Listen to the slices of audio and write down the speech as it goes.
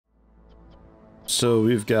So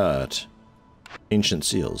we've got ancient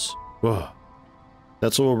seals. Whoa.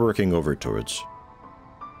 That's what we're working over towards.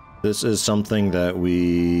 This is something that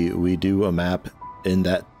we do a map in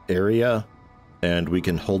that area, and we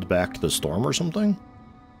can hold back the storm or something?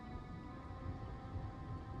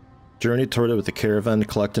 Journey toward it with the caravan,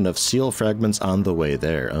 collect enough seal fragments on the way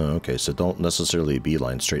there. Oh, okay, so don't necessarily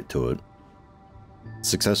beeline straight to it.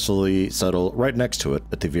 Successfully settle right next to it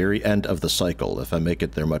at the very end of the cycle. If I make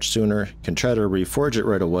it there much sooner, can try to reforge it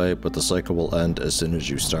right away, but the cycle will end as soon as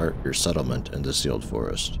you start your settlement in the sealed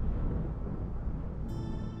forest.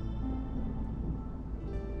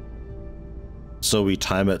 So we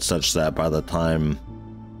time it such that by the time...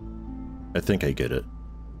 I think I get it.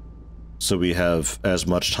 So we have as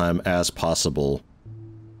much time as possible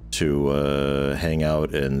to hang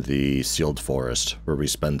out in the sealed forest where we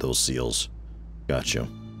spend those seals. Gotcha.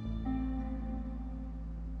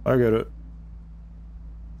 I get it.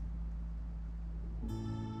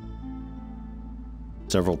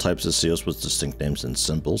 Several types of seals with distinct names and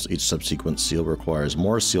symbols. Each subsequent seal requires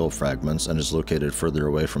more seal fragments and is located further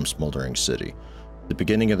away from Smoldering City. At the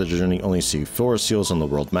beginning of the journey, only see 4 seals on the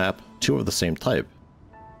world map, 2 of the same type,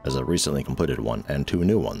 as a recently completed one, and 2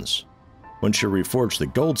 new ones. Once you reforge the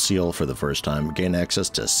gold seal for the first time, gain access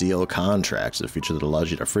to seal contracts, a feature that allows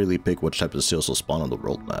you to freely pick which type of seals will spawn on the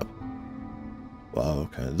world map. Wow,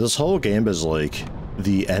 okay. This whole game is like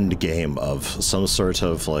the end game of some sort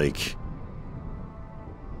of like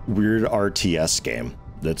weird RTS game.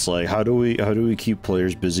 That's like, how do we keep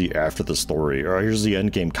players busy after the story? Or here's the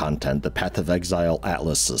end game content, the Path of Exile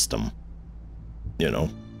Atlas system. You know,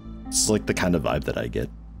 it's like the kind of vibe that I get.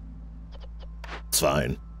 It's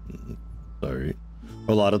fine. Sorry.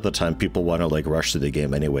 A lot of the time people want to like rush through the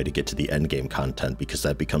game anyway to get to the end game content because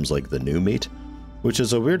that becomes like the new meat, which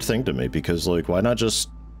is a weird thing to me because like why not just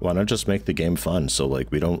make the game fun so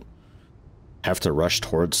like we don't have to rush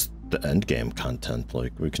towards the end game content.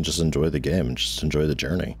 Like we can just enjoy the game and just enjoy the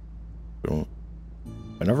journey.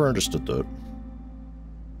 I never understood that.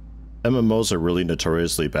 MMOs are really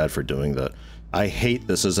notoriously bad for doing that. I hate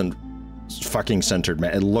this isn't fucking centered,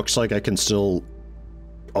 man. It looks like I can still...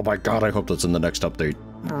 Oh my god, I hope that's in the next update.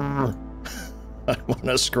 I want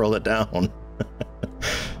to scroll it down.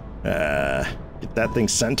 Get that thing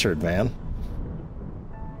centered, man.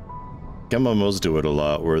 MMOs do it a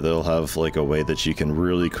lot, where they'll have like a way that you can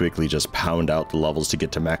really quickly just pound out the levels to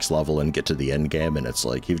get to max level and get to the end game, and it's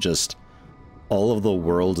like you've just... all of the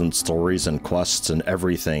worlds and stories and quests and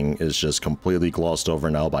everything is just completely glossed over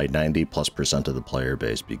now by 90+% of the player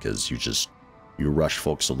base because you rush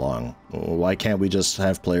folks along. Why can't we just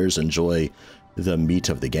have players enjoy the meat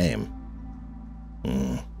of the game?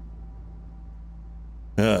 I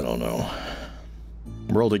don't know.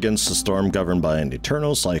 World against the storm governed by an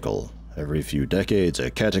eternal cycle. Every few decades, a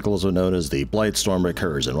cataclysm known as the Blight Storm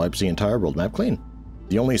occurs and wipes the entire world map clean.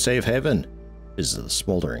 The only safe haven is the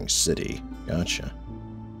Smoldering City. Gotcha.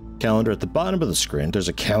 Calendar at the bottom of the screen. There's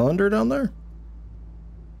a calendar down there?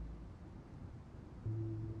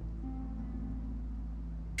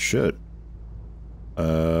 Shit.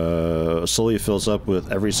 Slowly fills up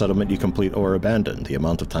with every settlement you complete or abandon. The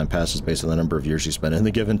amount of time passes based on the number of years you spend in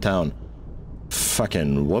the given town.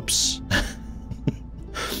 Fucking whoops.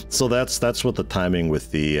 So that's what the timing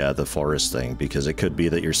with the forest thing, because it could be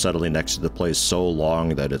that you're settling next to the place so long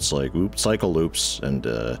that it's like, oops, cycle loops, and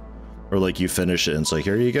or like you finish it and it's like,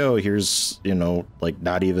 here you go, here's, you know, like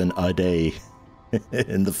not even a day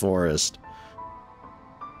in the forest.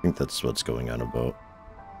 I think that's what's going on about.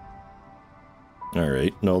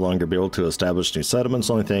 Alright, no longer be able to establish new settlements.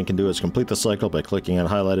 The only thing I can do is complete the cycle by clicking on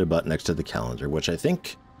the highlighted button next to the calendar, which I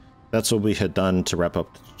think that's what we had done to wrap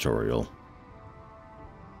up the tutorial.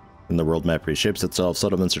 When the world map reshapes itself,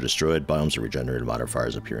 settlements are destroyed, biomes are regenerated,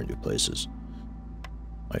 modifiers appear in new places.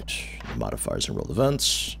 Right, modifiers and world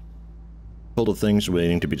events. Total things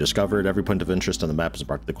waiting to be discovered. Every point of interest on the map is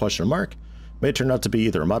marked with a question mark. May turn out to be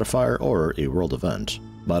either a modifier or a world event.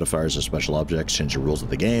 Modifiers are special objects, change the rules of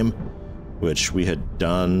the game, which we had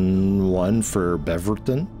done one for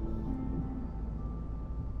Beverton.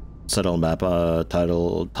 Settle map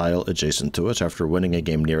tile adjacent to it. After winning a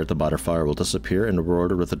game near it, the modifier will disappear and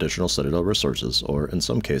rewarded with additional Citadel resources, or in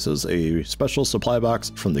some cases, a special supply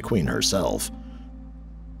box from the Queen herself.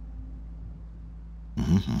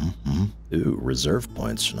 Ooh, reserve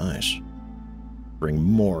points, nice. Bring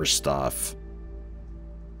more stuff.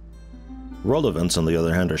 World events, on the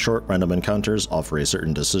other hand, are short, random encounters, offer a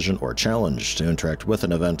certain decision or challenge. To interact with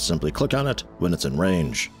an event, simply click on it when it's in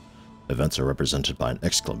range. Events are represented by an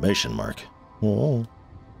exclamation mark. Oh.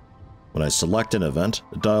 When I select an event,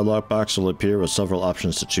 a dialog box will appear with several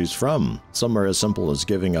options to choose from. Some are as simple as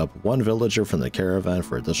giving up one villager from the caravan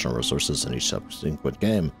for additional resources in each subsequent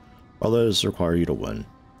game. Others require you to win.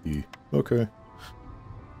 Okay.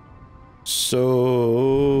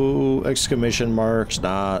 So, exclamation marks,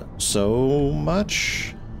 not so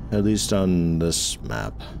much, at least on this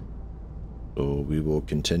map. So we will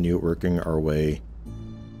continue working our way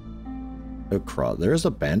across. There's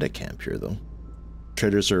a bandit camp here, though.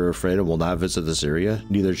 Traders are afraid and will not visit this area.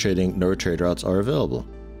 Neither trading nor trade routes are available.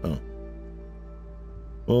 Oh.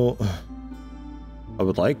 Well, I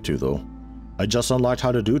would like to, though. I just unlocked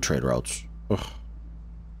how to do trade routes. Ugh.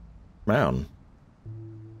 Man.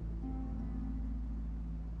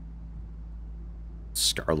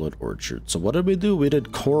 Scarlet Orchard. So what did we do? We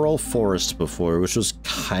did Coral Forest before, which was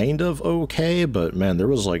kind of okay, but man, there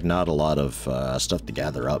was like not a lot of stuff to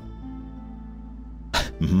gather up.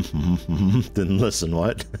 Didn't listen,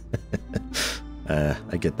 what?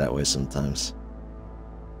 I get that way sometimes.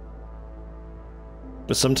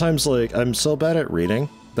 But sometimes, like, I'm so bad at reading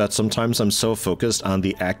that sometimes I'm so focused on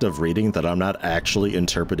the act of reading that I'm not actually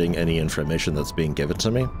interpreting any information that's being given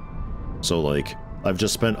to me. So, like, I've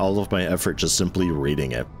just spent all of my effort just simply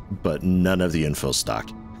reading it, but none of the info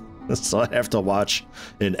stock. So I have to watch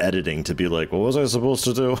in editing to be like, what was I supposed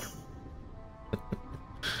to do?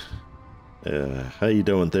 How you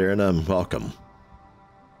doing there, and welcome.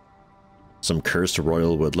 Some cursed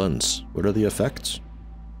royal woodlands. What are the effects?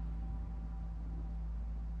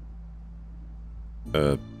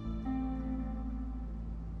 What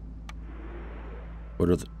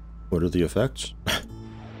are the effects?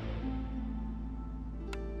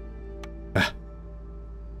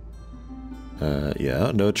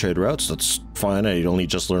 Yeah, no trade routes, that's fine. I only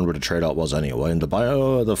just learned what a trade route was anyway. And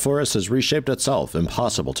the forest has reshaped itself.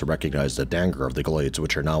 Impossible to recognize the danger of the glades,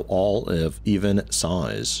 which are now all of even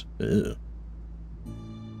size. Ew.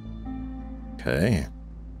 Okay.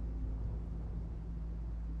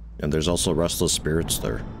 And there's also restless spirits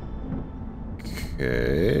there.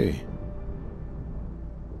 Okay.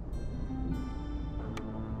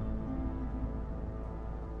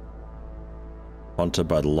 Haunted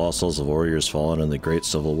by the lost souls of warriors fallen in the Great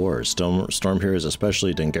Civil War. Storm here is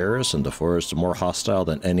especially dangerous, and the forest more hostile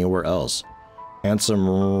than anywhere else. Handsome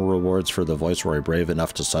rewards for the Viceroy brave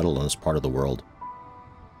enough to settle in this part of the world.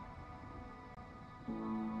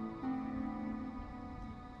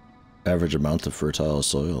 Average amount of fertile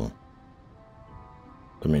soil.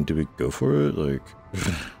 I mean, do we go for it? Like,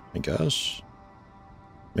 I guess.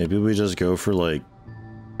 Maybe we just go for, like,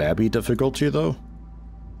 Babby difficulty, though?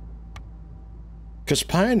 Because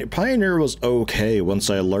Pioneer was okay once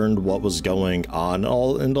I learned what was going on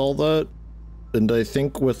all that. And I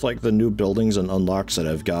think with like the new buildings and unlocks that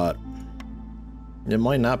I've got, it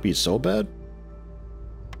might not be so bad.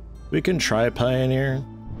 We can try Pioneer.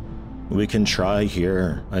 We can try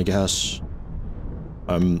here, I guess.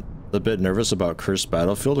 I'm a bit nervous about Cursed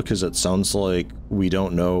Battlefield because it sounds like we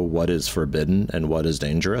don't know what is forbidden and what is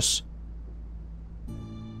dangerous.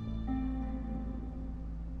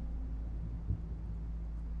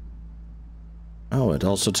 Oh, it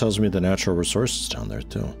also tells me the natural resources down there,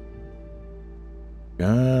 too.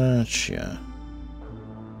 Gotcha.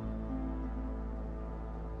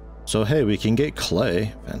 So, hey, we can get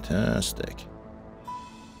clay. Fantastic.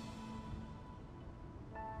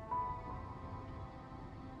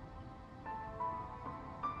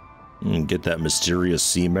 Get that mysterious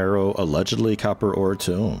sea marrow, allegedly copper ore,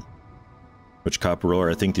 too. Which copper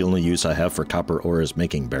ore? I think the only use I have for copper ore is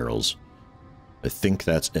making barrels. I think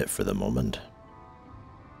that's it for the moment.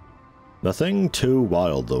 Nothing too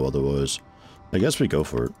wild, though, otherwise. I guess we go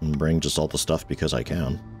for it and bring just all the stuff because I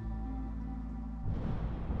can.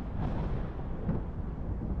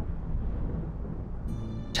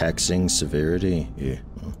 Taxing severity? Yeah.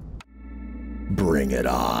 Bring it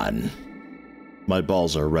on. My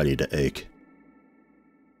balls are ready to ache.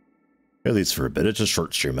 At least for a bit. It's a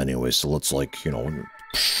short stream anyway, so let's, like, you know,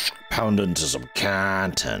 pound into some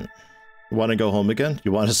content. You want to go home again?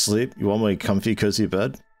 You want to sleep? You want my comfy, cozy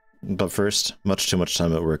bed? But first, much too much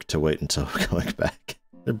time at work to wait until going back.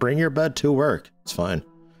 Bring your bed to work. It's fine.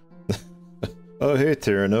 Oh, hey,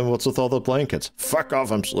 Tyrannus, what's with all the blankets? Fuck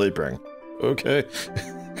off, I'm sleeping. Okay.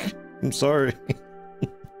 I'm sorry.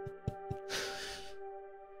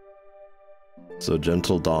 So,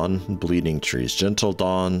 Gentle Dawn, Bleeding Trees. Gentle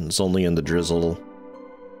Dawn is only in the drizzle.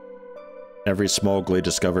 Every small glade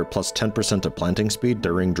discovered plus 10% of planting speed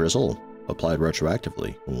during drizzle. Applied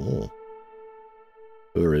retroactively. Ooh.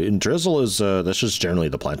 And drizzle is, that's just generally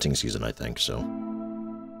the planting season, I think, so.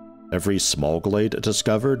 Every small glade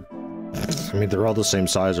discovered? I mean, they're all the same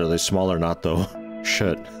size. Are they small or not, though?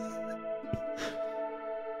 Shit.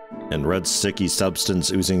 And red sticky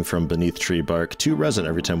substance oozing from beneath tree bark. 2 resin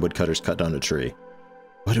every time woodcutters cut down a tree.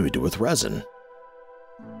 What do we do with resin?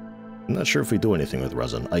 I'm not sure if we do anything with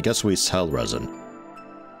resin. I guess we sell resin.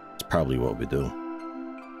 It's probably what we do.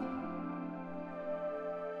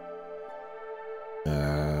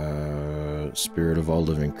 Spirit of all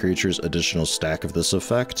living creatures. Additional stack of this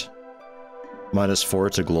effect. -4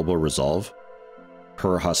 to global resolve.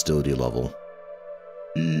 Per hostility level.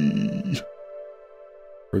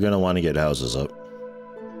 We're gonna want to get houses up.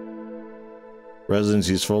 Resin's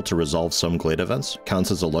useful to resolve some glade events.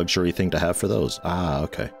 Counts as a luxury thing to have for those. Ah,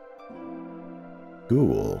 okay.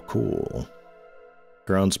 Cool, cool.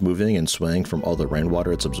 Ground's moving and swaying from all the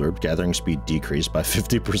rainwater it's absorbed. Gathering speed decreased by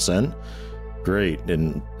 50%. Great,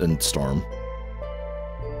 in Storm.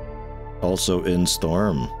 Also in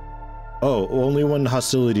Storm. Oh, only when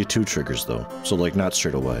Hostility 2 triggers though. So like not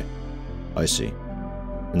straight away. I see.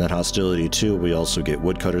 In that Hostility 2, we also get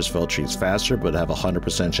woodcutters fell trees faster, but have a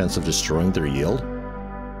 100% chance of destroying their yield.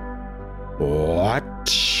 What?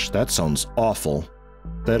 That sounds awful.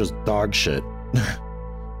 That is dog shit.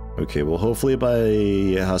 Okay, well hopefully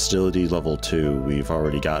by Hostility level 2, we've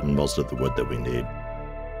already gotten most of the wood that we need.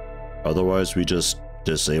 Otherwise, we just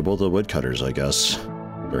disable the woodcutters, I guess,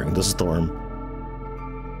 during the storm.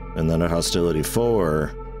 And then at Hostility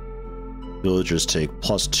 4, villagers take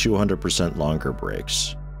plus 200% longer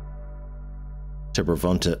breaks to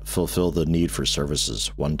prevent it fulfill the need for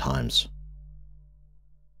services 1 times.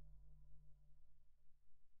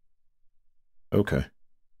 Okay.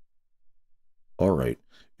 Alright.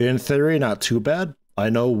 In theory, not too bad. I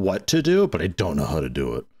know what to do, but I don't know how to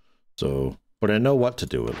do it. So, but I know what to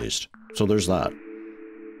do at least. So there's that.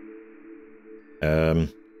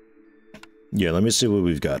 Yeah, let me see what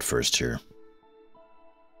we've got first here.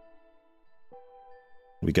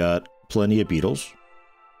 We got plenty of beetles.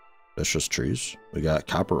 That's just trees. We got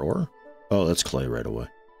copper ore. Oh, that's clay right away.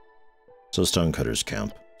 So Stonecutter's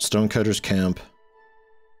Camp. Stonecutter's Camp.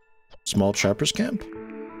 Small Trapper's Camp?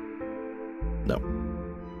 No.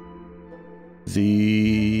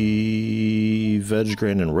 The veg,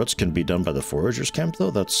 grain, and roots can be done by the Forager's Camp,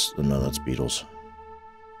 though? That's... no, that's beetles.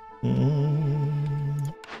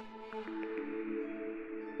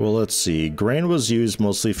 Well, let's see. Grain was used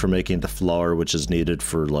mostly for making the flour, which is needed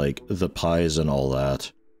for, like, the pies and all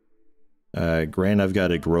that. Grain I've got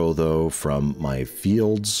to grow, though, from my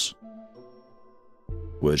fields.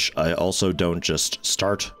 Which I also don't just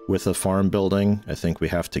start with a farm building. I think we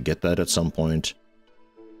have to get that at some point.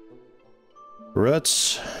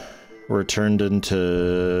 Roots were turned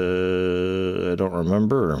into... I don't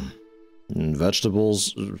remember. And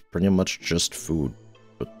vegetables, pretty much just food.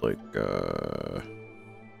 But, like,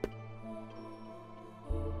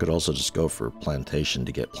 could also just go for plantation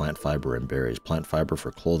to get plant fiber and berries. Plant fiber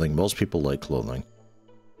for clothing. Most people like clothing.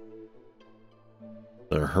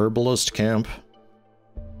 The Herbalist Camp.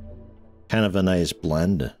 Kind of a nice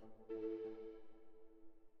blend.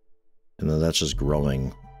 And then that's just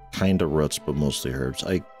growing. Kind of roots, but mostly herbs.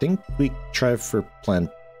 I think we try for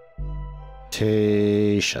plantation.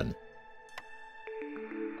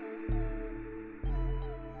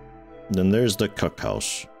 Then there's the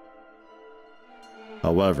cookhouse.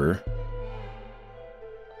 However...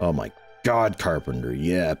 oh my god, carpenter.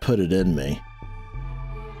 Yeah, put it in me.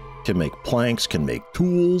 Can make planks, can make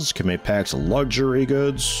tools, can make packs of luxury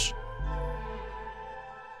goods.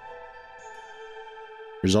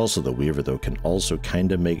 There's also the Weaver, though, can also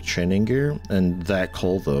kind of make training gear. And that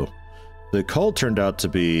coal, though. The coal turned out to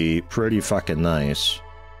be pretty fucking nice.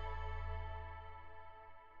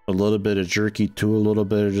 A little bit of jerky, too. A little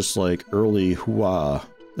bit of just, like, early hoo-ah.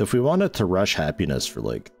 If we wanted to rush happiness for,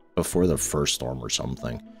 like, before the first storm or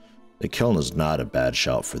something, the kiln is not a bad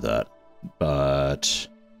shout for that. But...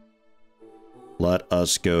 let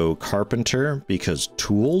us go carpenter, because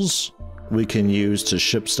tools we can use to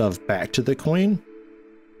ship stuff back to the queen.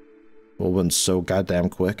 Well, when so goddamn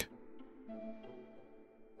quick.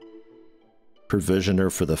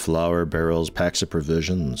 Provisioner for the flour barrels, packs of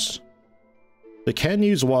provisions. They can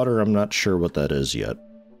use water, I'm not sure what that is yet.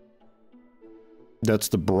 That's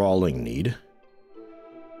the brawling need.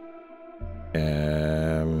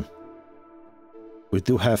 We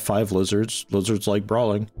do have 5 lizards. Lizards like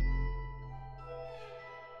brawling.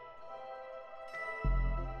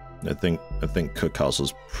 I think cookhouse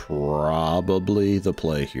is probably the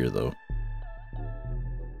play here, though.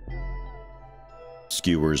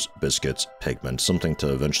 Skewers, biscuits, pigment, something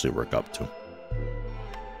to eventually work up to.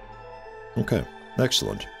 Okay,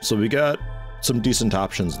 excellent. So we got some decent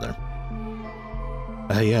options there.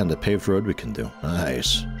 Yeah, and the paved road we can do.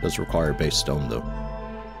 Nice. Does require base stone, though.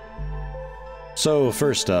 So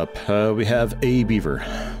first up, we have a beaver.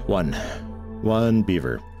 One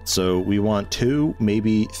beaver. So we want 2,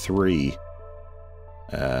 maybe 3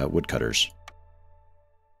 woodcutters.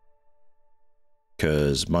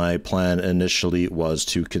 Because my plan initially was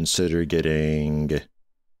to consider getting...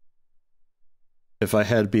 If I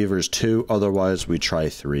had beavers 2, otherwise we try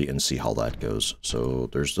 3 and see how that goes. So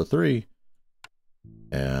there's the 3.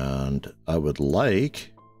 And I would like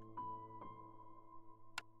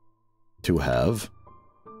to have...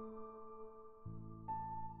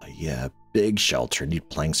 yeah, big shelter. Need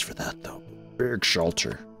planks for that, though. Big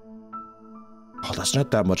shelter. Oh, that's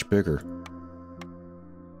not that much bigger.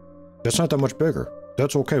 That's not that much bigger.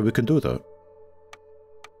 That's okay, we can do that.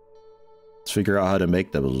 Let's figure out how to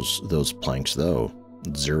make those planks, though.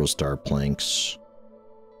 0-star planks.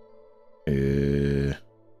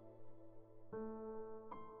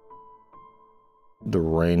 The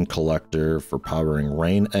rain collector for powering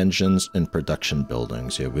rain engines in production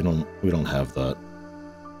buildings. Yeah, we don't have that.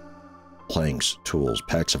 Planks, tools,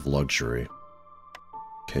 packs of luxury.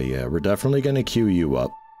 Okay, yeah, we're definitely gonna queue you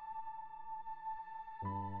up.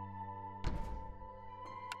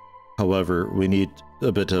 However, we need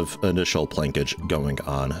a bit of initial plankage going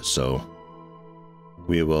on, so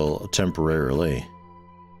we will temporarily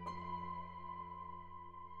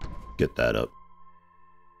get that up.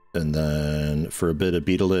 And then for a bit of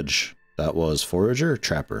beetlage, that was forager,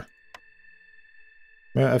 trapper.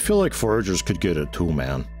 I feel like foragers could get it too,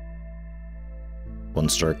 man.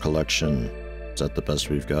 1-star collection. Is that the best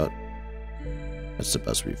we've got? That's the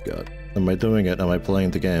best we've got. Am I doing it? Am I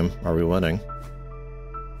playing the game? Are we winning?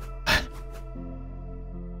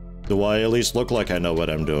 Do I at least look like I know what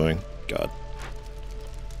I'm doing? God.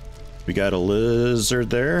 We got a lizard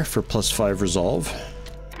there for +5 resolve.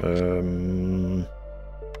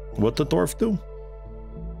 What the dwarf do?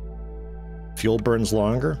 Fuel burns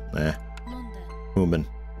longer? Eh. Human.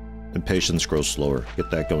 Impatience grows slower.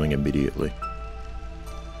 Get that going immediately.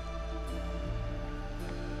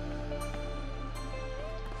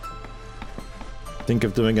 Think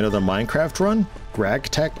of doing another Minecraft run?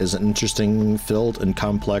 Gragtech is an interesting, filled, and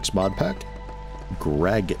complex mod pack.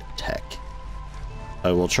 Gragtech.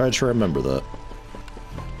 I will try to remember that.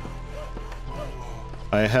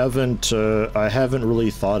 I haven't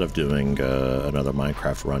really thought of doing another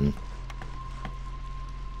Minecraft run.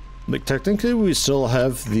 Like, technically we still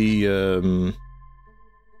have the,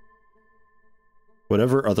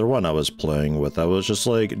 whatever other one I was playing with. I was just,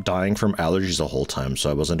 like, dying from allergies the whole time, so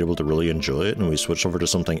I wasn't able to really enjoy it, and we switched over to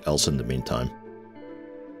something else in the meantime.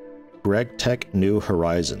 Gragtech New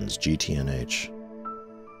Horizons, GTNH.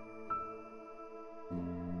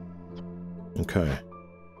 Okay.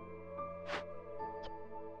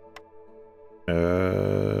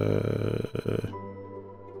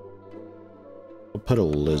 I'll put a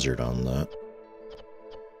lizard on that.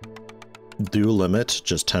 Do limit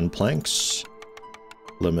just 10 planks.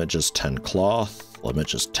 Limit just 10 cloth. Limit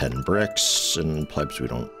just 10 bricks. And pipes we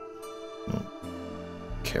don't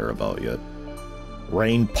care about yet.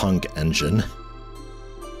 Rain punk engine.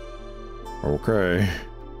 Okay.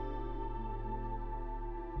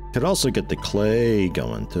 Could also get the clay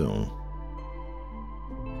going too.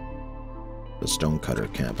 The stonecutter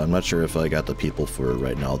camp. I'm not sure if I got the people for it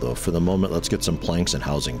right now though. For the moment, let's get some planks and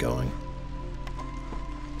housing going.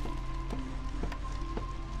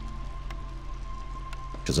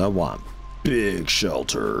 Because I want big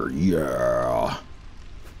shelter, yeah.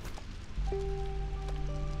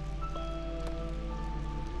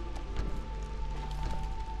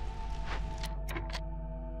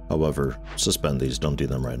 However, suspend these, don't do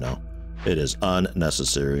them right now. It is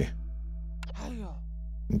unnecessary.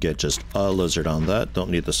 Get just a lizard on that. Don't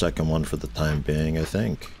need the second one for the time being, I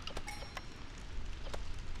think.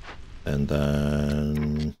 And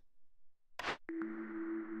then...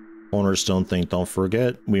 Cornerstone thing, don't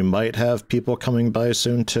forget, we might have people coming by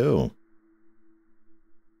soon too.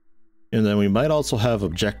 And then we might also have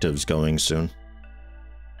objectives going soon.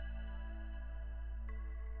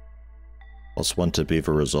 +1 to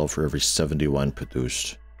beaver resolve for every 71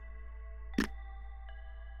 produced.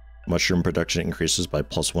 Mushroom production increases by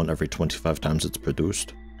 +1 every 25 times it's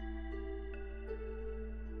produced.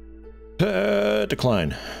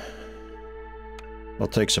 Decline. I'll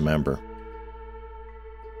take some amber.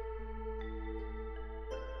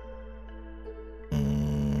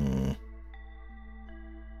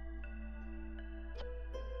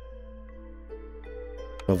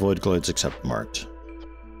 Avoid glades except marked.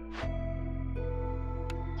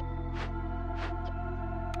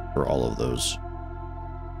 For all of those.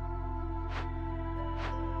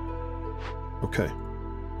 Okay.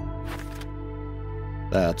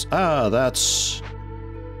 That's...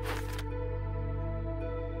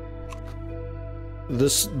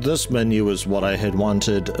 this menu is what I had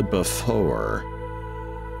wanted before.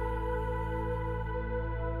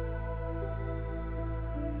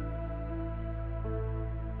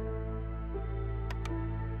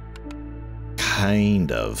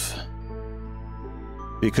 Kind of.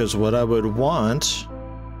 Because what I would want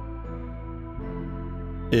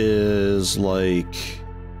is like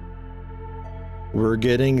we're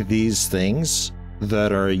getting these things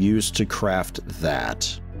that are used to craft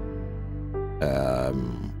that.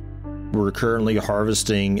 We're currently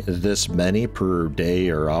harvesting this many per day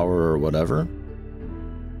or hour or whatever,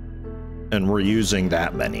 and we're using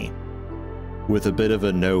that many with a bit of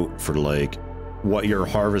a note for like what you're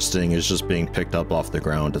harvesting is just being picked up off the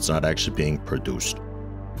ground. It's not actually being produced.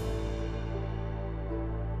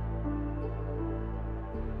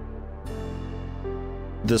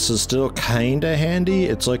 This is still kind of handy.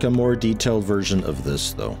 It's like a more detailed version of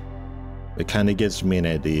this though. It kind of gives me an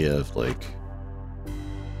idea of like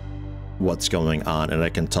what's going on, and I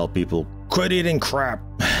can tell people quit eating crap,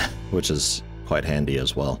 which is quite handy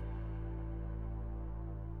as well.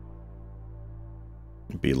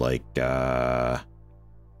 Be like,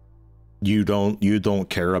 you don't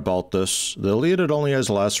care about this. They'll eat it only as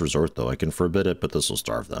a last resort though. I can forbid it, but this will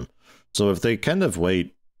starve them. So if they kind of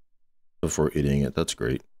wait before eating it, that's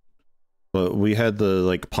great. But we had the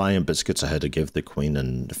like pie and biscuits I had to give the queen,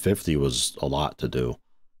 and 50 was a lot to do.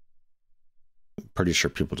 I'm pretty sure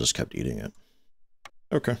people just kept eating it.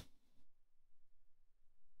 Okay.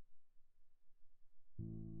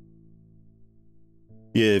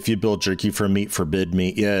 Yeah, if you build jerky for meat, forbid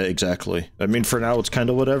meat. Yeah, exactly. I mean, for now, it's kind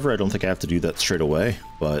of whatever. I don't think I have to do that straight away.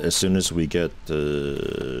 But as soon as we get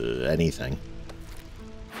anything.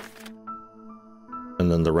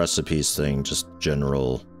 And then the recipes thing, just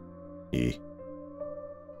general...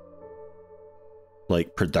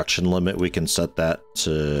 like, production limit, we can set that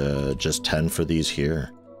to just 10 for these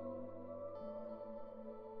here.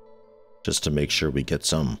 Just to make sure we get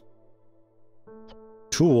some.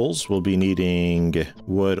 Tools, we'll be needing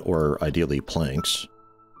wood or ideally planks.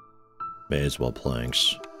 May as well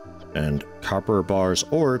planks. And copper bars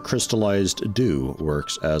or crystallized dew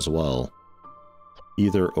works as well.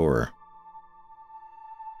 Either or.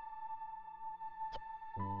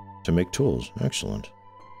 To make tools. Excellent.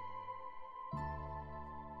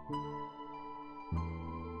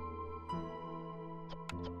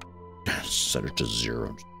 Set it to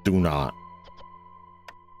 0. Do not.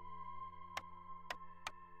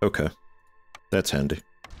 Okay. That's handy.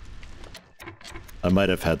 I might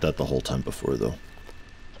have had that the whole time before, though.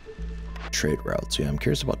 Trade routes. Yeah, I'm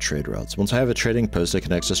curious about trade routes. Once I have a trading post, I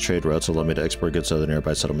can access trade routes to allow me to export goods to other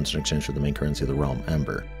nearby settlements in exchange for the main currency of the realm,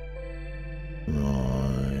 Ember.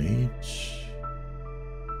 Right.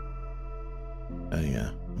 Oh, yeah.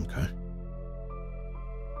 Okay.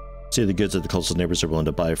 See the goods that the closest neighbors are willing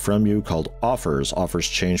to buy from you, called offers. Offers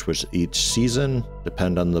change with each season,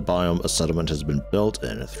 depend on the biome a settlement has been built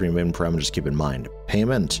in. 3 main parameters keep in mind: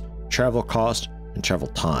 payment, travel cost, and travel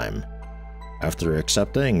time. After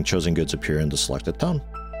accepting, chosen goods appear in the selected town.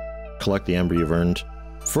 Collect the amber you've earned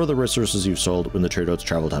for the resources you've sold when the trade route's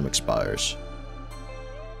travel time expires.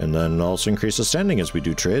 And then also increase the standing as we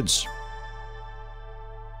do trades.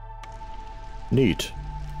 Neat.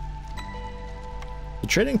 The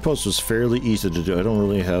trading post was fairly easy to do. I don't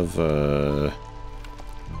really have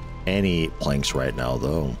any planks right now,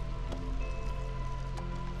 though.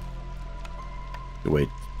 Wait,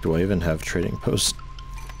 do I even have trading posts?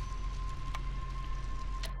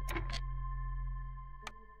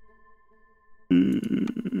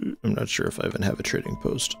 I'm not sure if I even have a trading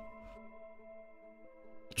post.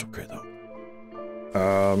 It's okay,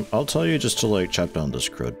 though. I'll tell you just to, like, chop down this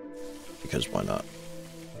crud. Because why not?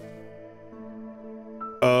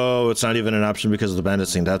 Oh, it's not even an option because of the bandit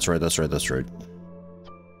thing. That's right, that's right, that's right.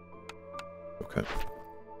 Okay.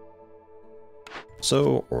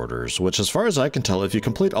 So, orders. Which, as far as I can tell, if you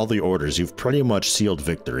complete all the orders, you've pretty much sealed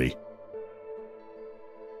victory.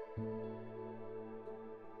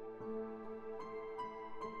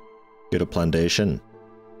 Get a plantation.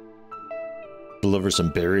 Deliver some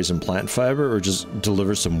berries and plant fiber, or just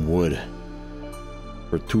deliver some wood.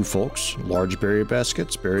 For 2 folks, large berry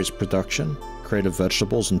baskets, berries production, crate of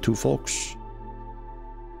vegetables, and 2 folks.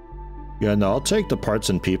 Yeah, no, I'll take the parts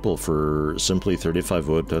and people for simply 35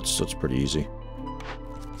 wood. That's pretty easy.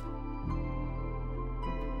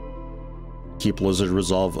 Keep lizard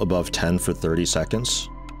resolve above 10 for 30 seconds.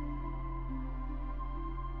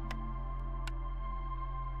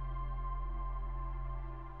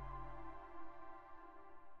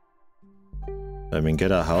 I mean,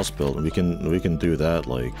 get a house built. We can do that,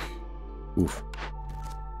 like, oof.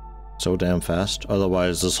 so damn fast.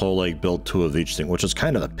 Otherwise, this whole like build 2 of each thing, which is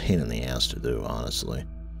kind of a pain in the ass to do, honestly.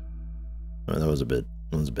 I mean, that was a bit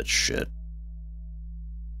shit.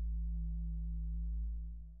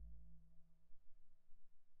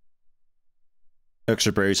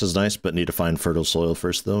 Extra berries is nice, but need to find fertile soil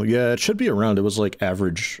first, though. Yeah, it should be around. It was like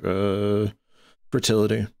average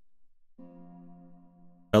fertility.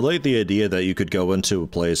 I like the idea that you could go into a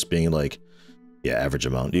place being like, yeah, average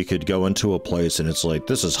amount. You could go into a place and it's like,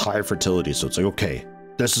 this is high fertility, so it's like, okay,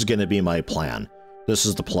 this is going to be my plan. This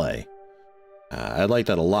is the play. I like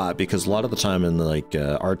that a lot because a lot of the time in like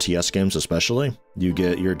RTS games especially, you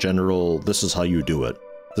get your general, this is how you do it.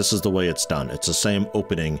 This is the way it's done. It's the same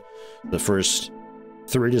opening the first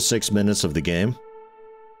 3 to 6 minutes of the game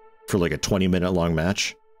for like a 20-minute long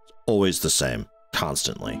match. It's always the same,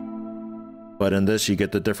 constantly. But in this, you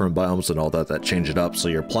get the different biomes and all that change it up, so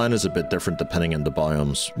your plan is a bit different depending on the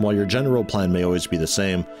biomes. While your general plan may always be the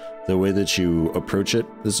same, the way that you approach it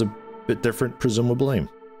is a bit different, presumably.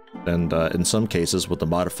 And in some cases, with the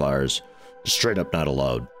modifiers, straight up not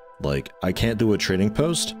allowed. Like, I can't do a trading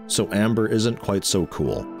post, so Amber isn't quite so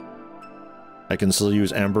cool. I can still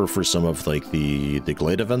use Amber for some of, like, the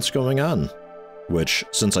Glade events going on, which,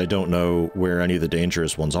 since I don't know where any of the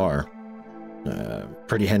dangerous ones are,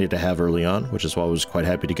 pretty handy to have early on, which is why I was quite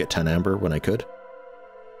happy to get 10 Amber when I could.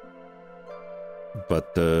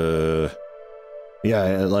 But, yeah,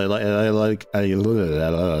 I like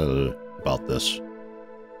about this.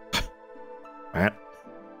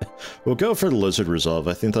 We'll go for the Lizard Resolve.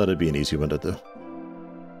 I think that'd be an easy one to do.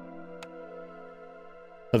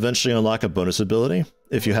 Eventually unlock a bonus ability.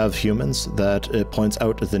 If you have humans, that it points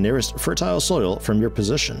out the nearest fertile soil from your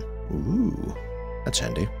position. Ooh, that's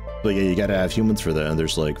handy. But yeah, you gotta have humans for that, and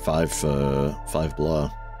there's like five blah,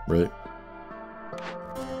 right?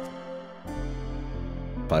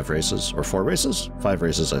 5 races, or 4 races? 5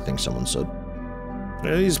 races, I think someone said.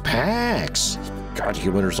 These packs! God,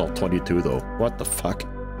 human result 22 though. What the fuck?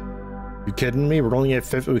 You kidding me? We're only at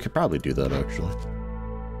 50. We could probably do that, actually.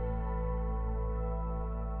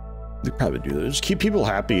 We could probably do that. Just keep people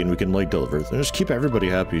happy and we can, like, deliver. Just keep everybody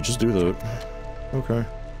happy. Just do that. Okay.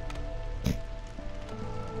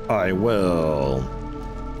 I will.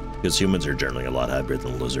 Because humans are generally a lot happier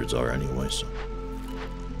than lizards are anyway, so.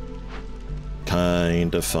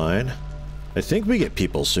 Kinda fine. I think we get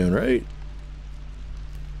people soon, right?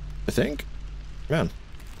 I think? Man.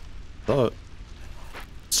 Thought.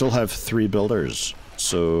 Still have 3 builders,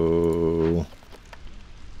 so...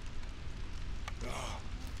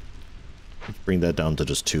 Let's bring that down to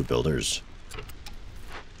just 2 builders.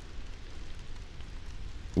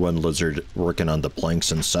 1 lizard working on the planks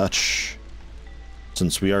and such.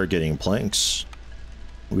 Since we are getting planks,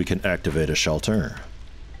 we can activate a shelter.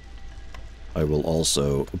 I will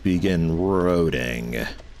also begin roading.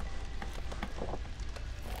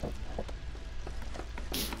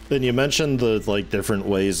 And you mentioned the, like, different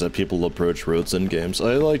ways that people approach roads in games.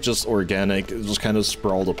 I like just organic, just kind of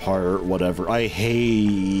sprawled apart, whatever. I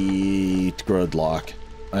hate gridlock.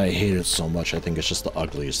 I hate it so much. I think it's just the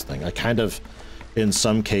ugliest thing. I kind of, in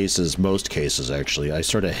some cases, most cases actually, I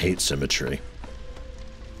sort of hate symmetry.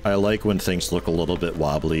 I like when things look a little bit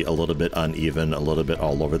wobbly, a little bit uneven, a little bit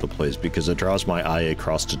all over the place, because it draws my eye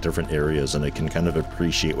across to different areas and I can kind of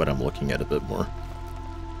appreciate what I'm looking at a bit more.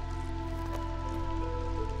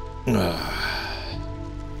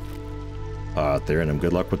 There, and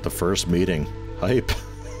good luck with the first meeting. Hype.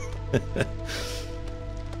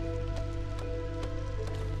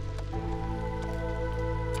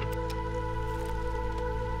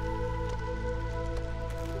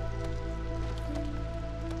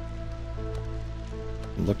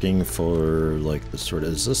 Looking for, like, the sort of...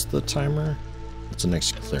 Is this the timer? It's the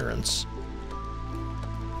next clearance.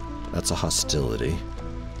 That's a hostility.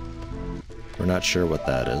 We're not sure what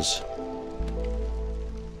that is.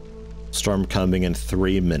 Storm coming in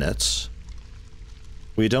 3 minutes.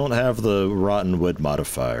 We don't have the rotten wood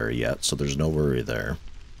modifier yet, so there's no worry there.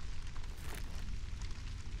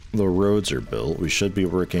 The roads are built. We should be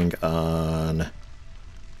working on...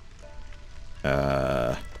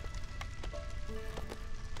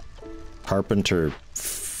 Carpenter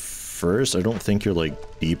first? I don't think you're,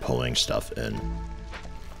 like, depoting stuff in.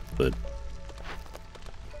 But...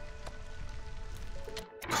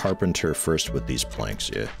 Carpenter first with these planks,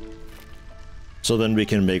 yeah. So then we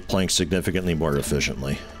can make planks significantly more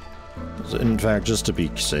efficiently. In fact, just to be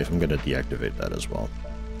safe, I'm gonna deactivate that as well.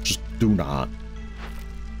 Just do not.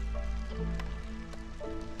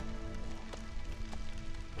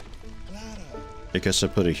 I guess I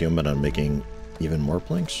put a human on making even more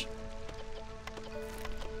planks.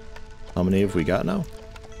 How many have we got now?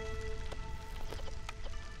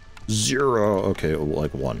 0. Okay,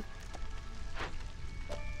 like 1.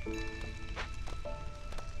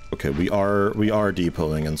 Okay, we are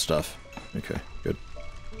depoting and stuff. Okay, good.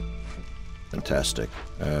 Fantastic.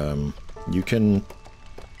 You can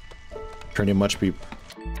pretty much be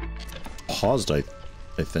paused, I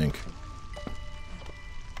think.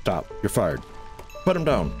 Stop. You're fired. Put him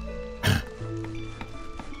down.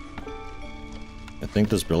 I think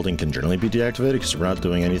this building can generally be deactivated because we're not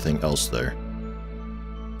doing anything else there.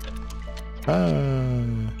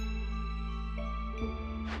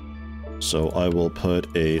 So I will put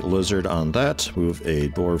a lizard on that, move a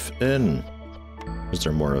dwarf in, because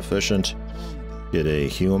they're more efficient. Get a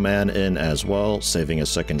human in as well, saving a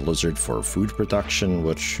second lizard for food production,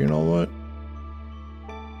 which, you know what?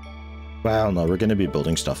 Well, no, we're going to be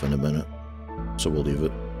building stuff in a minute, so we'll leave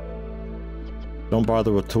it. Don't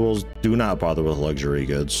bother with tools, do not bother with luxury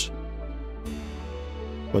goods.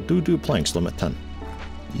 But do planks, limit 10.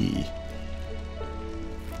 Yee.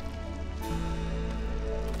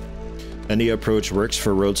 Any approach works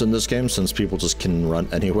for roads in this game, since people just can run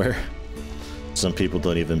anywhere. Some people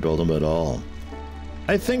don't even build them at all.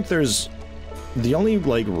 I think there's the only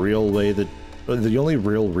like real way that the only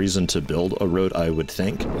real reason to build a road, I would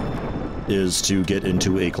think, is to get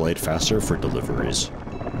into a glide faster for deliveries.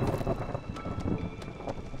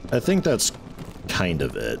 I think that's kind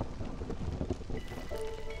of it.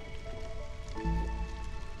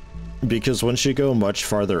 Because once you go much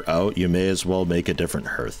farther out, you may as well make a different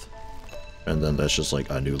hearth. And then that's just like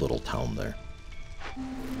a new little town there.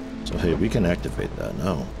 So hey, we can activate that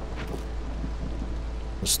now.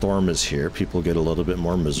 The storm is here. People get a little bit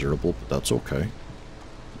more miserable, but that's okay.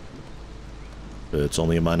 It's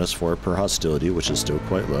only a -4 per hostility, which is still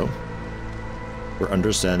quite low. We're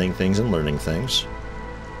understanding things and learning things.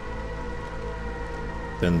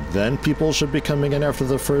 And then people should be coming in after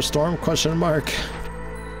the first storm, question mark.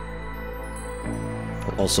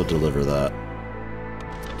 I'll also deliver that.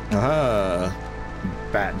 Aha!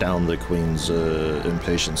 Bat down the queen's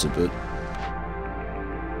impatience a bit.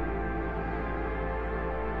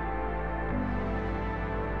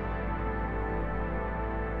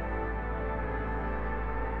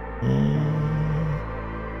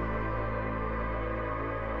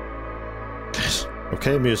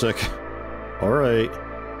 Okay, music. Alright.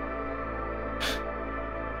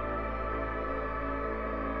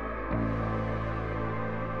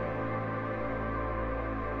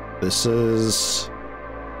 This is...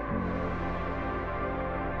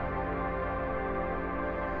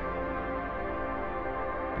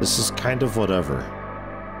 This is kind of whatever.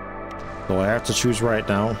 Do I have to choose right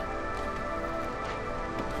now?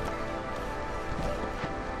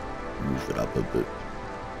 Move it up a bit.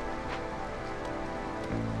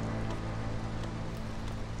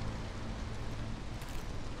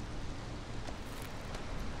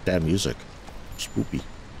 That music. Spoopy.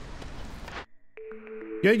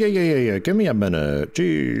 Yeah. Give me a minute.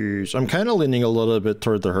 Jeez. I'm kind of leaning a little bit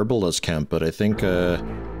toward the herbalist camp, but I think we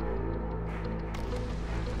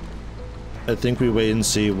wait and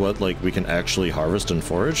see what, like, we can actually harvest and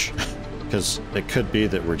forage. Because it could be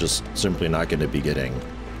that we're just simply not going to be getting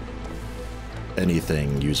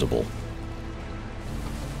anything usable.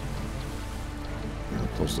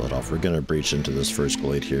 Close that off. We're going to breach into this first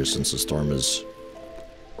glade here since the storm is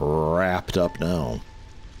wrapped up now.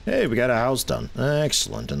 Hey, we got a house done.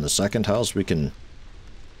 Excellent. And the second house we can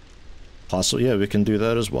possibly, yeah, we can do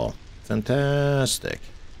that as well. Fantastic.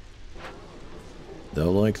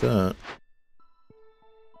 They'll like that.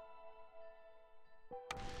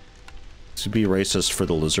 To be racist for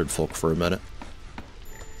the lizard folk for a minute.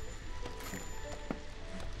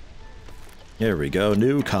 There we go.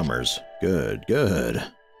 Newcomers. Good, good.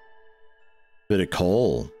 Bit of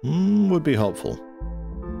coal. Would be helpful.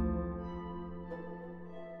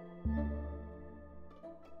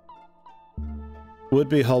 Would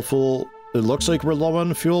be helpful. It looks like we're low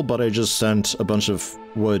on fuel, but I just sent a bunch of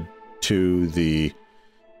wood to the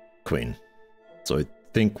queen. So I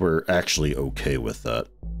think we're actually okay with that.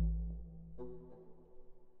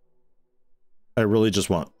 I really just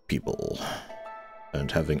want people. And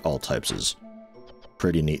having all types is a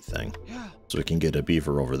pretty neat thing. So we can get a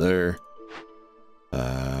beaver over there.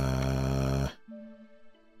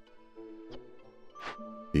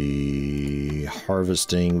 The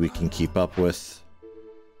harvesting we can keep up with.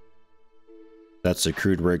 That's a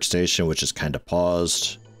crude workstation, which is kind of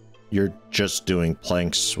paused. You're just doing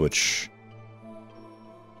planks, which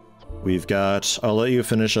we've got. I'll let you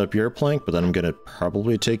finish up your plank, but then I'm going to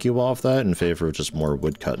probably take you off that in favor of just more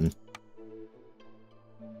wood cutting.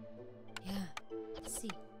 Yeah, see.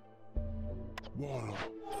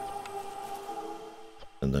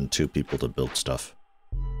 And then 2 people to build stuff.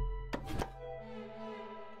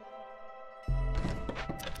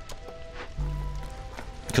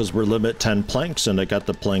 because we're limit 10 planks, and I got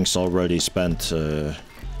the planks already spent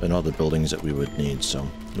in all the buildings that we would need, so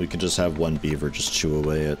we can just have one beaver just chew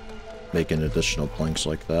away at making additional planks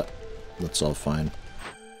like that. That's all fine.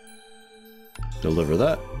 Deliver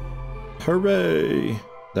that. Hooray!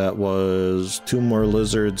 That was 2 more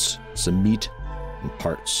lizards, some meat, and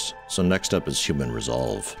parts. So next up is human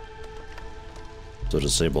resolve. So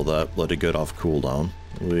disable that, let it get off cooldown.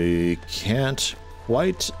 We can't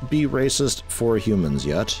quite be racist for humans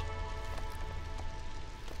yet.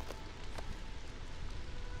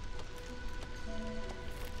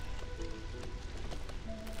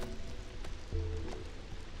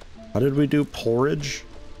 How did we do porridge?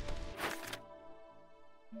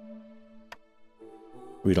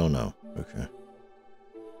 We don't know. Okay.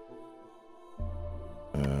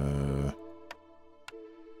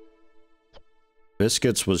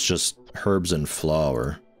 Biscuits was just herbs and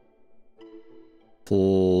flour.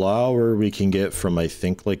 Flour we can get from, I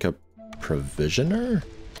think, like a provisioner?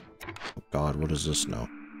 Oh god, what is this now?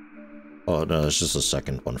 Oh no, it's just a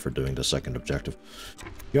second one for doing the second objective.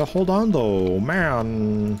 Yeah, hold on though,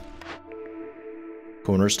 man.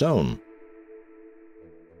 Cornerstone.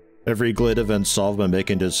 Every Glade event solved by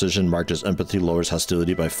making a decision marked as empathy lowers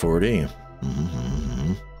hostility by 40.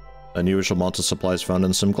 Unusual amounts of supplies found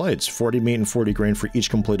in some glades. 40 meat and 40 grain for each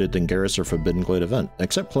completed Dingaris or Forbidden Glade event,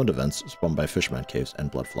 except cloned events spawned by Fishman Caves and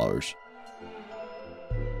Blood Flowers.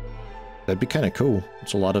 That'd be kind of cool.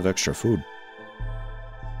 It's a lot of extra food.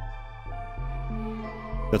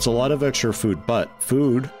 That's a lot of extra food, but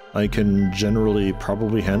food I can generally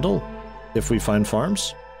probably handle if we find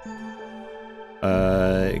farms.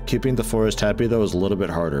 Keeping the forest happy, though, is a little bit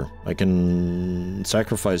harder. I can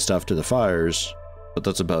sacrifice stuff to the fires, but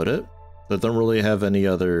that's about it. They don't really have any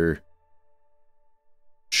other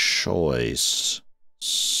choice.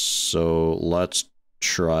 So let's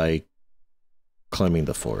try claiming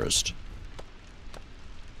the forest.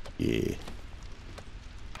 Yeah.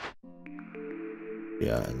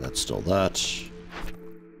 Yeah, and that's still that.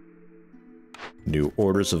 New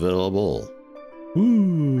orders available.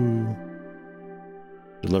 Woo!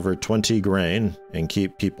 Deliver 20 grain and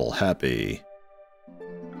keep people happy.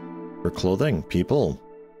 For clothing, people,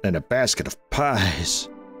 and a basket of pies.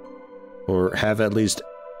 Or have at least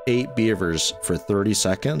 8 beavers for 30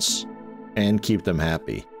 seconds and keep them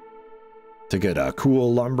happy. To get a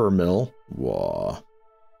cool lumber mill. Whoa.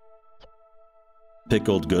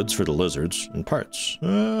 Pickled goods for the lizards and parts.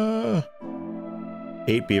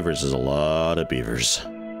 8 beavers is a lot of beavers.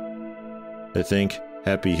 I think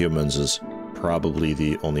Happy Humans is probably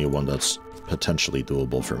the only one that's potentially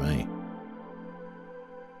doable for me.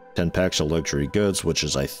 10 packs of luxury goods, which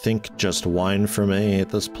is, I think, just wine for me at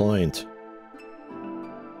this point.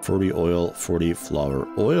 40 oil, 40 flour.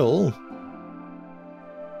 Oil?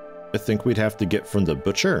 I think we'd have to get from the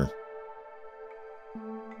butcher.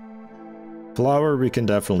 Flour we can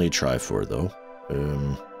definitely try for, though.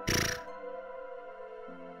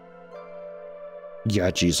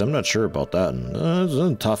 Yeah, geez, I'm not sure about that. It's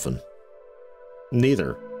a tough one.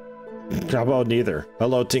 Neither. How about neither?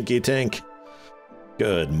 Hello, Tinky Tink.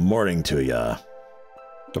 Good morning to ya.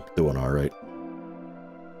 Hope you're doing alright.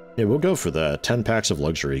 Yeah, we'll go for the 10 packs of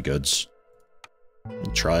luxury goods.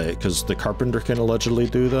 Try it, because the carpenter can allegedly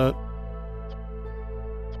do that.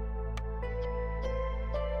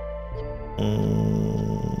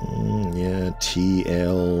 Yeah,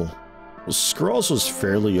 TL. Well, Scrolls was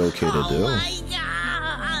fairly okay to do. Oh my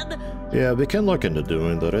God. Yeah, we can look into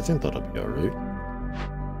doing that. I think that'll be alright.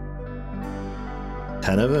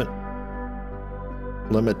 10 of it?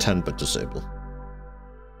 Limit 10, but disable.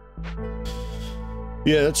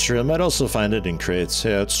 Yeah, that's true. I might also find it in crates.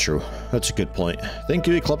 Yeah, that's true. That's a good point. Thank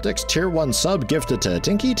you, Ecliptics. Tier 1 sub gifted to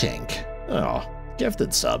Tinky Tink. Oh,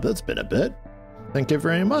 gifted sub. That's been a bit. Thank you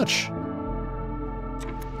very much.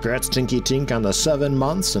 Congrats, Tinky Tink, on the 7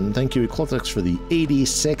 months, and thank you, Ecliptics, for the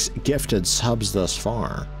 86 gifted subs thus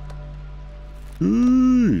far.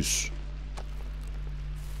 Peace.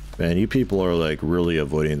 Man, you people are, like, really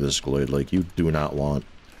avoiding this glade like you do not want.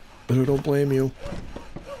 But I don't blame you.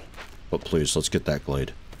 But please, let's get that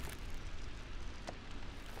glade.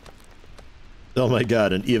 Oh my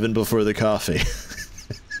god, and even before the coffee.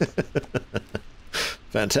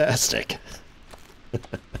 Fantastic.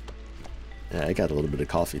 Yeah, I got a little bit of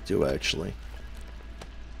coffee too, actually.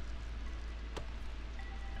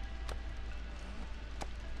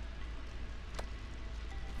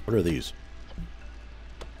 What are these?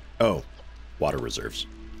 Oh, water reserves.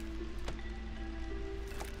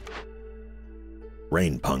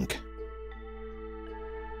 Rain Punk.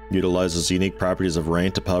 Utilizes unique properties of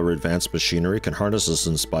rain to power advanced machinery, can harness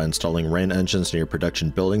this by installing rain engines near production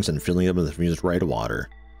buildings and filling them with used right water.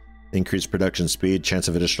 Increased production speed, chance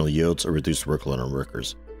of additional yields, or reduced workload on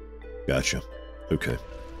workers. Gotcha. Okay.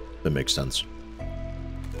 That makes sense.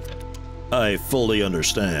 I fully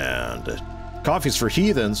understand. Coffee's for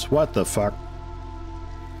heathens? What the fuck?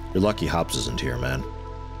 You're lucky Hops isn't here, man.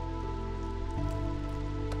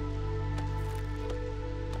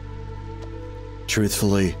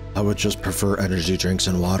 Truthfully, I would just prefer energy drinks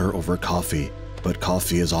and water over coffee, but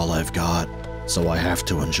coffee is all I've got, so I have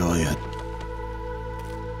to enjoy it.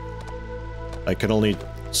 I can only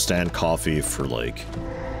stand coffee for, like...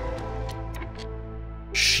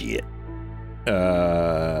 shit.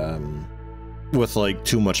 With, like,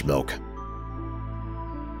 too much milk.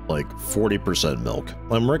 Like, 40% milk.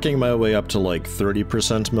 I'm working my way up to, like,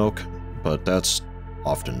 30% milk, but that's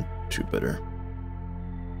often too bitter.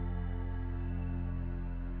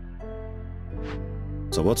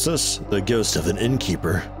 So what's this? The ghost of an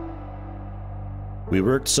innkeeper. We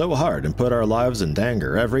worked so hard and put our lives in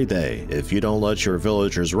danger every day. If you don't let your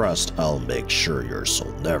villagers rest, I'll make sure your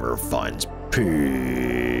soul never finds peace.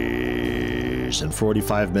 In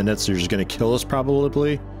 45 minutes, you're just gonna kill us,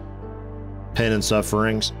 probably? Pain and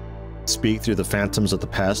sufferings. Speak through the phantoms of the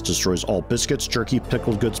past, destroys all biscuits, jerky,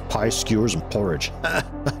 pickled goods, pie, skewers, and porridge. I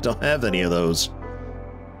don't have any of those.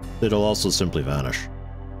 It'll also simply vanish.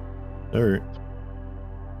 Alright.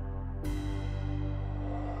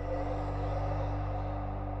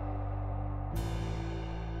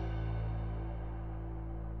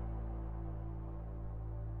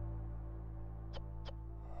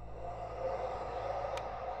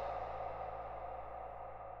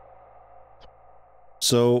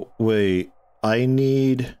 So, wait, I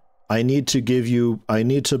need to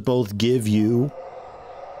both give you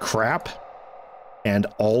crap and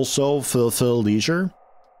also fulfill leisure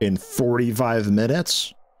in 45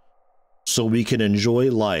 minutes so we can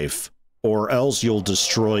enjoy life, or else you'll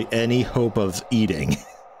destroy any hope of eating.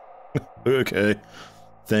 Okay.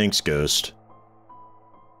 Thanks, Ghost.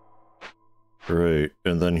 Right,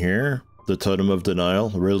 and then here, the Totem of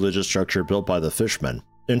Denial, a religious structure built by the fishmen.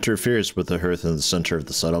 Interferes with the hearth in the center of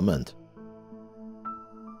the settlement.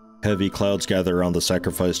 Heavy clouds gather around the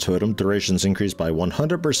sacrifice totem. Durations increase by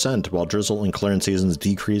 100%, while drizzle and clearance seasons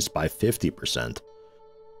decrease by 50%.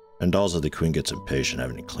 And also the queen gets impatient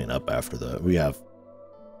having to clean up after that. We have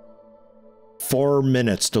 4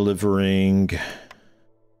 minutes delivering,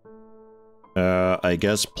 I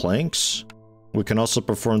guess, planks? We can also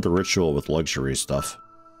perform the ritual with luxury stuff.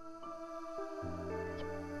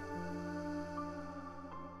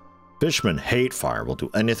 Fishmen hate fire, will do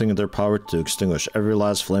anything in their power to extinguish every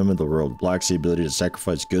last flame in the world. Lacks the ability to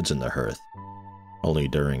sacrifice goods in the hearth. Only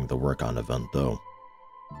during the work-on event, though.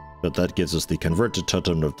 But that gives us the converted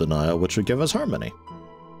Totem of Denial, which would give us harmony.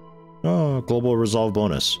 Oh, global resolve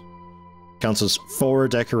bonus. Counts as 4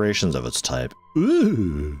 decorations of its type.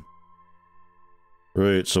 Ooh.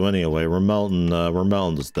 Right, so anyway, we're melting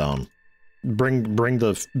this down. Bring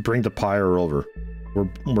the pyre over.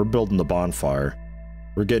 We're building the bonfire.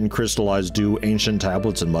 We're getting crystallized dew, ancient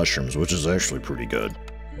tablets, and mushrooms, which is actually pretty good.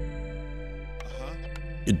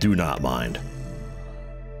 You do not mind.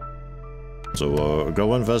 So,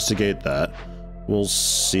 go investigate that. We'll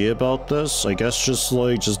see about this. I guess just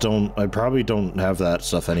don't... I probably don't have that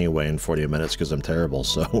stuff anyway in 40 minutes because I'm terrible,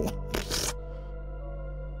 so...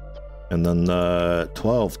 And then,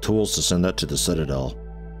 12 tools to send that to the Citadel.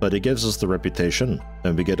 But it gives us the reputation,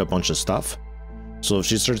 and we get a bunch of stuff. So if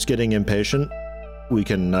she starts getting impatient, we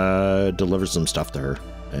can deliver some stuff to her,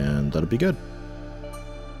 and that'll be good.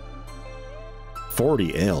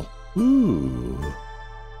 40 ale. Ooh.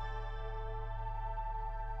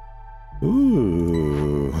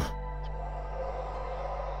 Ooh.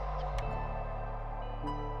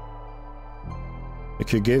 It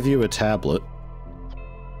could give you a tablet.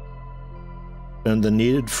 And the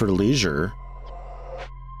needed for leisure.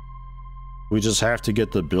 We just have to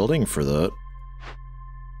get the building for that.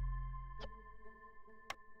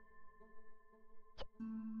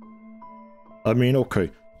 I mean,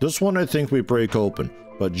 okay, this one I think we break open,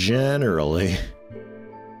 but generally...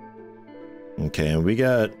 Okay, and we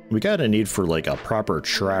got a need for like a proper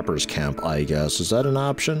trapper's camp, I guess. Is that an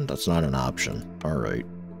option? That's not an option. Alright.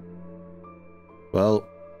 Well,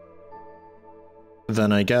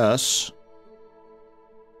 then I guess...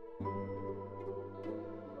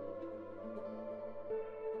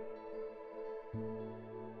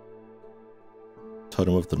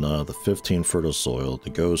 Totem of the Nile, the 15 fertile soil,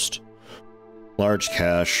 the ghost... Large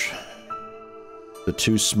cache, the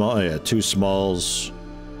 2 smalls,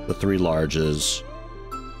 the 3 larges,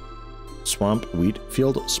 swamp, wheat,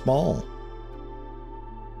 field, small.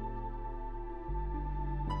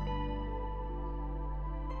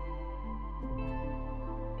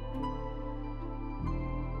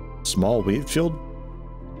 Small wheat field?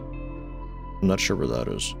 I'm not sure where that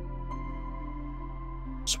is.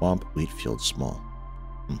 Swamp, wheat field, small.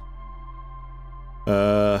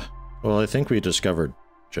 Well, I think we discovered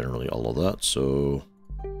generally all of that, so...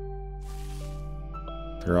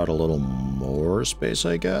 Clear out a little more space,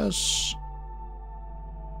 I guess.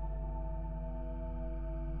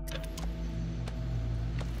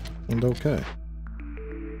 And okay.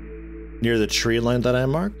 Near the tree line that I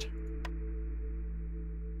marked?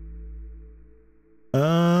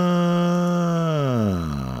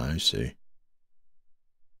 I see.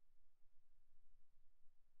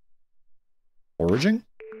 Foraging?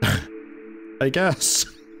 I guess.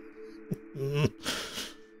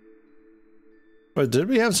 But did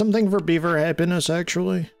we have something for beaver happiness,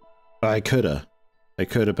 actually? I coulda,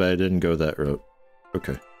 but I didn't go that route.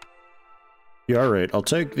 Okay. Yeah, alright. I'll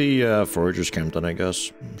take the forager's camp then, I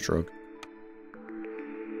guess. Shrug.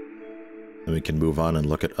 Then we can move on and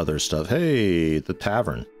look at other stuff. Hey, the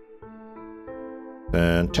tavern.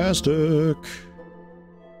 Fantastic.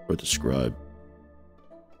 Or the scribe.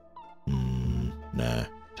 Nah.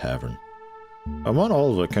 Tavern. I want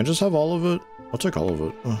all of it. Can I just have all of it? I'll take all of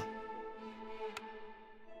it.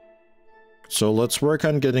 So let's work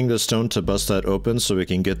on getting the stone to bust that open so we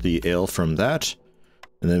can get the ale from that.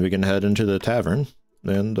 And then we can head into the tavern.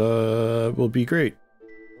 And we'll be great.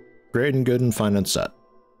 Great and good and fine and set.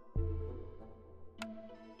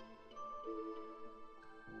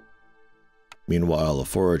 Meanwhile, a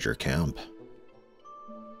forager camp.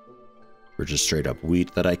 Or just straight up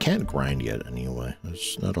wheat that I can't grind yet anyway.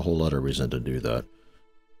 There's not a whole lot of reason to do that.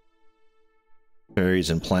 Berries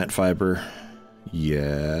and plant fiber.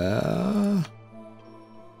 Yeah.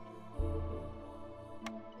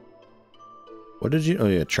 What did you... Oh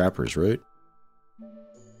yeah, trappers, right?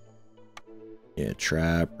 Yeah,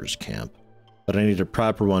 trappers camp. But I need a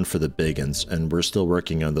proper one for the biggins, and we're still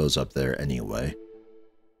working on those up there anyway.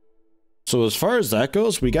 So as far as that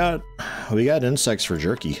goes, we got insects for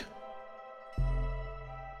jerky.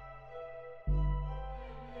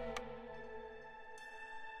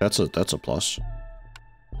 That's a plus.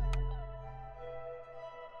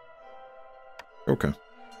 Okay.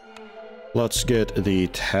 Let's get the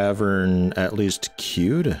tavern at least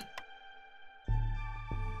queued.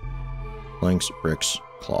 Planks, bricks,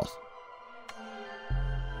 cloth.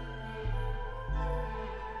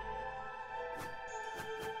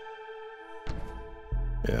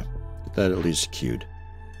 Yeah, get that at least queued.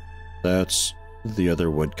 That's the other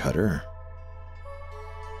woodcutter.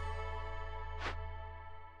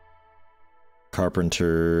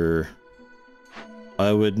 Carpenter.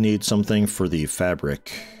 I would need something for the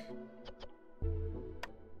fabric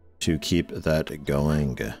to keep that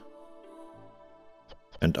going.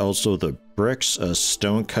 And also the bricks, a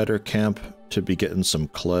stonecutter camp to be getting some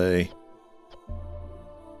clay.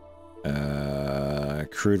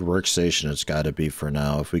 Crude workstation it's gotta be for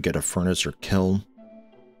now. If we get a furnace or kiln,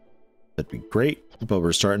 that'd be great, but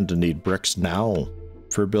we're starting to need bricks now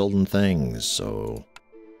for building things, so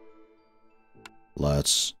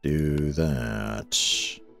let's do that.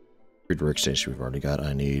 Crude workstation we've already got.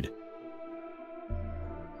 I need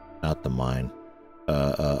not the mine.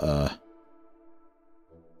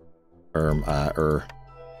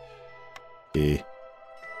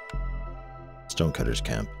 Stonecutter's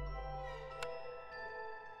camp.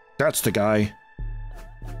 That's the guy.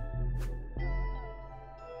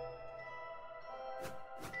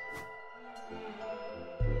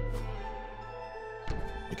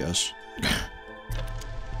 I guess.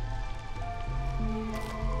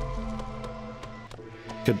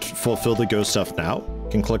 Could fulfill the ghost stuff now.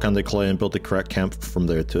 Can click on the clay and build the correct camp from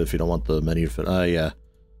there too if you don't want the menu to fit. Yeah.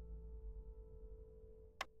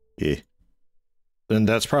 Yeah. Then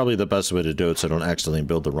that's probably the best way to do it so I don't accidentally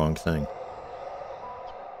build the wrong thing.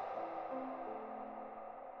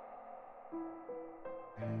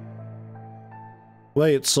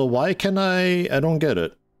 Wait, so why can I don't get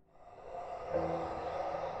it.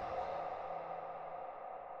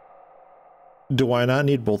 Do I not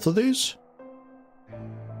need both of these?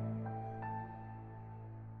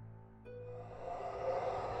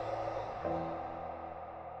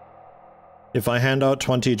 If I hand out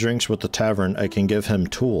 20 drinks with the tavern, I can give him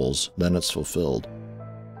tools, then it's fulfilled.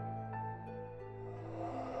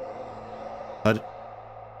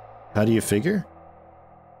 How do you figure?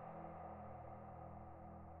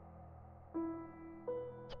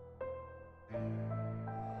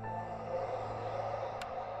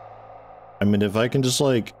 I mean, if I can just,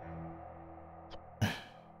 like...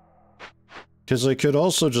 Because I could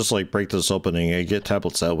also just, like, break this opening and get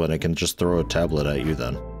tablets out when I can just throw a tablet at you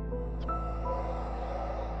then.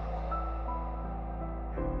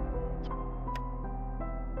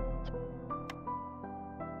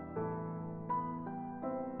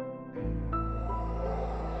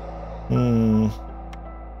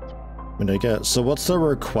 I mean, I guess. So what's the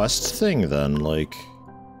request thing then? Like...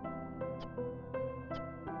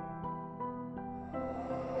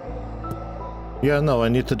 Yeah, no, I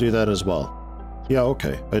need to do that as well. Yeah,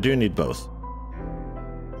 okay. I do need both.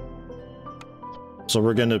 So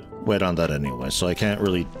we're gonna wait on that anyway, so I can't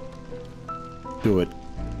really do it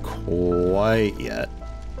quite yet.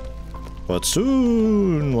 But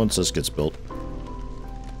soon, once this gets built.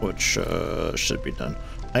 Which, should be done.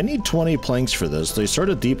 I need 20 planks for this. They sort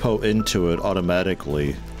of depot into it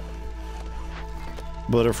automatically.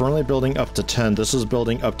 But if we're only building up to 10, this is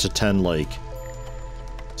building up to 10, like,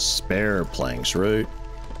 spare planks, right?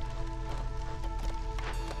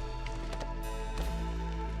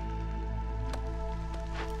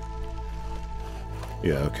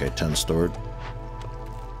 Yeah, okay, 10 stored.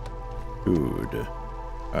 Good.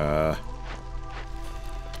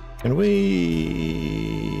 Can we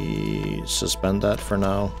suspend that for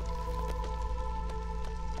now?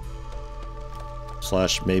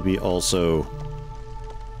 Slash maybe also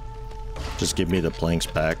just give me the planks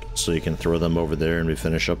back so you can throw them over there and we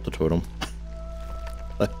finish up the totem.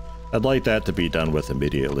 I'd like that to be done with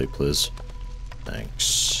immediately, please.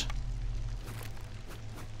 Thanks.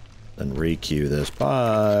 Then re-queue this,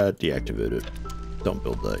 but deactivate it. Don't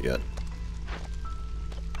build that yet.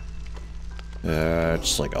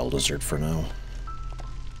 Just like all desert for now.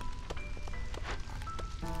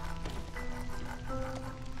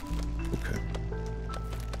 Okay.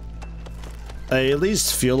 I at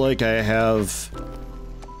least feel like I have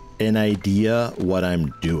an idea what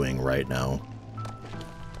I'm doing right now.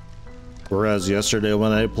 Whereas yesterday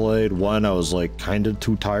when I played, one, I was like kind of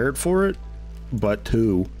too tired for it, but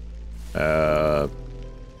two, yeah,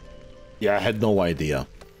 I had no idea.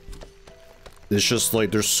 It's just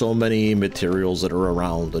like there's so many materials that are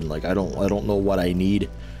around, and like I don't know what I need.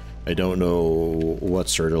 I don't know what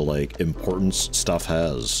sort of like importance stuff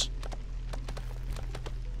has.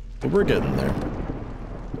 But we're getting there.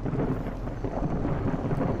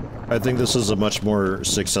 I think this is a much more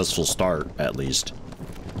successful start, at least,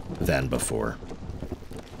 than before.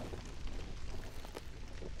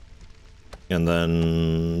 And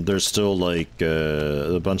then there's still like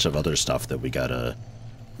a bunch of other stuff that we gotta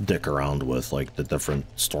dick around with, like the different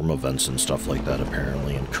storm events and stuff like that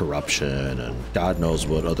apparently, and corruption, and God knows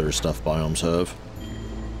what other stuff biomes have.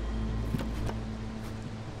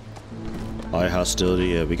 High hostility,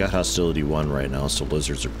 yeah, we got hostility 1 right now, so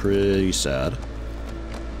lizards are pretty sad.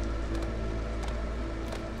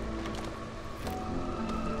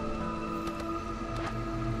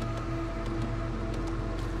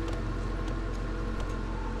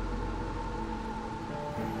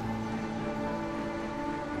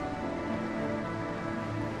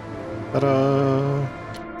 Ta-da!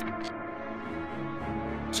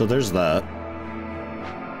 So there's that.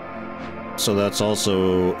 So that's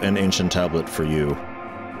also an ancient tablet for you.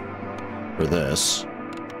 For this.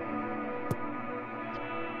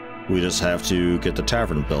 We just have to get the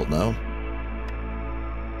tavern built now.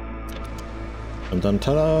 And then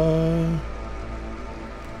ta-da!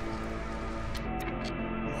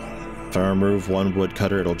 If I remove 1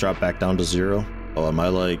 woodcutter, it'll drop back down to 0. Oh, am I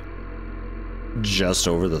like just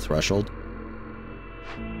over the threshold?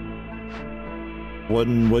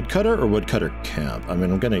 Wooden woodcutter or woodcutter camp? I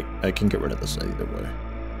mean, I can get rid of this either way.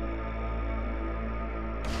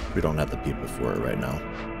 We don't have the people for it right now.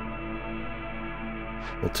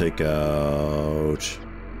 We'll take out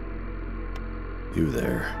you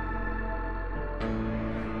there.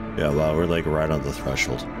 Yeah, wow, we're like right on the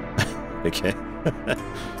threshold. Okay.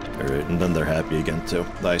 Alright, and then they're happy again too.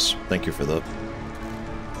 Nice. Thank you for that.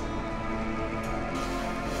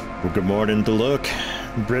 Well, good morning to look.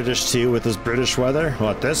 British tea with this British weather?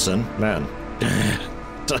 What, this one? Man.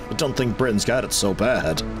 I don't think Britain's got it so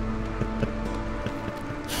bad.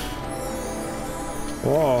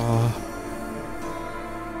 Whoa.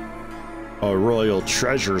 A royal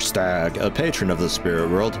treasure stag, a patron of the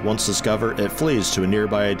spirit world. Once discovered, it flees to a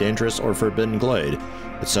nearby dangerous or forbidden glade.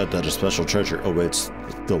 It's said that a special treasure awaits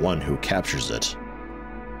the one who captures it.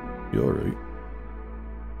 You alright?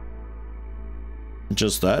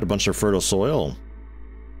 Just that, a bunch of fertile soil.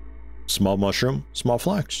 Small mushroom, small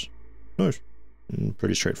flax. Nice.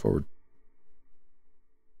 Pretty straightforward.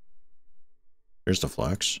 Here's the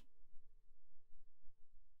flax.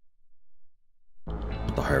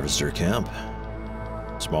 The harvester camp.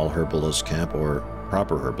 Small herbalist camp or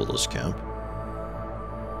proper herbalist camp.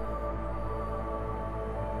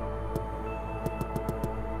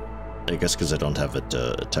 I guess because I don't have it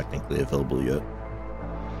technically available yet.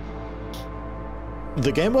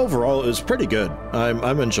 The game overall is pretty good.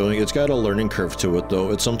 I'm enjoying it. It's got a learning curve to it,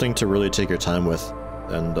 though. It's something to really take your time with.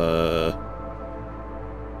 and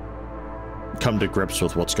come to grips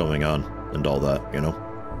with what's going on and all that, you know.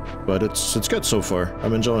 But it's good so far.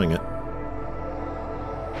 I'm enjoying it.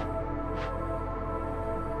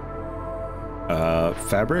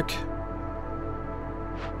 Fabric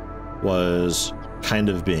was kind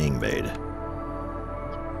of being made.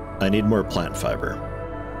 I need more plant fiber.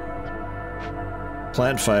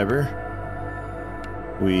 Plant fiber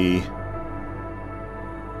we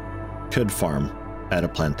could farm at a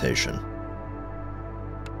plantation.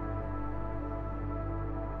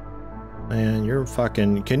 Man, you're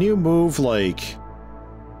fucking... Can you move, like...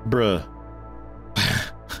 Bruh.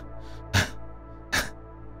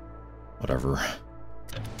 Whatever.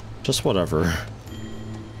 Just whatever.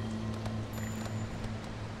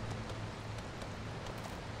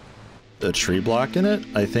 The tree blocking it?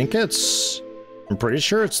 I think it's... I'm pretty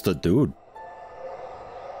sure it's the dude.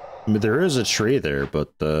 I mean, there is a tree there,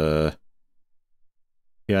 but,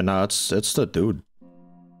 yeah, no, it's the dude.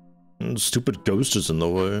 Stupid ghost is in the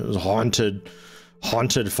way. It's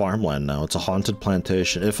haunted farmland now. It's a haunted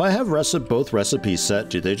plantation. If I have both recipes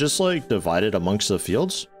set, do they just, like, divide it amongst the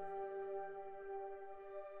fields?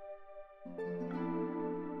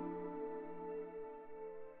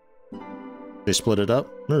 They split it up?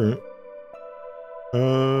 Alright.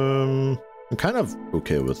 I'm kind of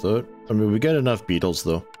okay with it. I mean, we get enough beetles,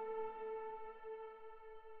 though.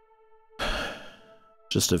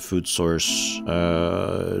 Just a food source.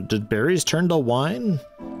 Did berries turn to wine?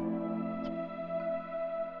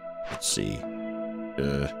 Let's see.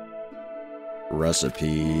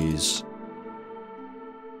 Recipes.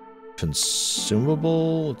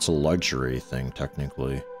 Consumable? It's a luxury thing,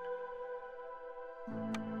 technically.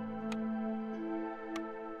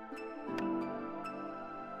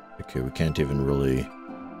 Okay, we can't even really...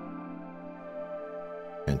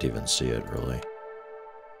 Can't even see it, really.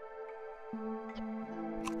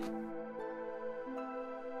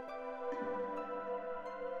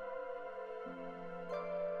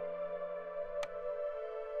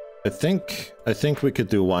 I think we could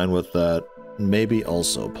do wine with that. Maybe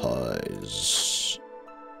also pies.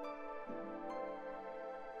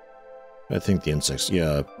 I think the insects,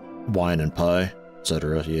 yeah, wine and pie,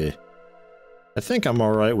 etc. Yeah. I think I'm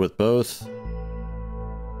alright with both.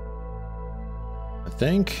 I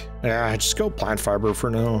think. Yeah, just go plant fiber for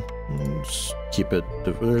now. And just keep it.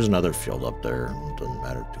 There's another field up there. It doesn't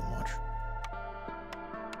matter too much.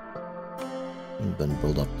 And then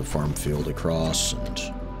build up the farm field across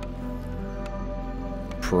and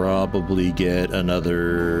probably get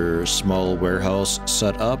another small warehouse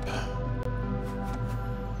set up.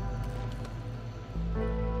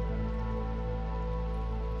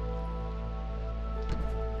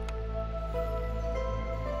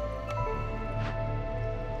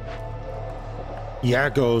 Yeah,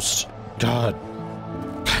 Ghost. God.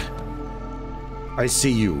 I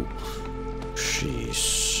see you.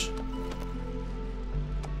 Jeez.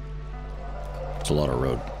 It's a lot of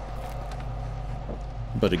road.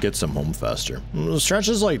 But it gets them home faster.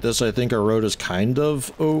 Stretches like this, I think our road is kind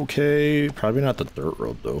of okay. Probably not the dirt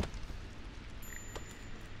road, though.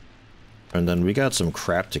 And then we got some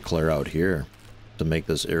crap to clear out here to make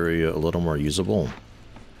this area a little more usable.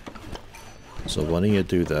 So why don't you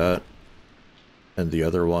do that? And the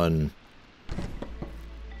other one,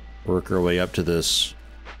 work our way up to this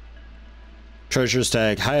treasure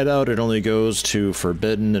stag hideout. It only goes to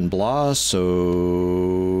Forbidden and blah,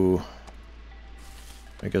 so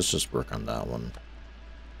I guess just work on that one.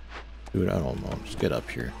 Dude, I don't know. Just get up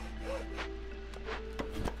here.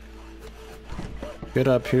 Get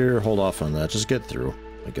up here, hold off on that. Just get through,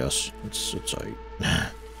 I guess. It's alright.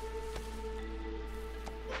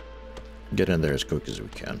 Get in there as quick as we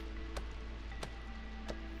can.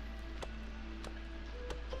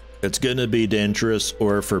 It's gonna be dangerous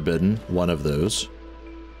or forbidden, one of those.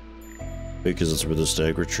 Because it's where the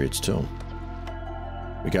stag retreats too.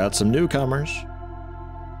 We got some newcomers.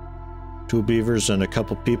 2 beavers and a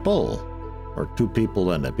couple people. Or 2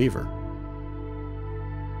 people and a beaver.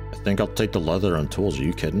 I think I'll take the leather on tools. Are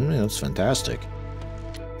you kidding me? That's fantastic.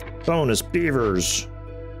 Bonus beavers.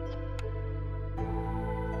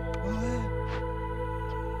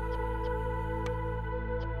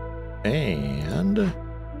 And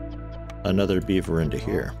another beaver into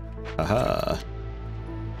here. Aha.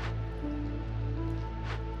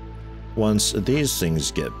 Once these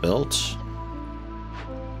things get built,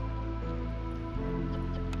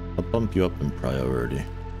 I'll bump you up in priority.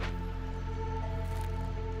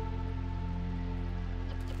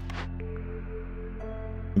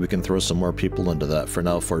 We can throw some more people into that. For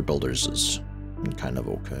now, 4 builders is kind of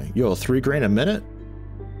okay. Yo, 3 grain a minute?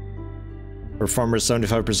 Or farmer's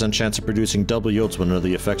 75% chance of producing double yields when under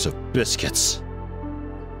the effects of biscuits.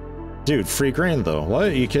 Dude, free grain though. What?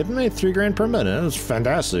 Are you kidding me? 3 grand per minute. That's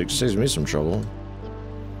fantastic. Saves me some trouble.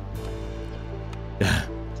 Yeah.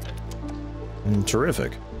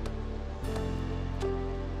 Terrific.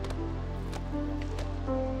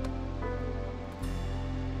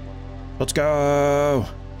 Let's go!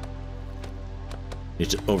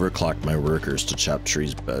 Need to overclock my workers to chop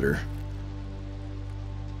trees better.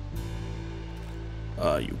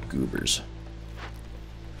 Ah, you goobers.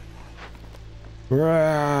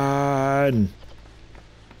 Run!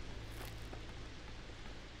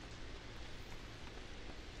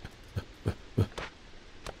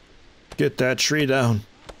 Get that tree down.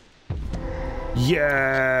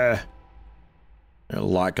 Yeah! There's a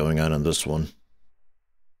lot going on this one.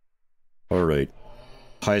 Alright.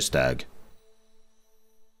 High stag.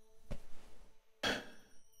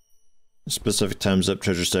 Specific times up,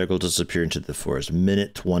 treasure stag will disappear into the forest.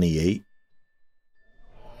 Minute 28.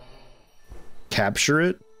 Capture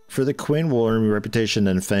it? For the queen will earn reputation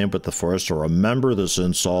and fame, but the forest will remember this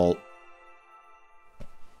insult.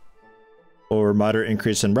 Or moderate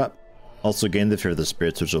increase in rep. Also gain the fear of the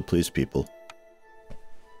spirits, which will please people.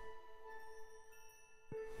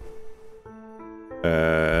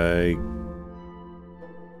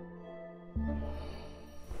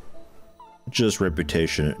 Just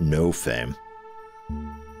reputation, no fame.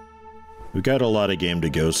 We got a lot of game to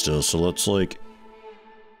go still, so let's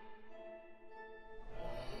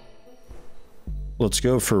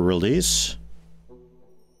go for release.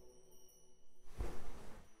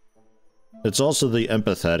 It's also the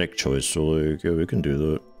empathetic choice, so yeah, we can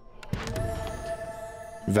do that.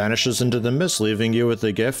 Vanishes into the mist, leaving you with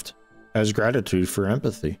a gift as gratitude for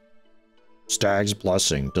empathy. Stag's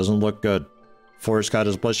blessing. Doesn't look good. Forest God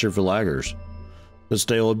has blessed your villagers. This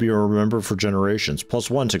day will be remembered for generations.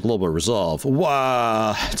 +1 to global resolve.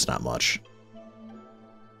 Wow, it's not much.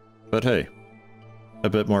 But hey, a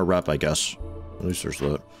bit more rep, I guess. At least there's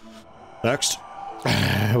that. Next.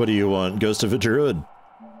 What do you want? Ghost of a Druid.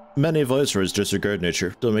 Many viceroys disregard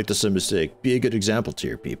nature. Don't make the same mistake. Be a good example to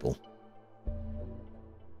your people.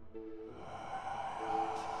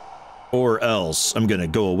 Or else I'm gonna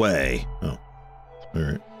go away. Oh.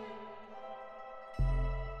 Alright.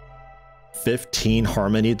 15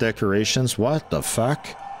 harmony decorations? What the fuck?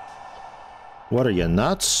 What are you,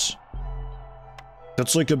 nuts?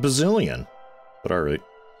 That's like a bazillion. But alright.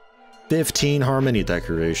 15 harmony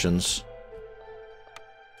decorations.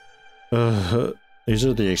 These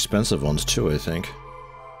are the expensive ones too, I think.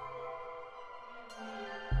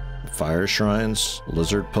 Fire shrines,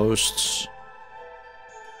 lizard posts.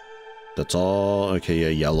 That's all. Okay, yeah,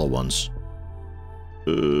 yellow ones.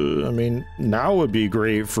 I mean, now would be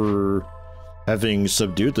great for having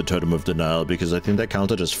subdued the Totem of Denial, because I think that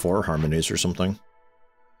counted as 4 harmonies or something.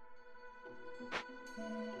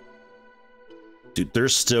 Dude, they're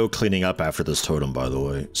still cleaning up after this totem, by the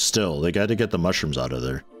way. Still, they got to get the mushrooms out of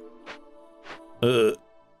there.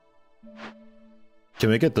 Can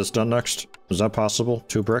we get this done next? Is that possible?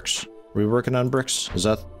 2 bricks? Are we working on bricks? Is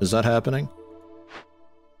that happening?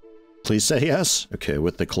 Please say yes. Okay,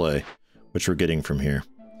 with the clay, which we're getting from here.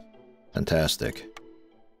 Fantastic.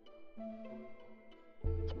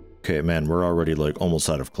 Okay, man, we're already like almost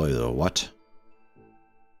out of clay though. What?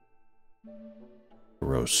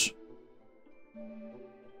 Gross.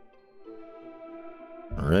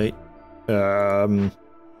 Alright.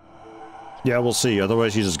 Yeah, we'll see.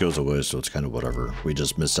 Otherwise he just goes away, so it's kind of whatever. We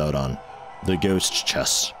just missed out on the ghost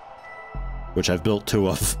chest, which I've built 2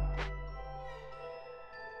 of.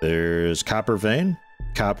 There's copper vein,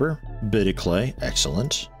 copper, bit of clay,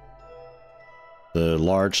 excellent. The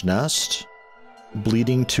large nest,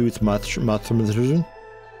 bleeding tooth mushroom.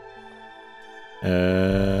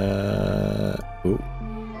 Ooh.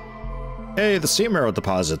 Hey, the sea marrow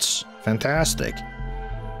deposits, fantastic.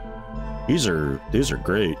 These are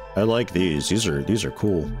great. I like these. These are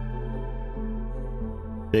cool.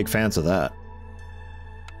 Big fans of that.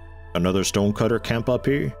 Another stonecutter camp up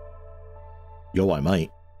here? Yo, I might.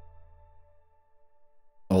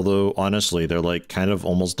 Although, honestly, they're like kind of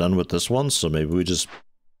almost done with this one, so maybe we just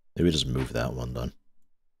move that one then.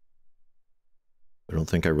 I don't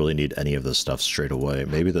think I really need any of this stuff straight away.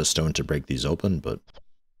 Maybe the stone to break these open, but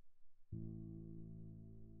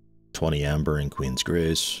 20 amber and Queen's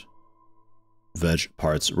Grace. Veg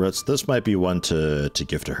parts. Roots. This might be one to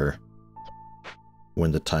give to her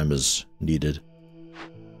when the time is needed.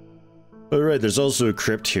 Alright, there's also a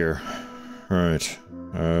crypt here. Alright.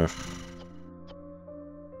 I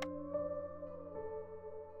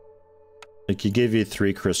could give you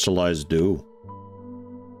 3 crystallized dew.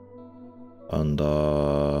 And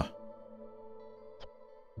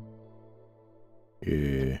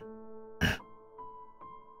Yeah.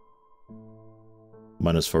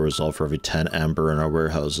 -4 resolve for every 10 amber in our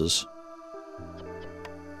warehouses.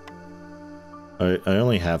 I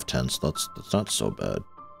only have 10, so that's not so bad.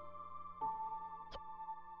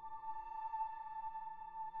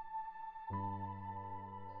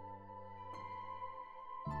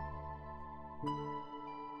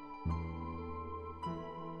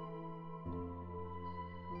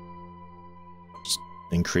 Just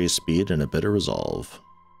increase speed and a bit of resolve.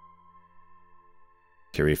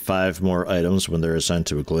 Carry 5 more items when they're assigned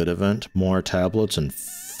to a glade event, more tablets, and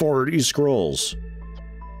 40 scrolls.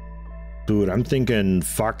 Dude, I'm thinking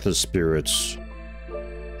fuck the spirits.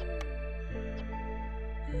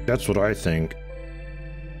 That's what I think.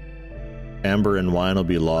 Amber and wine will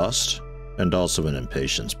be lost, and also an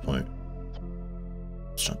impatience point.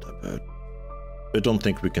 It's not that bad. I don't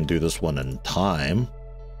think we can do this one in time.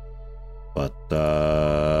 But,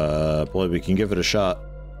 boy, we can give it a shot.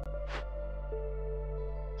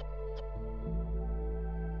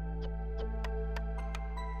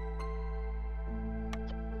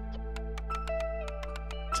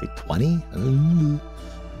 Say 20?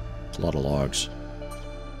 It's a lot of logs.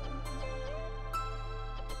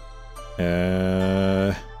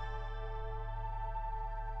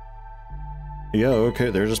 Yeah, okay,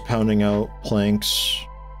 they're just pounding out planks.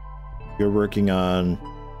 You're working on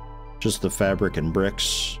just the fabric and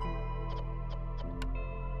bricks.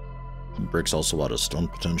 Bricks also out of stone,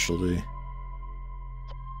 potentially.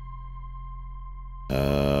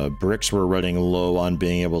 Bricks we're running low on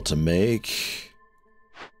being able to make.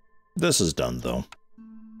 This is done, though.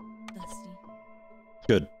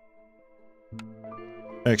 Good.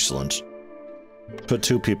 Excellent. Put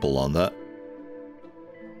 2 people on that.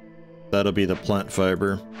 That'll be the plant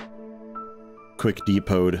fiber. Quick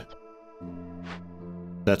depot.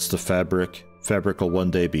 That's the fabric. Fabric will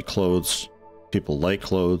one day be clothes. People like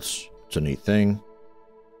clothes. It's a neat thing.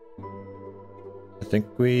 I think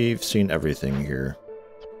we've seen everything here.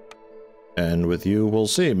 And with you, we'll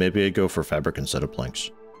see. Maybe I go for fabric instead of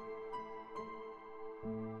planks.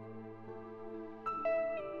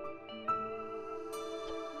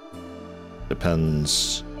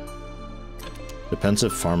 Depends. Depends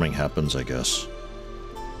if farming happens, I guess.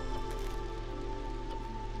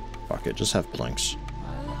 Fuck it, just have planks.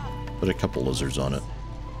 Put a couple lizards on it.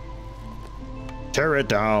 Tear it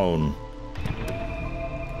down!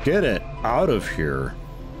 Get it out of here!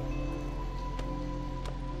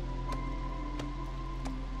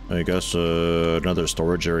 I guess another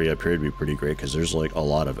storage area up here would be pretty great, because there's like a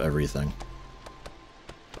lot of everything.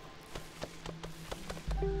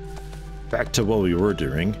 Back to what we were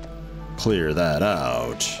doing. Clear that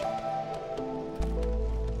out.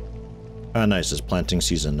 Ah, nice, it's planting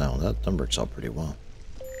season now. That works out pretty well.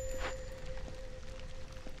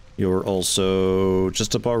 You're also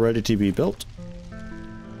just about ready to be built.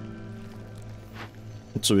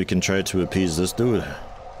 So we can try to appease this dude.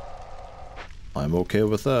 I'm okay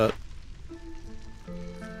with that.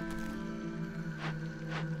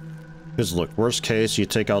 Because look, worst case, you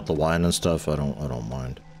take out the wine and stuff, I don't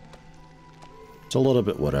mind. It's a little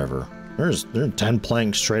bit whatever. There's 10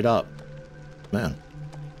 planks straight up. Man.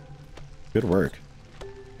 Good work.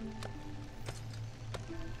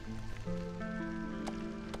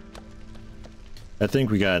 I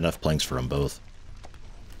think we got enough planks for them both.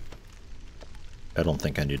 I don't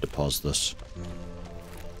think I need to pause this.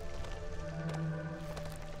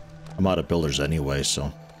 I'm out of builders anyway,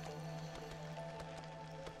 so.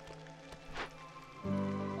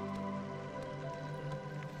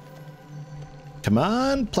 Come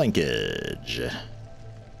on, plankage.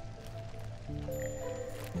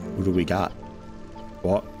 Who do we got?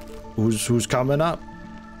 What? Who's coming up?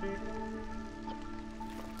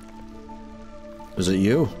 Is it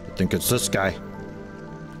you? I think it's this guy.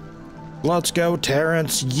 Let's go,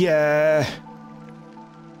 Terrence. Yeah.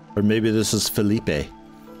 Or maybe this is Felipe.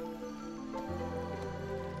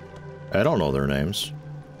 I don't know their names.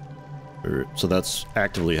 So that's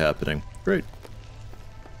actively happening. Great.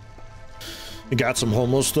 You got some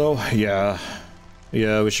homeless though? Yeah.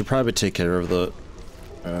 Yeah, we should probably take care of the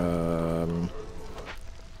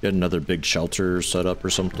get another big shelter set up or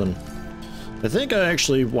something. I think I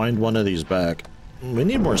actually wind one of these back. We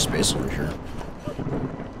need more space over here.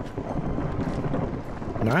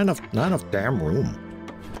 Not enough damn room.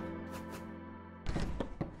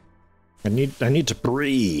 I need to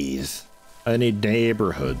breathe. I need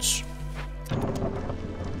neighborhoods.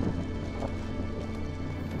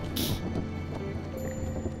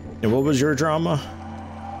 And what was your drama?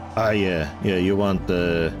 Ah, yeah, you want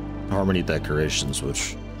the harmony decorations,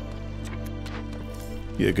 which...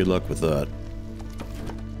 Yeah, good luck with that.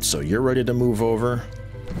 So you're ready to move over.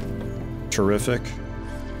 Terrific.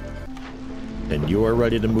 And you are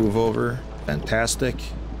ready to move over. Fantastic.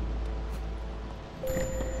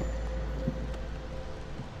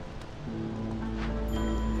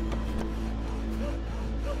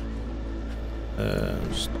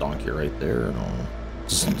 Just donkey right there. No.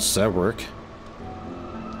 Does that work?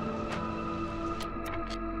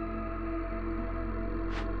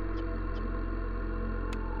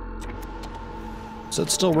 Does it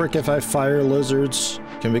still work if I fire lizards?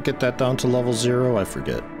 Can we get that down to level 0? I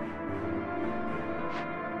forget.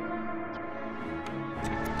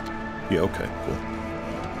 Yeah, okay, cool.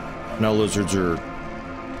 Now lizards are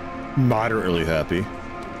moderately happy.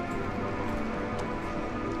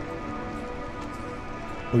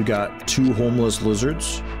 We got 2 homeless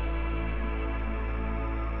lizards.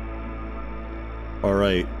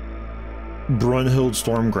 Alright. Brunhild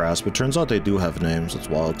Stormgrasp. It turns out they do have names. It's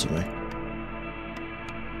wild to me.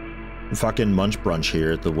 Fucking Munch Brunch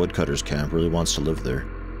here at the woodcutters camp really wants to live there.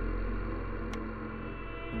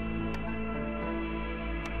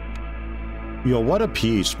 Yo, what a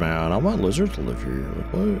piece, man. I want lizards to live here.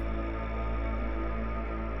 Like, what?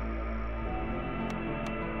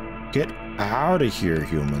 Get out of here,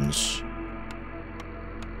 humans.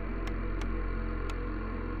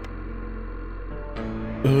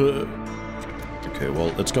 Okay,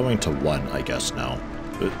 well, it's going to 1, I guess, now.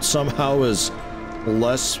 It somehow is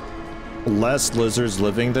less lizards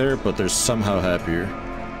living there, but they're somehow happier.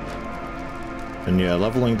 And yeah,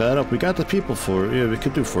 leveling that up, we got the people for it. Yeah, we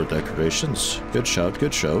could do 4 decorations. Good shout,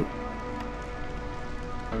 good shout.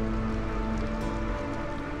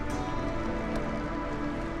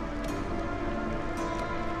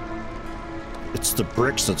 It's the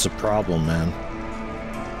bricks that's a problem, man.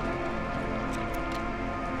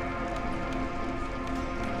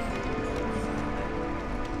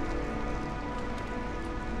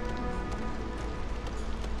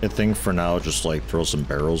 I think for now, just like throw some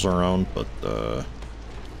barrels around, but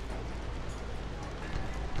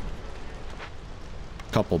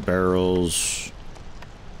couple barrels.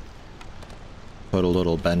 Put a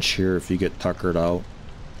little bench here if you get tuckered out.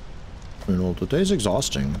 You know, the day's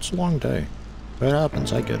exhausting. It's a long day. It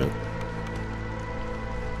happens, I get it.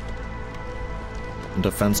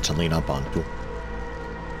 Defense to lean up on, too.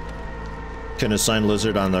 Can assign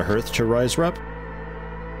lizard on the hearth to rise rep?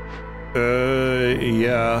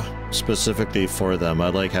 Yeah, specifically for them. I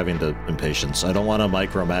like having the impatience. I don't want to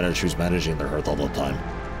micromanage who's managing their hearth all the time.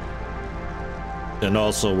 And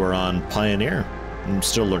also, we're on Pioneer. I'm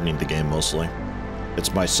still learning the game mostly.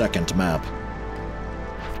 It's my 2nd map.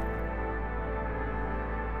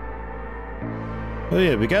 Oh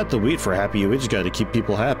yeah, we got the wheat for happy. We just got to keep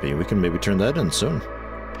people happy. We can maybe turn that in soon.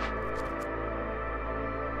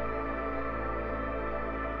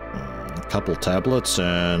 Couple tablets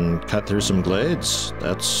and cut through some glades.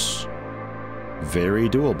 That's very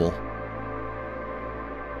doable.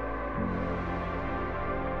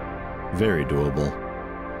 Very doable.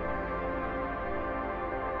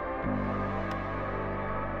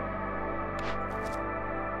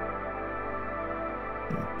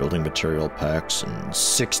 Building material packs and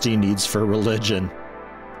 60 needs for religion.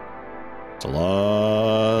 It's a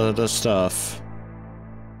lot of stuff.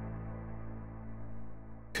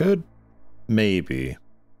 Could maybe.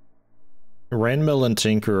 Rainmill and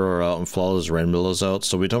Tinker are out and Flawless Rainmill is out,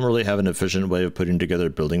 so we don't really have an efficient way of putting together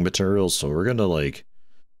building materials, so we're gonna, like,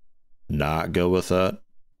 not go with that.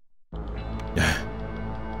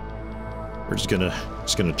 We're just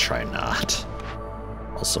gonna try not.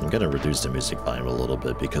 Also, I'm gonna reduce the music volume a little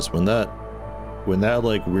bit, because when that,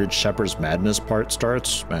 like, weird Shepherd's Madness part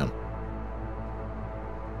starts, man.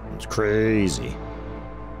 It's crazy.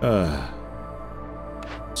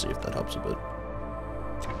 See if that helps a bit.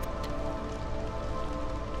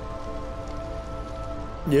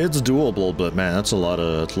 Yeah, it's doable, but man, that's a lot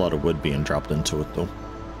of wood being dropped into it, though.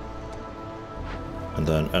 And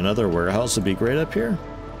then another warehouse would be great up here.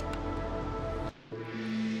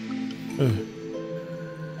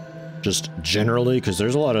 Just generally, because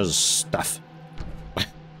there's a lot of stuff.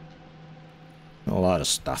 A lot of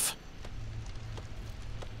stuff.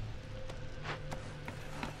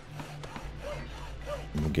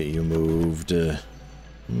 We'll get you moved. We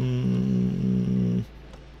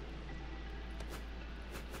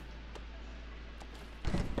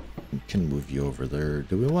can move you over there.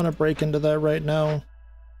 Do we want to break into that right now?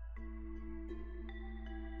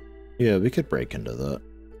 Yeah, we could break into that.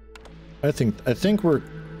 I think we're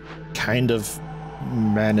kind of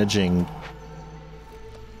managing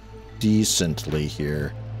decently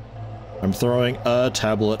here. I'm throwing a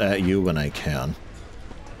tablet at you when I can.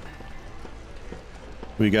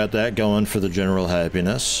 We got that going for the general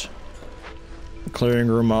happiness. Clearing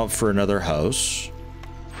room out for another house.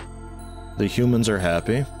 The humans are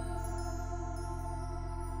happy.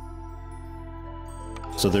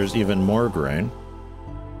 So there's even more grain.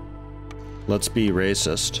 Let's be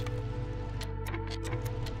racist.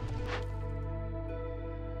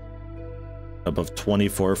 Above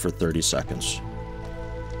 24 for 30 seconds.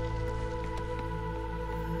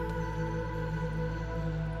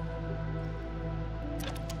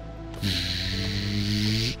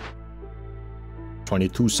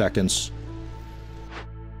 $22 seconds.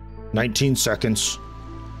 19 seconds.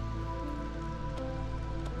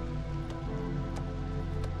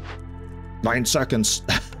 Nine seconds.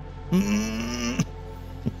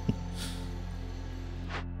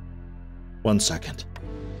 1 second.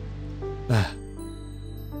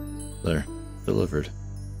 There. Delivered.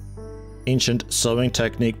 Ancient sewing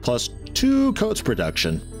technique plus 2 coats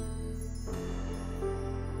production.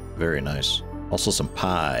 Very nice. Also some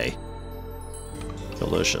pie.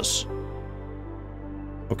 Delicious.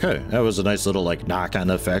 Okay, that was a nice little like knock-on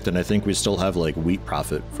effect, and I think we still have like wheat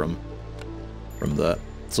profit from that.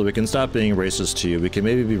 So we can stop being racist to you. We can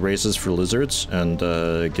maybe be racist for lizards and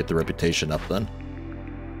get the reputation up then.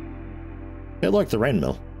 Hey, look, the rain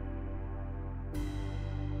mill.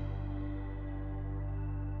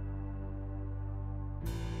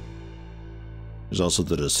 There's also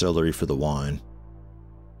the distillery for the wine.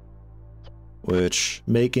 Which,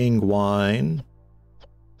 making wine,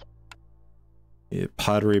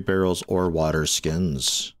 pottery barrels or water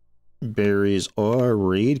skins, berries or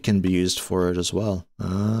reed can be used for it as well.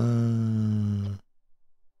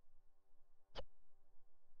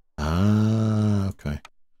 Okay.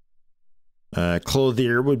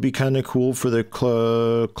 Clothier would be kind of cool for the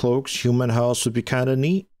cloaks. Human house would be kind of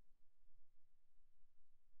neat.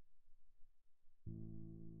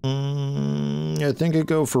 I think I'd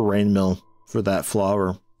go for rain mill for that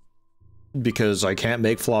flour. Because I can't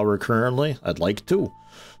make flour currently. I'd like to,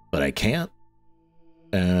 but I can't.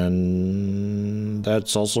 And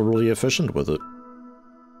that's also really efficient with it.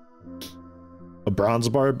 A bronze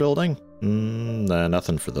bar building? Nah,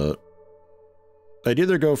 nothing for that. I'd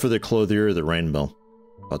either go for the clothier or the rain mill.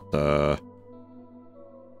 But,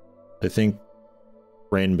 I think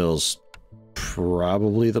rain mill's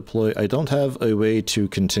probably the play. I don't have a way to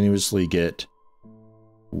continuously get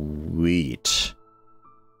wheat.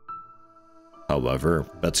 However,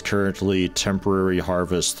 that's currently temporary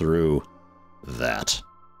harvest through that.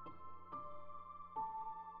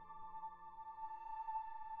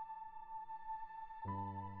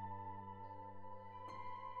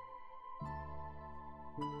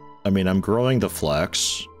 I mean, I'm growing the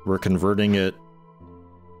flax. We're converting it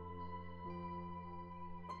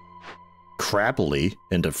crappily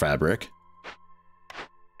into fabric.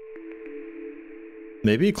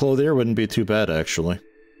 Maybe clothier wouldn't be too bad, actually.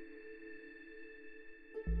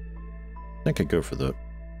 I think I'd go for that.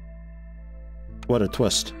 What a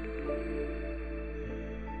twist.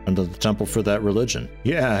 Under the temple for that religion.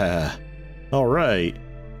 Yeah! Alright.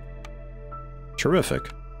 Terrific.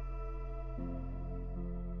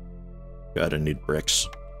 God, I need bricks.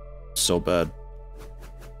 So bad.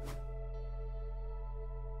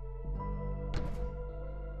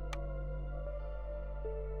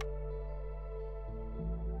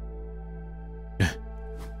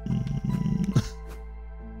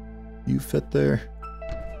 You fit there?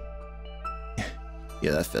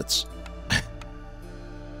 Yeah, that fits.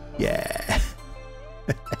 Yeah.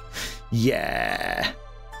 Yeah.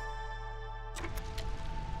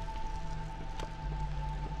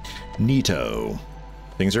 Neato.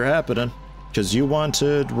 Things are happening. Because you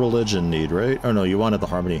wanted religion need, right? Oh no, you wanted the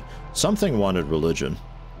harmony. Something wanted religion.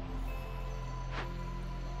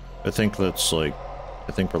 I think that's like...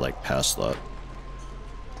 I think we're like past that.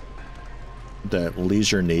 That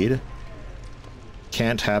leisure need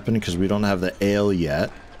can't happen because we don't have the ale yet,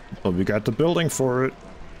 but we got the building for it.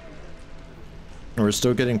 And we're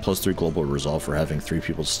still getting +3 global resolve for having 3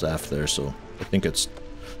 people staffed there, so I think it's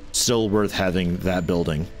still worth having that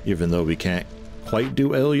building, even though we can't quite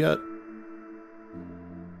do ale yet.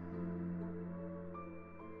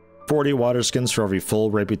 40 water skins for every full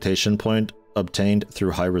reputation point obtained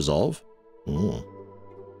through high resolve. Ooh.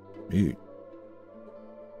 Neat.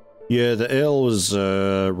 Yeah, the ale was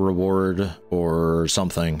a reward or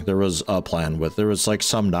something. There was a plan with. There was like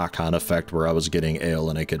some knock-on effect where I was getting ale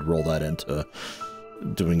and I could roll that into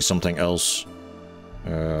doing something else.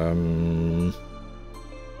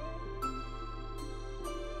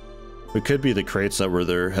 It could be the crates that were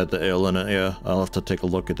there had the ale in it. Yeah, I'll have to take a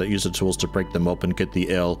look at that. Use the tools to break them open, get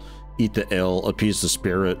the ale, eat the ale, appease the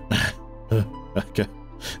spirit. Okay.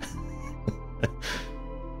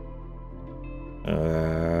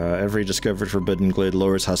 Every discovered forbidden glade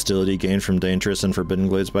lowers hostility gained from dangerous and forbidden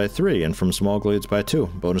glades by 3, and from small glades by 2.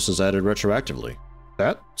 Bonuses added retroactively.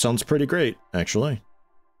 That sounds pretty great, actually.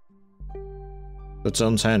 That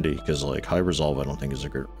sounds handy, because, like, high resolve I don't think is a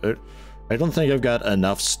good... I don't think I've got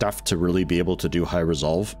enough stuff to really be able to do high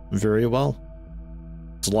resolve very well.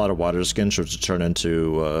 It's a lot of water skins, which would turn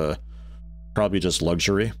into, probably just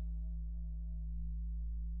luxury.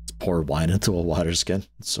 Let's pour wine into a water skin.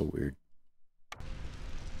 It's so weird.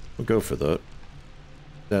 We'll go for that.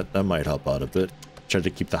 That might help out a bit. Try to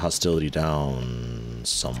keep the hostility down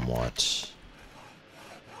somewhat.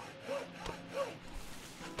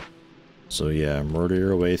 So yeah, murder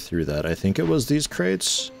your way through that. I think it was these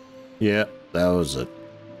crates. Yeah, that was it.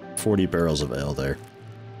 40 barrels of ale there.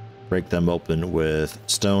 Break them open with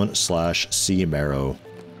stone/sea marrow.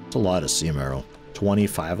 It's a lot of sea marrow.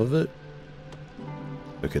 25 of it?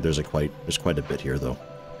 Okay, there's quite a bit here though.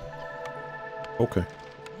 Okay.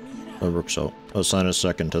 That works out. I'll assign a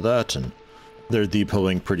second to that, and they're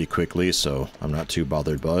depoting pretty quickly, so I'm not too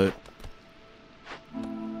bothered by it.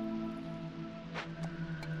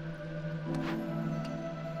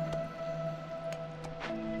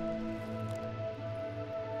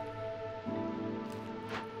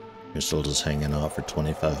 You're still just hanging out for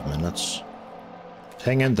 25 minutes.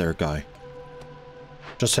 Hang in there, guy.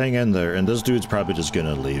 Just hang in there, and this dude's probably just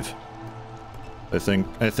gonna leave. I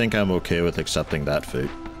think I'm okay with accepting that fate.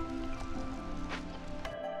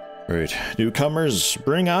 Right, newcomers,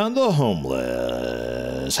 bring on the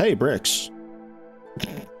homeless. Hey, bricks.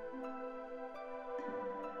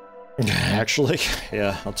 Actually,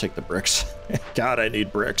 yeah, I'll take the bricks. God, I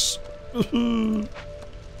need bricks. Need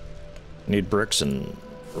bricks and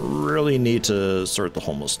really need to sort the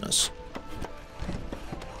homelessness.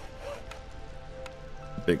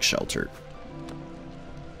 Big shelter.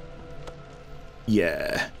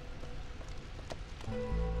 Yeah.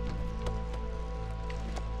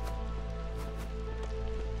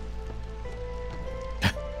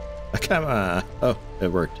 Come on. Oh,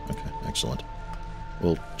 it worked. Okay, excellent.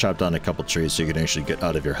 We'll chop down a couple trees so you can actually get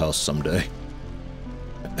out of your house someday.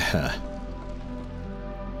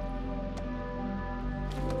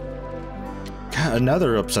 God,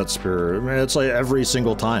 another upset spirit. I mean, it's like every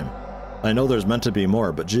single time. I know there's meant to be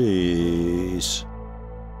more, but jeez.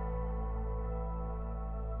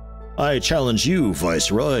 I challenge you,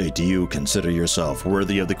 Viceroy. Do you consider yourself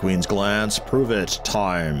worthy of the Queen's glance? Prove it.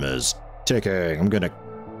 Time is ticking. I'm gonna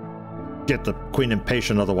get the Queen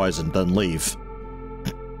impatient otherwise and then leave.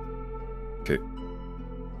 Okay.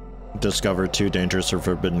 Discover 2 dangerous or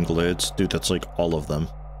forbidden glades. Dude, that's like all of them.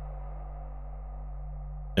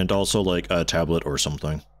 And also like a tablet or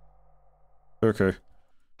something. Okay.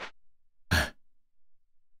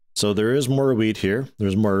 So there is more wheat here.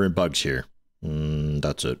 There's more bugs here.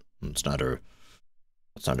 That's it. It's not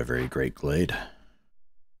a very great glade.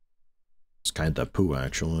 It's kind of poo,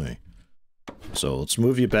 actually. So let's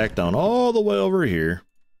move you back down all the way over here.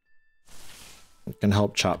 It can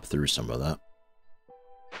help chop through some of that.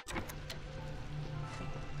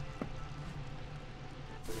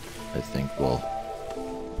 I think we'll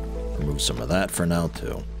remove some of that for now,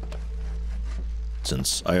 too.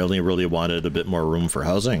 Since I only really wanted a bit more room for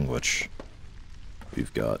housing, which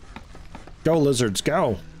we've got. Go, lizards,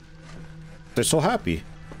 go! They're so happy.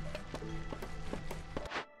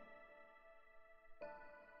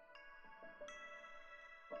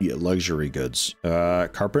 Yeah, luxury goods.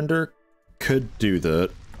 Carpenter could do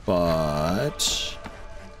that, but...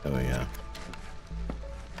 Oh, yeah.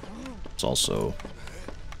 Let's also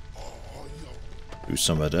do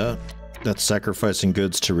some of that. That's sacrificing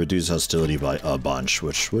goods to reduce hostility by a bunch,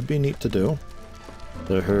 which would be neat to do.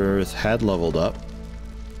 The hearth had leveled up.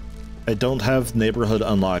 I don't have neighborhood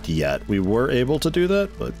unlocked yet. We were able to do that,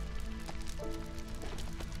 but...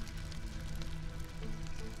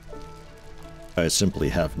 I simply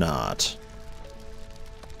have not.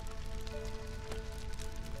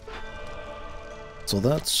 So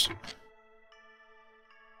that's...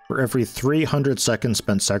 For every 300 seconds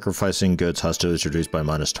spent sacrificing goods, hostility is reduced by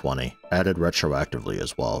 -20. Added retroactively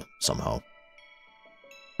as well, somehow.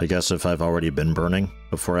 I guess if I've already been burning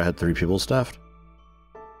before I had 3 people staffed.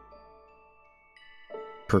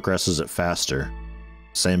 Progresses it faster.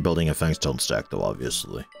 Same building effects don't stack though,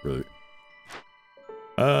 obviously. Right.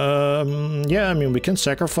 Yeah, I mean, we can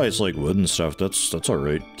sacrifice, like, wood and stuff. That's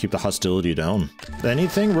alright. Keep the hostility down.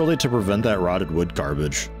 Anything really to prevent that rotted wood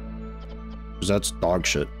garbage. Because that's dog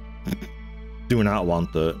shit. Do not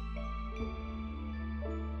want that.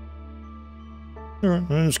 Alright,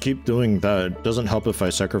 I'll just keep doing that. It doesn't help if I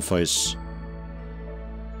sacrifice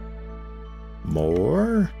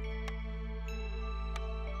more.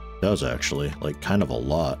 Does actually, like kind of a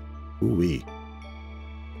lot. Ooh-wee.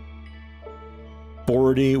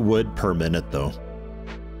 40 wood per minute though.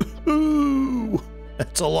 Ooh,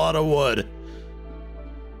 that's a lot of wood.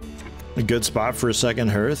 A good spot for a second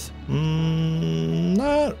hearth?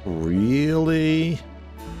 Not really.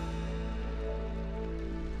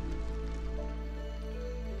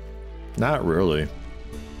 Not really.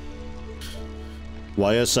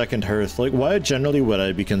 Why a second hearth? Like, why generally would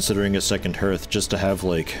I be considering a second hearth? Just to have,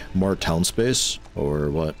 like, more town space? Or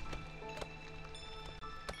what?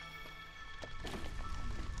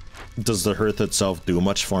 Does the hearth itself do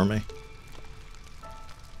much for me?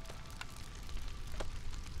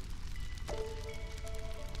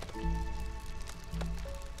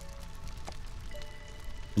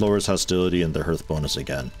 Lowers hostility and the hearth bonus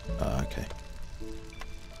again. Okay.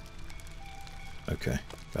 Okay,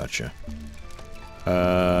 gotcha.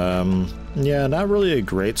 Yeah, not really a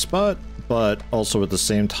great spot, but also at the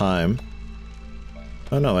same time...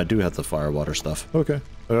 Oh no, I do have the fire water stuff. Okay.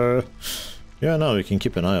 Yeah, no, we can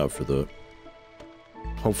keep an eye out for that.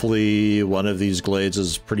 Hopefully one of these glades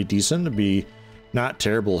is pretty decent. It'd be not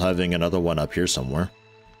terrible having another one up here somewhere,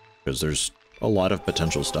 because there's a lot of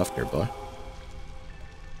potential stuff nearby.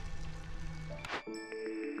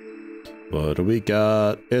 What do we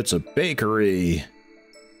got? It's a bakery!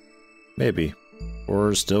 Maybe.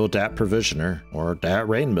 Or still dat provisioner. Or dat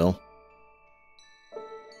rain mill.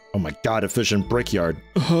 Oh my god, efficient brickyard.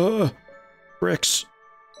 Bricks.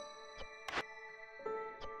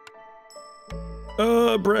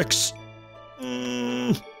 Bricks.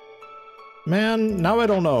 Man, now I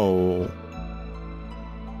don't know.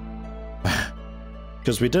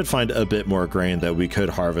 Because we did find a bit more grain that we could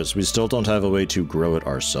harvest. We still don't have a way to grow it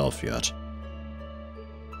ourselves yet.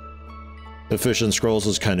 Efficient scrolls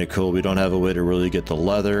is kind of cool. We don't have a way to really get the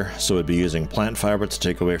leather, so we'd be using plant fiber to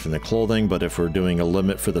take away from the clothing, but if we're doing a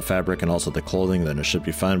limit for the fabric and also the clothing, then it should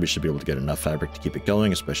be fine. We should be able to get enough fabric to keep it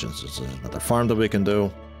going, especially since there's another farm that we can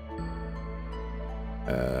do.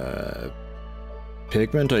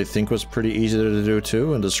 Pigment, I think, was pretty easy to do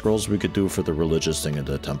too, and the scrolls we could do for the religious thing in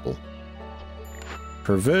the temple.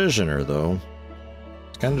 Provisioner, though,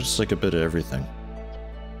 it's kind of just like a bit of everything.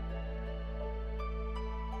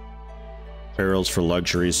 Barrels for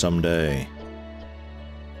luxury someday.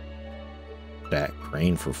 That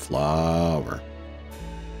grain for flour.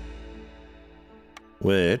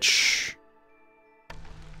 Which...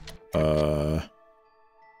 I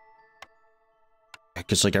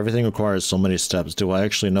guess like everything requires so many steps. Do I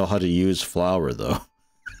actually know how to use flour though?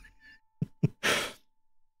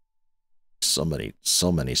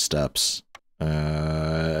 So many steps.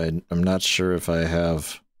 I'm not sure if I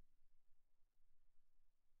have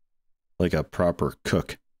like a proper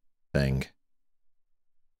cook thing.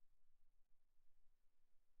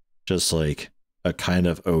 Just like a kind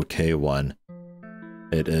of okay one.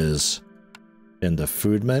 It is in the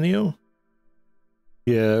food menu.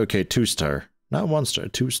 Yeah, okay, 2-star. Not 1-star,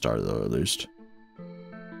 2-star though, at least.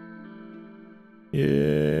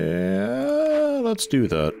 Yeah, let's do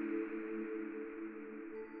that.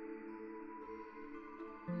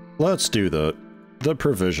 Let's do that. The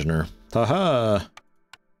provisioner. Haha!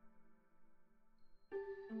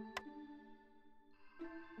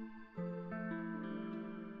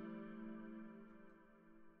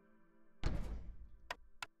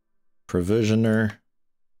 Provisioner.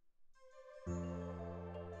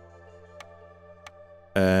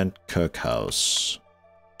 And cookhouse.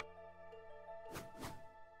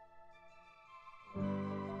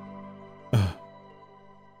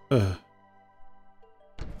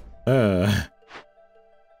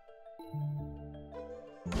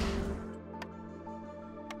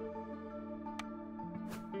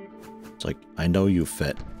 It's like, I know you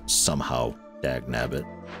fit somehow, dagnabbit.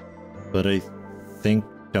 But I think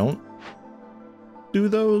don't do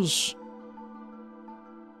those.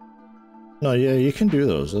 No, yeah, you can do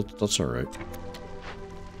those. That's all right.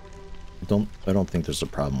 I don't think there's a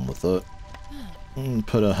problem with it.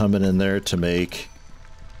 Put a hummin in there to make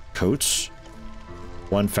coats.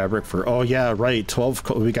 1 fabric for... Oh yeah, right. 12.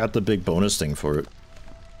 We got the big bonus thing for it.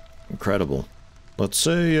 Incredible. Let's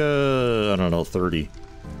say I don't know, 30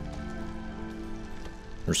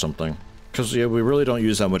 or something. Because yeah, we really don't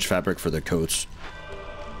use that much fabric for the coats.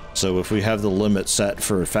 So if we have the limit set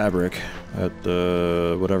for fabric at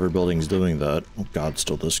whatever building's doing that, oh god,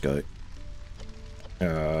 still this guy.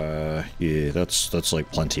 Yeah, that's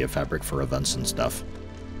like plenty of fabric for events and stuff.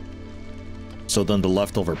 So then the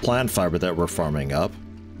leftover plant fiber that we're farming up,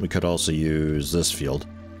 we could also use this field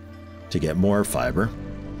to get more fiber,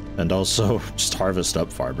 and also just harvest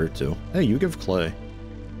up fiber too. Hey, you give clay.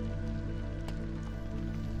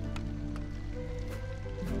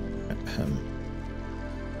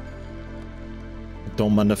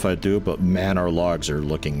 Don't mind if I do, but man, our logs are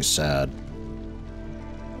looking sad.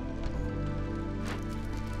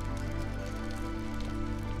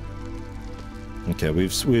 Okay,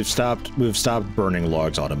 we've stopped burning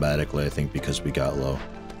logs automatically, I think, because we got low.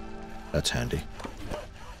 That's handy.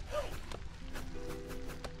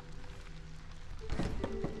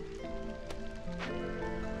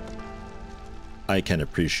 I can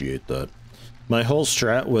appreciate that. My whole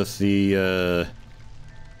strat with the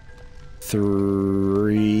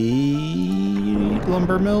 3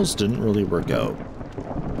 lumber mills didn't really work out.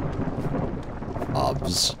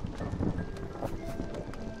 Obs.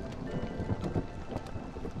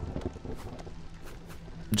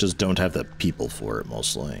 Just don't have the people for it,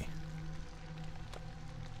 mostly.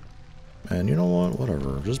 And you know what?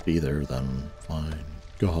 Whatever. Just be there then. Fine.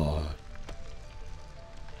 God.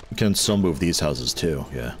 You can still move these houses too,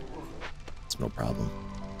 yeah. It's no problem.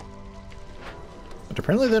 But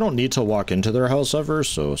apparently they don't need to walk into their house ever,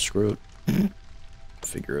 so screw it.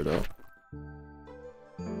 Figure it out.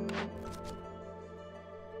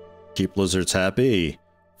 Keep lizards happy.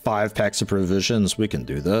 5 packs of provisions. We can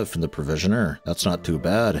do that from the provisioner. That's not too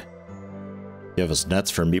bad. Give us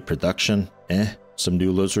nets for meat production. Some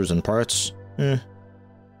new lizards and parts.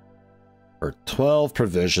 Or 12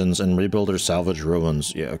 provisions and rebuild or salvage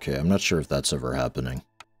ruins. Yeah, okay, I'm not sure if that's ever happening.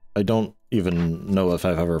 I don't even know if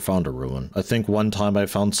I've ever found a ruin. I think one time I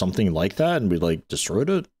found something like that and we, like, destroyed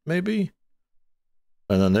it, maybe?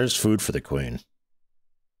 And then there's food for the queen.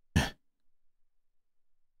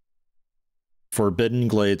 Forbidden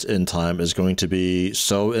Glades in time is going to be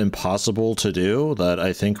so impossible to do that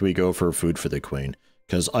I think we go for food for the queen.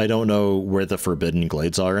 Because I don't know where the Forbidden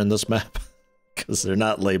Glades are in this map. Because they're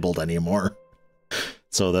not labeled anymore.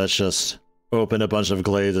 So that's just open a bunch of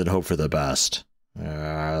glades and hope for the best.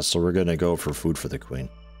 So we're gonna go for food for the queen.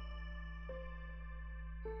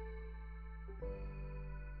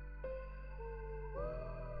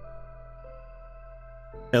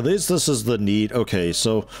 At least this is the need. Okay,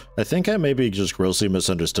 so I think I maybe just grossly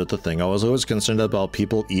misunderstood the thing. I was always concerned about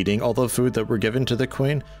people eating all the food that we're given to the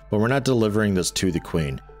queen, but we're not delivering this to the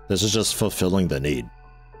queen. This is just fulfilling the need.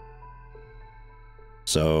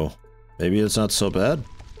 So, maybe it's not so bad.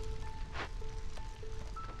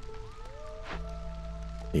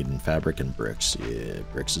 Needing fabric and bricks. Yeah,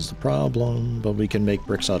 bricks is the problem, but we can make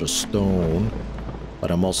bricks out of stone. But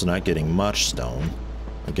I'm also not getting much stone.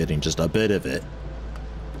 I'm getting just a bit of it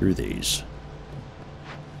through these.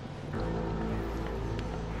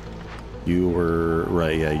 You were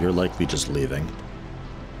right, yeah, you're likely just leaving.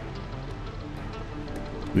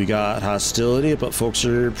 We got hostility, but folks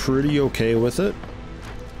are pretty okay with it.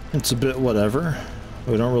 It's a bit whatever.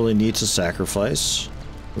 We don't really need to sacrifice.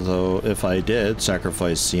 Though, if I did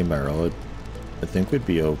sacrifice Sea Marrow, I think we'd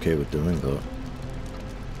be okay with doing that.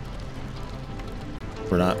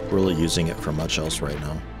 We're not really using it for much else right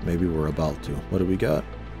now. Maybe we're about to. What do we got?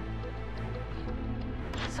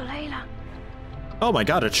 Oh my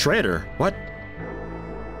god, a trader! What?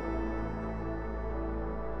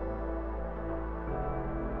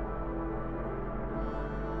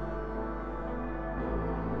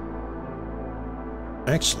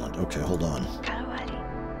 Excellent. Okay, hold on.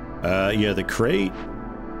 Yeah, the crate.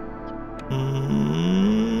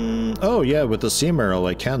 Oh, yeah, with the Sea Marrow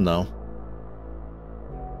I can, though.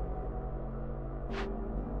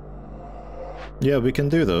 Yeah, we can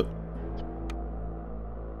do that.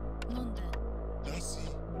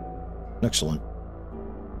 Excellent.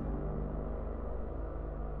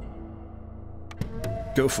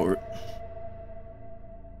 Go for it.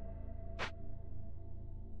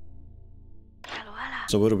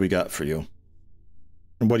 So what do we got for you?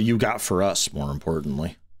 And what do you got for us, more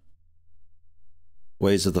importantly?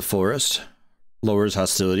 Ways of the Forest. Lowers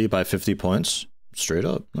hostility by 50 points. Straight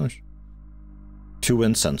up. Nice. 2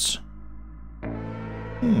 incense.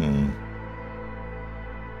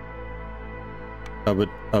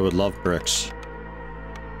 I would love bricks.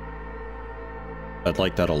 I'd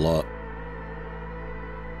like that a lot.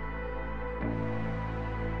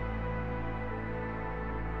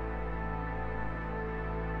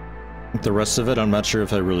 The rest of it, I'm not sure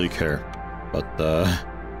if I really care. But,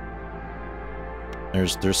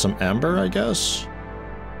 there's some amber, I guess?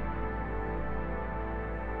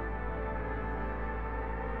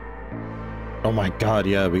 Oh my god,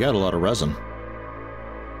 yeah, we got a lot of resin.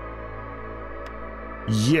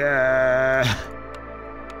 Yeah!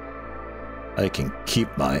 I can keep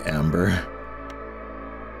my amber.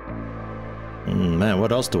 Man,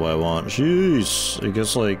 what else do I want? Jeez, I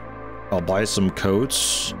guess, like, I'll buy some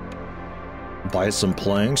coats. Buy some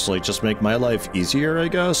planks, like, just make my life easier, I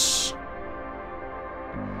guess.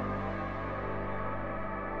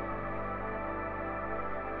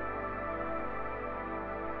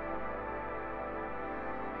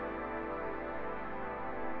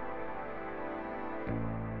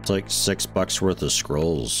 like $6 worth of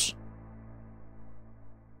scrolls.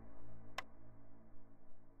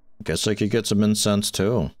 Guess I could get some incense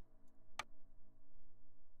too.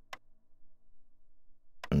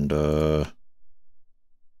 And,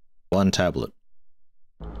 one tablet.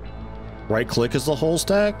 Right click is the whole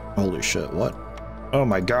stack? Holy shit, what? Oh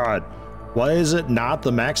my god. Why is it not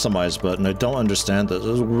the maximize button? I don't understand this.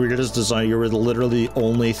 This is the weirdest design. You were literally the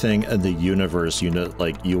only thing in the universe,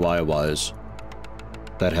 like UI-wise,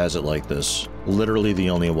 that has it like this. Literally the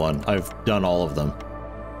only one. I've done all of them.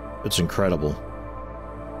 It's incredible.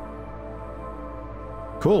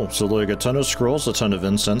 Cool, so like a ton of scrolls, a ton of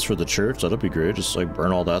incense for the church, that'll be great, just like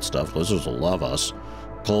burn all that stuff, lizards will love us.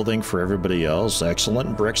 Clothing for everybody else,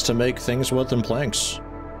 excellent, bricks to make things with and planks.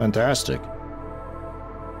 Fantastic.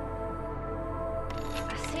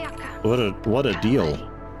 What a deal.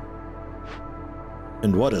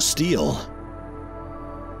 And what a steal.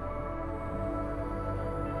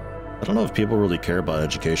 I don't know if people really care about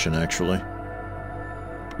education, actually.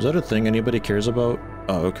 Is that a thing anybody cares about?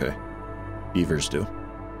 Oh, okay. Beavers do.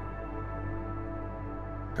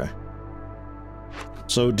 Okay.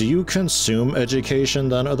 So, do you consume education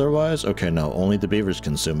then otherwise? Okay, no, only the beavers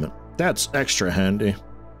consume it. That's extra handy.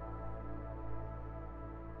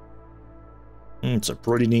 It's a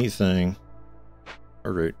pretty neat thing.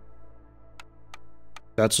 Alright.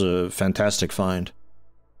 That's a fantastic find.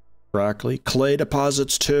 Broccoli. Clay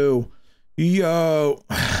deposits too! Yo!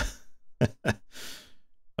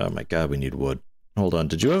 Oh my god, we need wood. Hold on,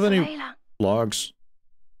 did you have any logs?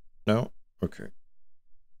 No? Okay.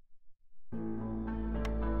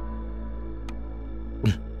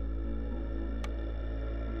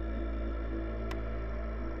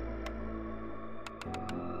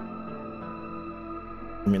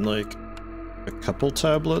 I mean, like, a couple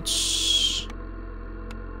tablets?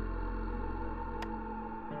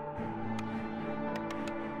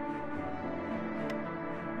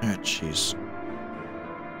 Ah, jeez.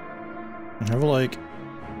 I have, like,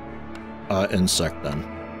 insect then.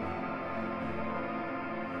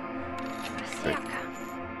 Right.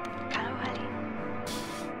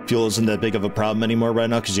 Fuel isn't that big of a problem anymore right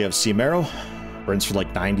now because you have sea marrow. Burns for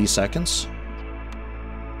like 90 seconds.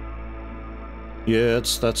 Yeah,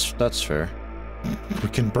 that's fair. We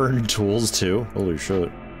can burn tools too. Holy shit.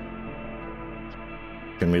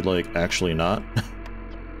 Can we like actually not?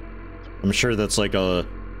 I'm sure that's like a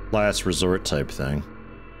last resort type thing.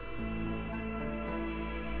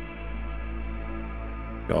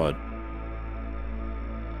 God.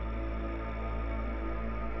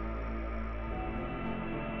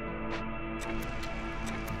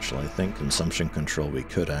 Actually, I think consumption control we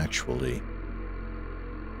could actually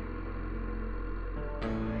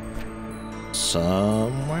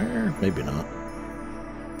somewhere? Maybe not.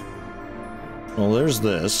 Well, there's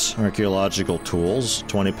this. Archaeological tools.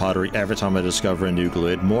 20 pottery every time I discover a new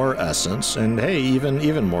glade. More essence. And hey,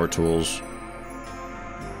 even more tools.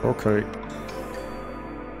 Okay.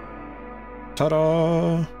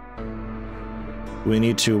 Ta-da! We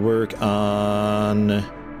need to work on...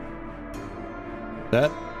 That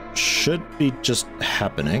should be just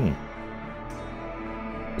happening.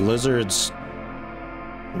 Lizards...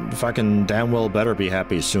 Fucking damn well better be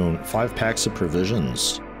happy soon. 5 packs of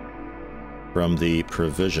provisions. From the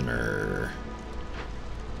provisioner.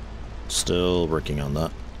 Still working on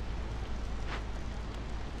that.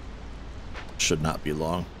 Should not be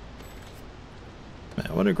long.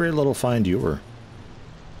 Man, what a great little find you were.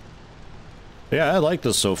 Yeah, I like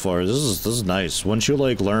this so far. This is nice. Once you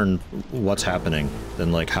like learn what's happening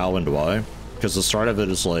and like how and why, because the start of it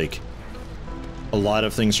is like a lot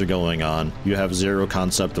of things are going on. You have zero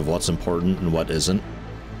concept of what's important and what isn't.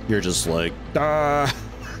 You're just like, ah.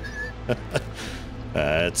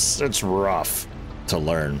 It's rough to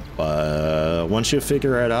learn, but once you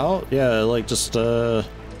figure it out, yeah, like just it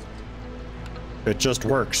just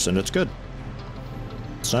works and it's good.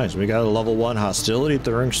 It's nice. We got a level 1 hostility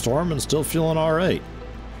during storm and still feeling all right.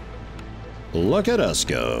 Look at us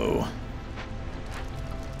go.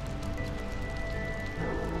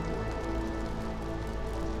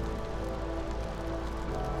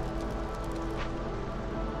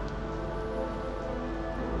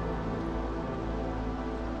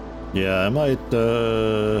 Yeah, I might,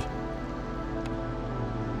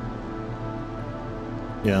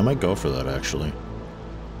 yeah, I might go for that, actually.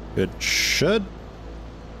 It should...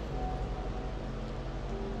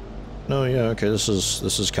 No, yeah, okay, this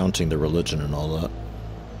is counting the religion and all that.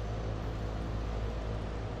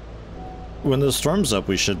 When the storm's up,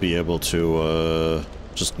 we should be able to,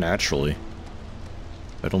 just naturally.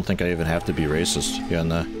 I don't think I even have to be racist. Yeah,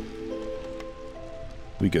 nah.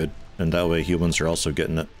 We good. And that way humans are also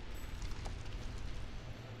getting it.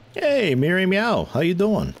 Hey, Miri Meow, how you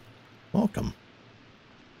doing? Welcome.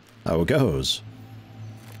 How it goes?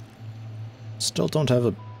 Still don't have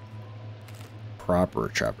a proper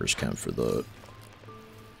trapper's camp for the...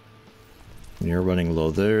 You're running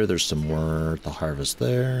low there. There's some more to harvest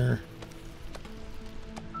there.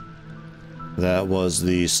 That was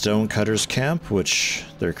the stonecutter's camp, which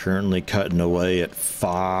they're currently cutting away at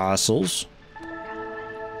fossils.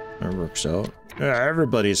 That works out. Yeah,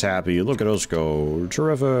 everybody's happy. Look at us go.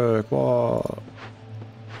 Terrific. Wow.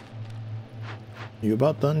 You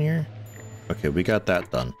about done here? Okay, we got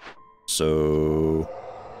that done. So...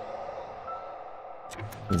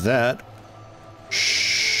 that...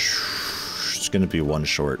 it's gonna be one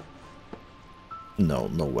short. No,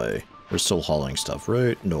 no way. We're still hauling stuff,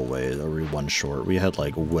 right? No way. Are we one short? We had,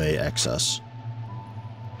 like, way excess.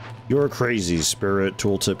 You're crazy, Spirit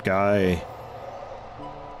Tooltip guy.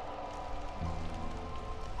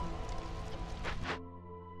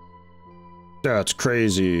 That's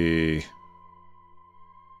crazy.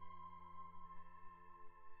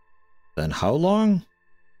 Then how long?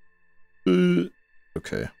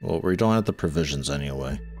 Okay, well, we don't have the provisions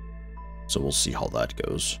anyway. So we'll see how that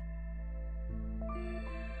goes.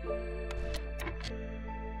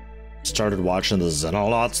 Started watching the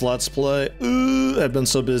Xenolauts Let's Play. I've been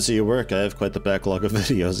so busy at work, I have quite the backlog of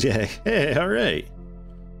videos. Yay. Hey, alright.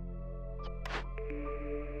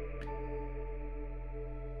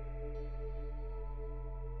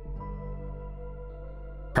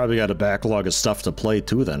 Probably got a backlog of stuff to play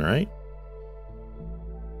too then, right?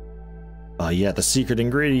 Yeah, the secret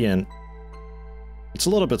ingredient. It's a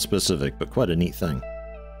little bit specific, but quite a neat thing.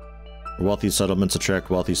 Wealthy settlements attract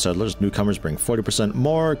wealthy settlers. Newcomers bring 40%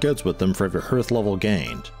 more goods with them for every hearth level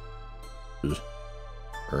gained.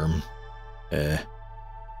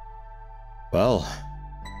 Well,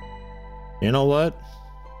 you know what?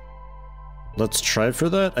 Let's try for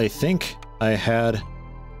that. I think I had...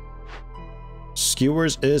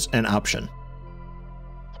 skewers is an option.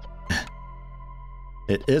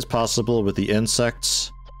 It is possible with the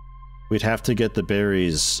insects. We'd have to get the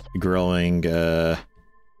berries growing from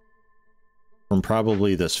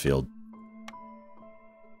probably this field.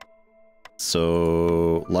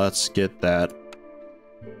 So let's get that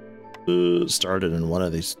started in one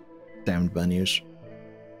of these damned menus.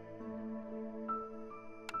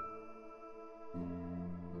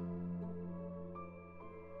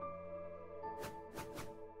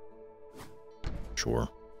 Sure.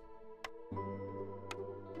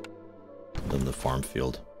 Then the farm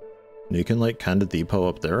field. You can like kind of depot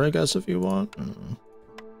up there, I guess, if you want.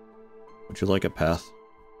 Would you like a path?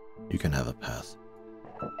 You can have a path.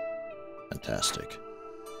 Fantastic.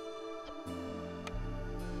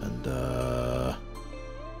 And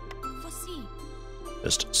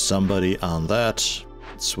just somebody on that.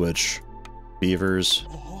 Switch beavers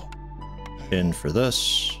in for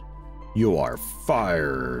this. You are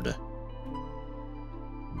fired.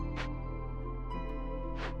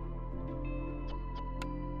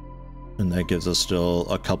 And that gives us still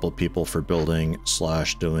a couple people for building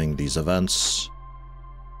 / doing these events.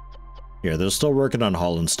 Yeah, they're still working on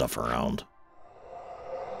hauling stuff around.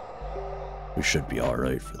 We should be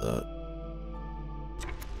alright for that.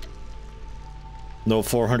 No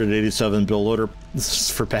 487 build order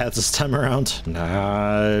for paths this time around?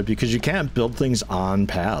 Nah, because you can't build things on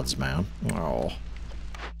paths, man. Oh.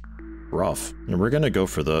 Rough. And we're gonna go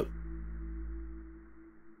for the...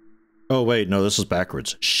 Oh wait, no, this is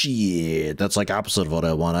backwards. Shit, that's like opposite of what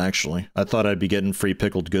I want, actually. I thought I'd be getting free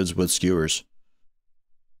pickled goods with skewers.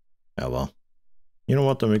 Oh well. You know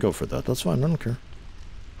what, then we go for that. That's fine, I don't care.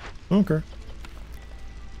 I don't care.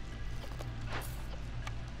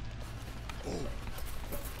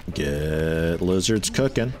 Get lizards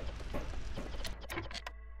cooking.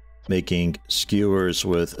 Making skewers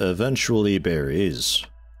with eventually berries.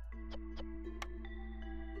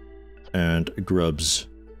 And grubs.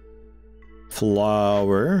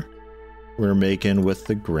 Flour we're making with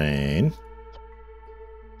the grain.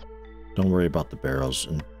 Don't worry about the barrels,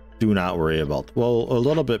 and do not worry about, well, a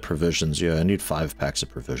little bit provisions. Yeah, I need 5 packs of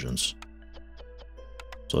provisions.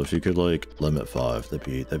 So if you could like limit 5, that'd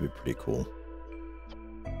be pretty cool.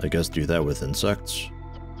 I guess do that with insects.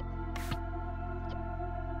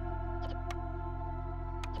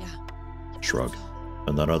 Yeah. Shrug.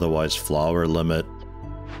 And then otherwise flour limit,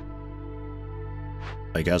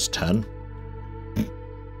 I guess 10.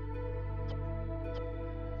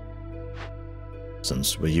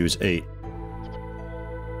 Since we use 8.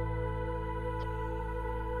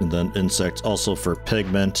 And then insects also for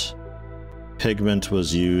pigment. Pigment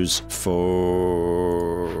was used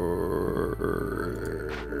for...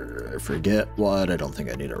 I forget what. I don't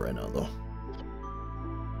think I need it right now though.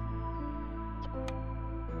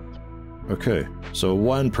 Okay, so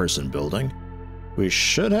one person building. We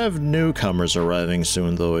should have newcomers arriving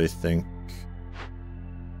soon, though, I think.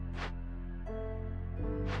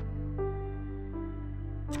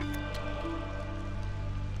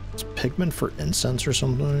 Is pigment for incense or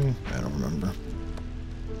something? I don't remember.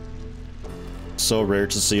 So rare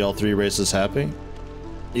to see all three races happy.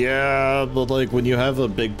 Yeah, but like when you have a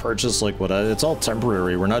big purchase like what it's all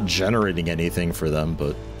temporary. We're not generating anything for them,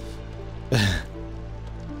 but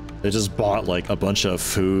they just bought like a bunch of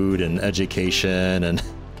food and education, and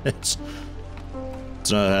it's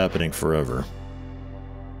not happening forever.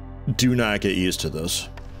 Do not get used to this.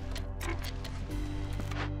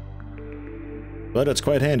 But it's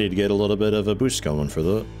quite handy to get a little bit of a boost going for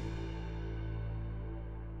that.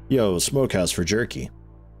 Yo, smokehouse for jerky.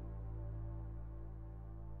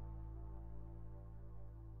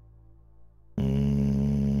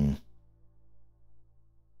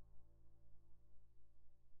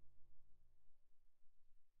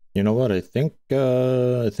 You know what? I think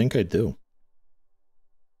I do.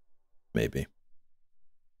 Maybe.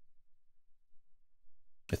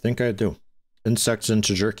 I think I do. Insects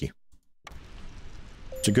into jerky.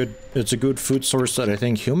 It's a good food source that I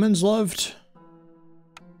think humans loved.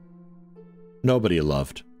 Nobody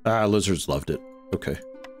loved. Ah, lizards loved it. Okay.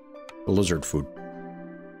 Lizard food.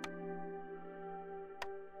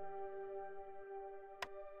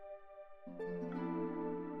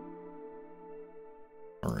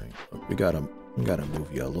 Alright, we gotta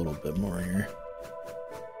move you a little bit more here.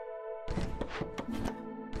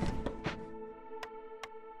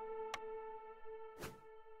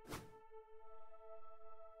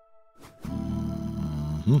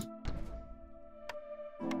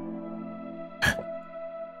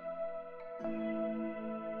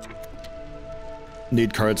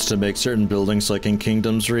 Need cards to make certain buildings like in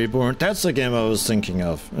Kingdoms Reborn. That's the game I was thinking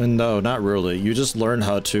of. And no, not really. You just learn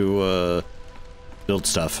how to build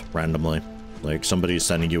stuff randomly. Like somebody's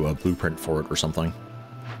sending you a blueprint for it or something.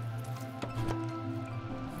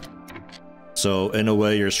 So in a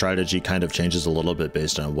way, your strategy kind of changes a little bit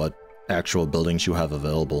based on what actual buildings you have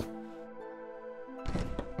available.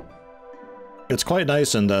 It's quite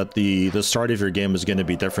nice in that the start of your game is going to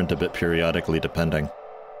be different a bit periodically depending.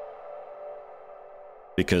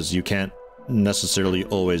 Because you can't necessarily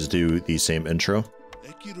always do the same intro.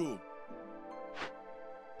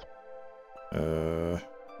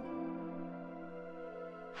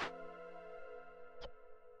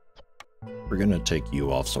 We're gonna take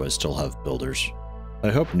you off so I still have builders.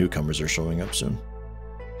 I hope newcomers are showing up soon.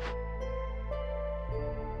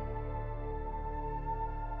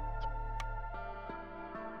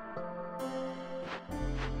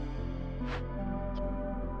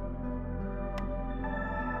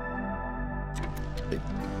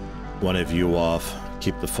 One of you off,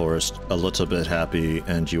 keep the forest a little bit happy,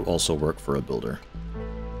 and you also work for a builder.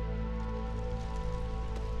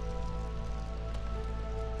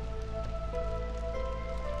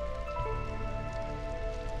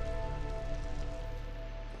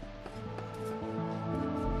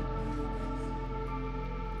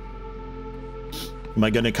 Am I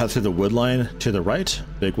gonna cut through the wood line to the right?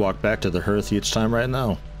 Big walk back to the hearth each time right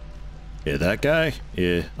now. Yeah, that guy?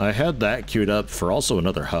 Yeah, I had that queued up for also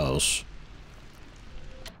another house.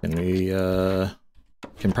 And we,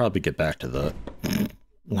 can probably get back to that.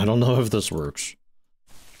 I don't know if this works.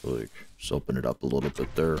 Like, just open it up a little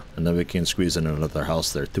bit there, and then we can squeeze in another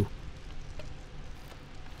house there too.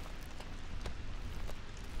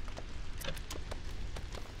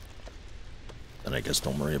 Then I guess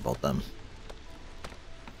don't worry about them.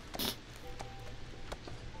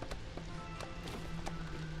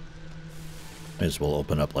 May as well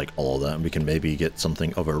open up like all of that, and we can maybe get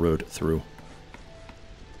something of a road through.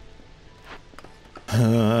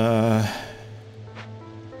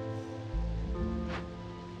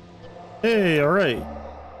 Hey, alright.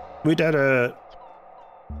 We did a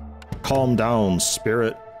calm down,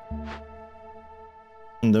 spirit.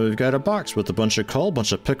 And then we've got a box with a bunch of coal,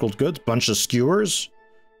 bunch of pickled goods, bunch of skewers.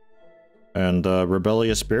 And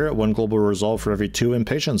rebellious spirit, 1 global resolve for every 2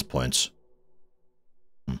 impatience points.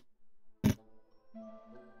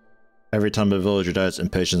 Every time a villager dies,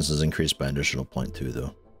 impatience is increased by an additional 0.2,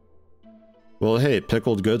 though. Well, hey,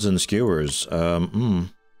 pickled goods and skewers. And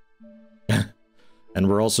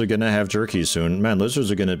we're also gonna have jerky soon. Man,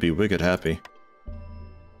 lizards are gonna be wicked happy.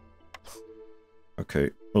 Okay,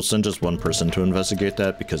 we'll send just 1 person to investigate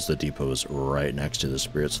that because the depot is right next to the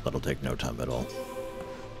spirit, so that'll take no time at all.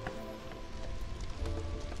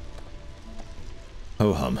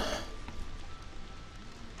 Ho-hum.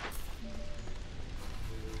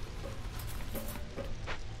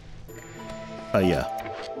 Yeah.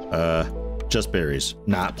 just berries,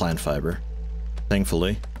 not plant fiber.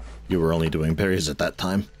 Thankfully, you were only doing berries at that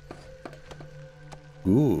time.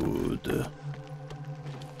 Good.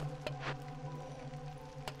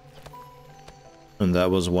 And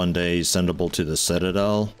that was one day sendable to the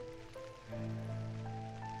Citadel.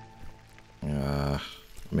 I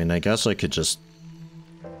mean, I guess I could just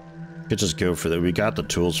go for that. We got the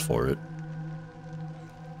tools for it.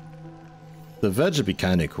 The veg would be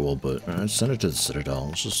kind of cool, but send it to the Citadel.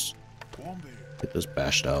 Let's just get this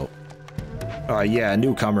bashed out. Yeah,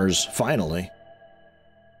 newcomers, finally.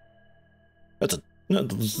 That's a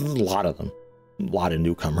lot of them. A lot of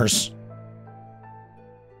newcomers.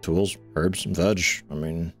 Tools, herbs, and veg. I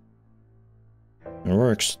mean, it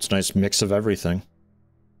works. It's a nice mix of everything.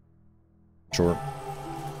 Sure.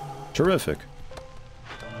 Terrific.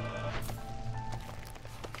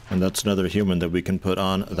 And that's another human that we can put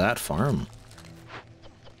on that farm.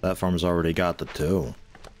 That farm's already got the two.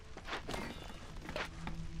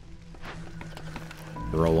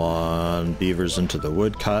 Throw on beavers into the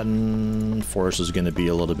wood cotton. Forest is going to be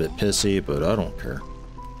a little bit pissy, but I don't care.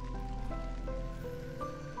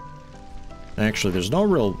 Actually, there's no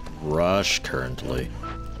real rush currently.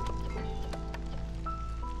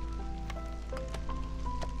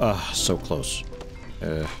 So close.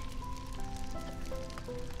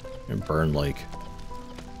 Burn like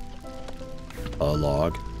a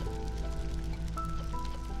log.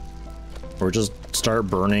 Or just start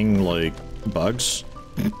burning like bugs.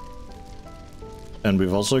 And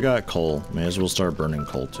we've also got coal. May as well start burning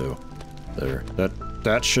coal too. There.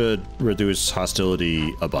 That should reduce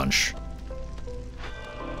hostility a bunch.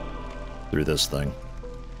 Through this thing.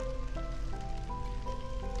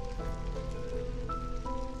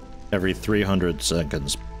 Every 300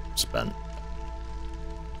 seconds spent.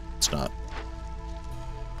 It's not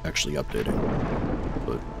actually updating,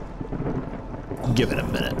 but give it a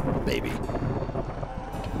minute, maybe.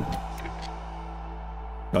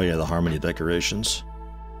 Oh yeah, the harmony decorations.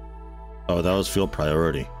 Oh, that was field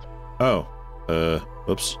priority. Oh,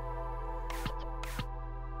 whoops.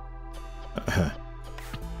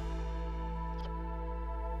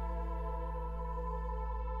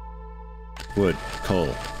 Wood,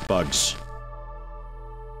 coal, bugs.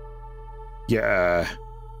 Yeah.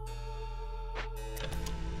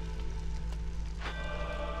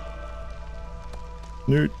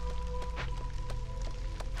 Newt.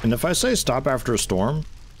 And if I say stop after a storm,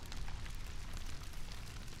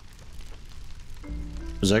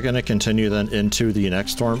 is that going to continue then into the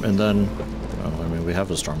next storm? And then, well, I mean, we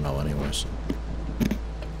have a storm now anyways.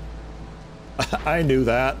 I knew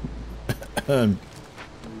that.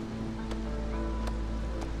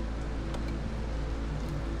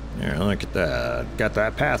 Here, look at that. Got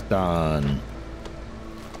that path done.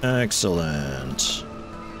 Excellent.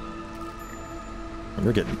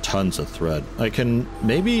 We're getting tons of thread. I can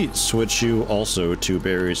maybe switch you also to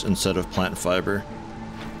berries instead of plant fiber.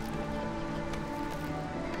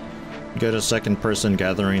 Get a second person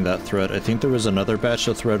gathering that thread. I think there was another batch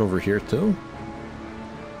of thread over here too.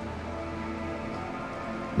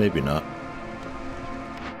 Maybe not.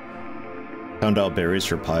 Found out berries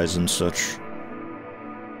for pies and such.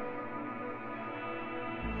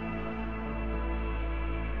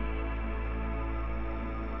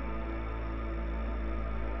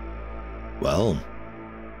 Well.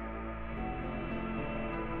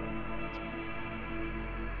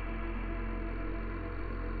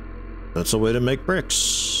 That's a way to make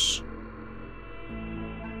bricks.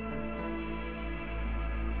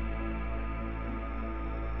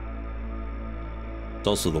 It's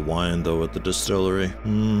also the wine, though, at the distillery.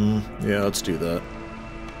 Yeah, let's do that.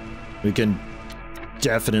 We can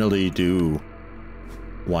definitely do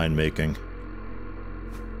winemaking.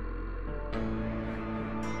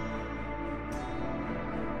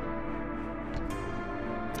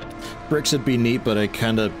 Bricks would be neat, but I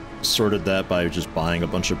kind of sorted that by just buying a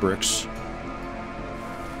bunch of bricks.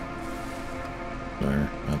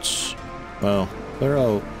 There, that's... well, they're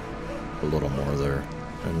out a little more there.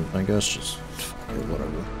 And I guess just...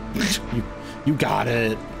 whatever. You got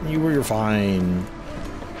it! You're fine.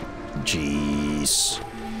 Jeez.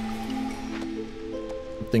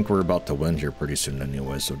 I think we're about to win here pretty soon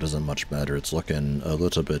anyway, so it doesn't much matter. It's looking a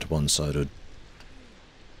little bit one-sided.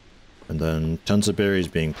 And then tons of berries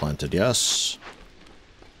being planted, yes.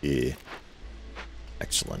 Yeah.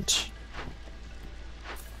 Excellent.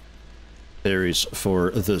 Berries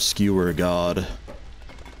for the skewer god.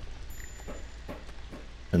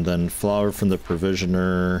 And then flour from the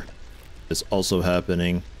provisioner is also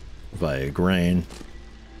happening via grain,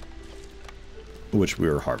 which we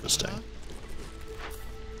are harvesting.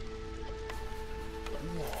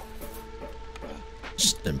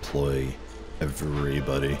 Just employ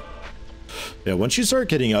Everybody. Yeah, once you start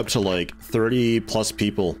getting up to like 30 plus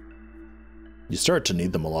people, you start to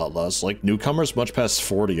need them a lot less. Like newcomers much past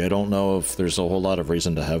 40, I don't know if there's a whole lot of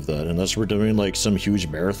reason to have that, unless we're doing like some huge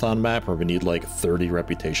marathon map where we need like 30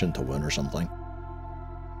 reputation to win or something.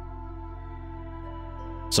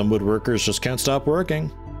 Some woodworkers just can't stop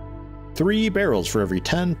working. 3 barrels for every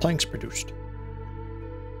 10 planks produced.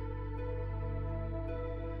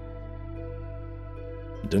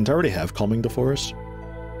 Didn't I already have Calming the Forest?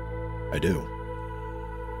 I do.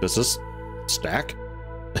 Does this stack?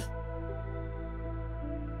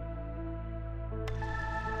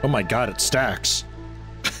 Oh my god, it stacks.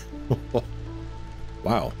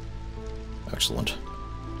 Wow. Excellent.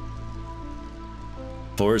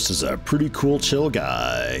 Forrest is a pretty cool chill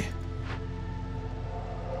guy.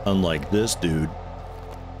 Unlike this dude.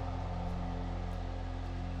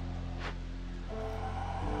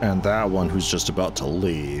 And that one who's just about to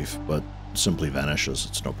leave, but simply vanishes,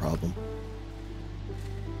 it's no problem.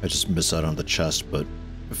 I just miss out on the chest, but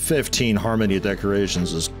 15 Harmony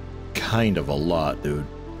decorations is kind of a lot, dude.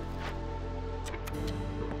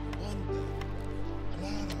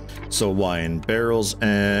 So wine, barrels,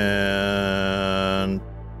 and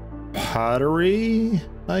pottery,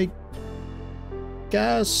 I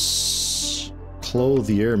guess.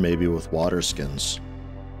 Clothier, maybe with water skins.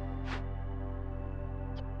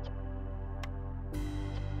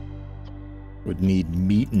 Would need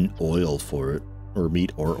meat and oil for it, or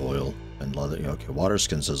meat or oil and leather. Okay, water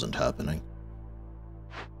skins isn't happening.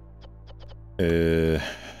 Yeah,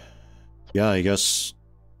 I guess.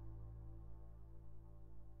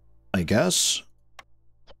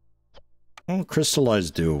 Well,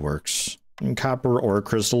 crystallized dew works. And copper or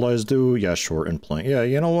crystallized dew, yeah, sure, and plank. Yeah,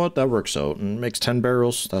 you know what? That works out and makes 10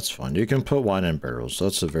 barrels. That's fine. You can put wine in barrels.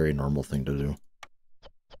 That's a very normal thing to do.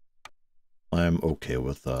 I'm okay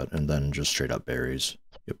with that. And then just straight up berries.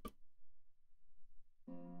 Yep.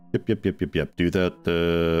 Yep. Do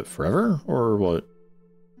that forever? Or what?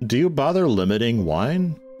 Do you bother limiting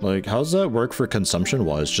wine? Like, how's that work for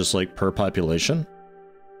consumption-wise? Just like per population?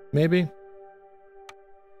 Maybe?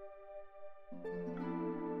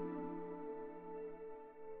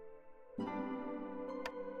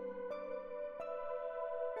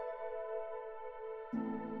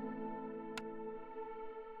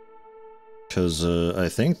 Because I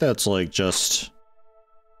think that's like just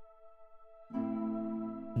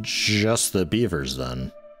the beavers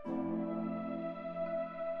then.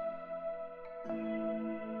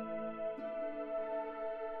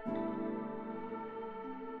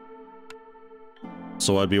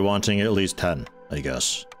 So I'd be wanting at least 10, I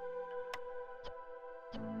guess.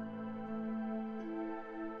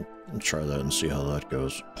 I'll try that and see how that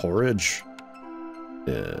goes. Porridge?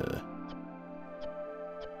 Yeah.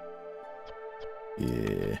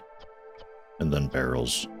 Yeah. And then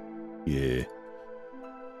barrels. Yeah.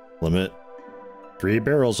 Limit. 3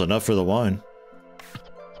 barrels, enough for the wine.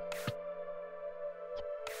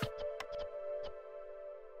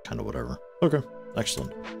 Kinda whatever. Okay,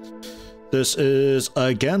 excellent. This is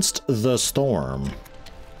Against the Storm.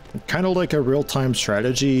 Kind of like a real-time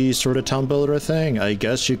strategy sort of town builder thing. I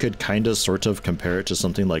guess you could kind of sort of compare it to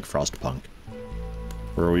something like Frostpunk,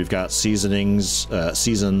 where we've got seasons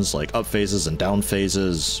like up phases and down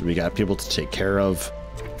phases. We got people to take care of,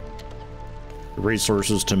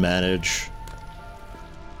 resources to manage.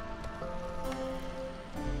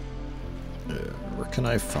 Where can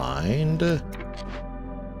I find?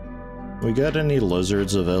 We got any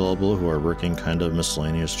lizards available who are working kind of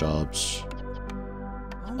miscellaneous jobs?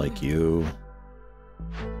 Like you.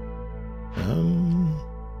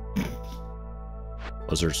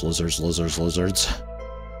 Lizards.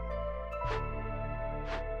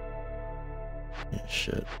 Yeah,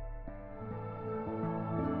 shit.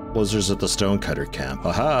 Lizards at the stonecutter camp.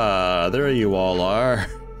 Aha! There you all are.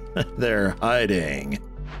 They're hiding.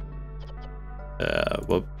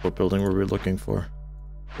 What building were we looking for?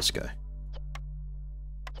 This guy.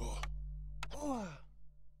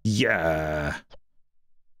 Yeah.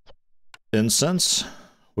 Incense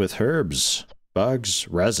with herbs, bugs,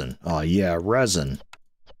 resin. Oh yeah, resin.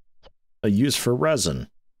 A use for resin.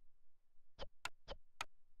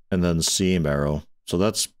 And then seam arrow. So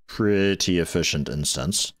that's pretty efficient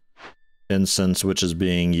incense. Incense which is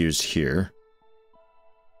being used here.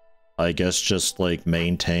 I guess just like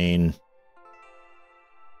maintain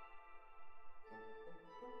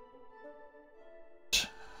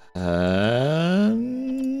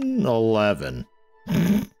 11.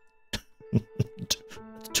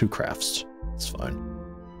 2 crafts. It's fine.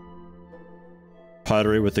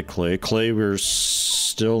 Pottery with the clay. Clay we're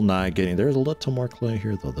still not getting. There's a little more clay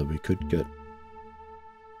here though that we could get.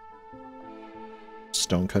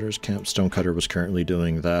 Stonecutter's camp. Stonecutter was currently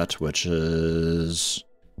doing that, which is...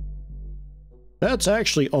 That's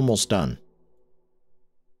actually almost done.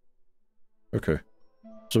 Okay.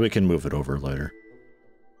 So we can move it over later.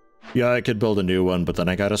 Yeah, I could build a new one, but then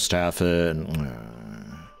I gotta staff it, and...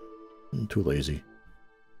 I'm too lazy.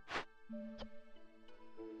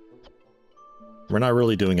 We're not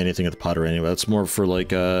really doing anything at the pottery anyway. That's more for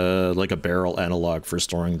like a barrel analog for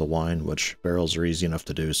storing the wine, which barrels are easy enough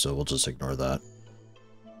to do, so we'll just ignore that.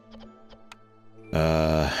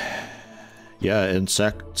 Yeah,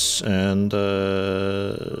 insects and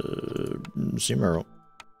sea marrow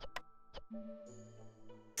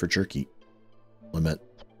for jerky limit.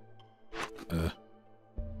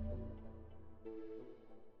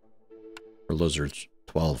 For lizards,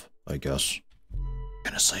 12, I guess. I'm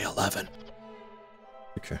gonna say 11.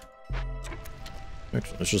 Okay.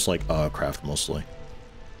 It's just like craft mostly.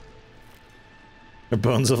 The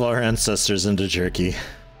bones of our ancestors into jerky.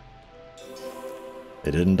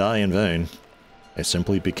 They didn't die in vain. They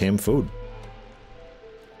simply became food.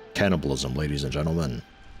 Cannibalism, ladies and gentlemen.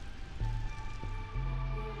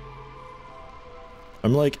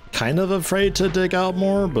 I'm like kind of afraid to dig out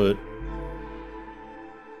more, but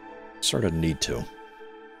sort of need to.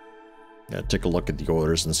 Yeah, take a look at the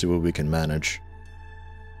orders and see what we can manage.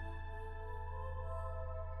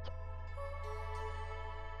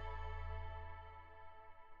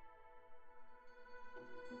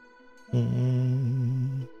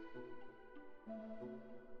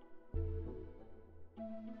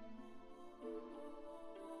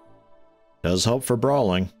 Does help for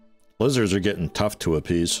brawling. Lizards are getting tough to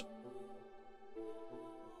appease.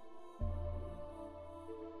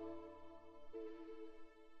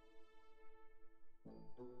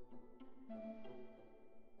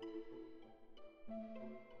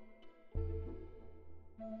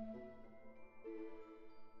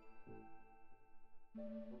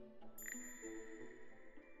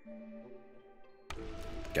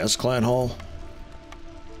 Guest clan hall.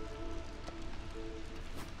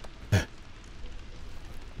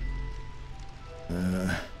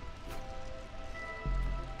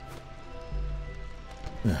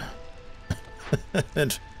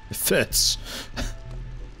 It fits.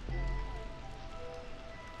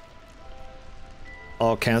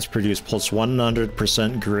 All camps produce plus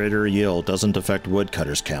 100% greater yield. Doesn't affect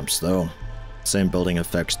woodcutters camps though. Same building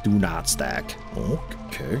effects do not stack.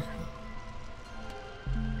 Okay.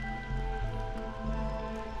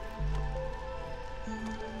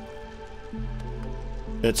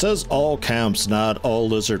 It says all camps, not all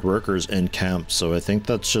lizard workers in camp, so I think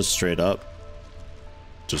that's just straight up.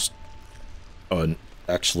 Just an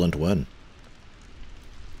excellent win.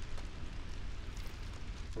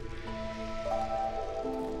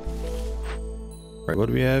 Right, what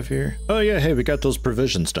do we have here? Oh yeah, hey, we got those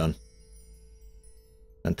provisions done.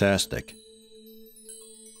 Fantastic.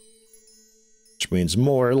 Which means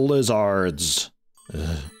more lizards.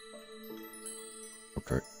 Okay.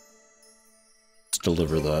 Let's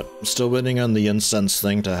deliver that. Still waiting on the incense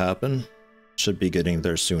thing to happen. Should be getting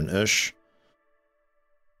there soon-ish.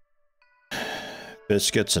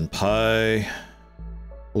 Biscuits and pie.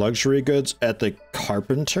 Luxury goods at the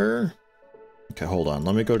carpenter? Okay, hold on.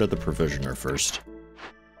 Let me go to the provisioner first.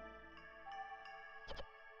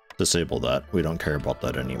 Disable that. We don't care about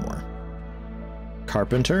that anymore.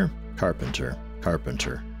 Carpenter? Carpenter.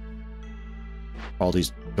 Carpenter. All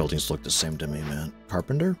these buildings look the same to me, man.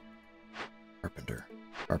 Carpenter? Carpenter.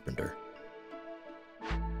 Carpenter.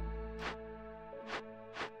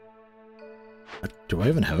 Do I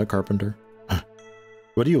even have a carpenter?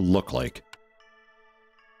 What do you look like?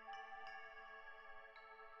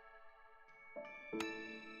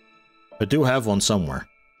 I do have one somewhere.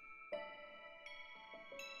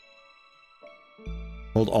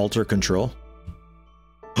 Hold Alter Control.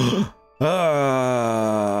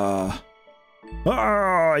 Ah,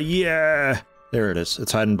 yeah. There it is.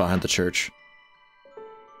 It's hiding behind the church.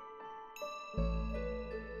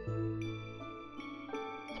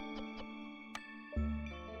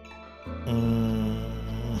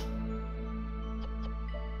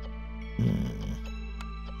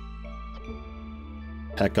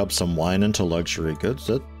 Pack up some wine into luxury goods.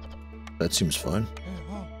 That seems fine.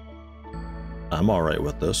 I'm alright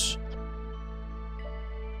with this.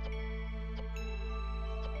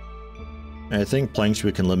 I think planks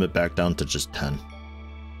we can limit back down to just 10.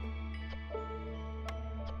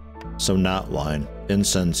 So not wine.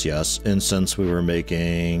 Incense, yes. Incense we were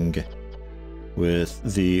making with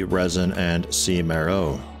the resin and sea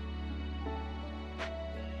marrow.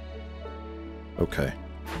 Okay.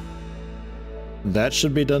 That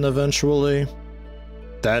should be done eventually.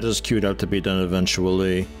 That is queued up to be done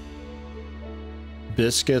eventually.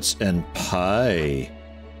 biscuits and pie.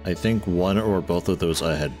 I think one or both of those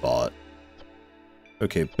I had bought.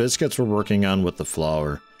 Okay, biscuits we're working on with the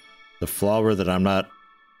flour. The flour that I'm not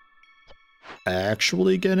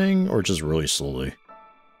actually getting, or just really slowly?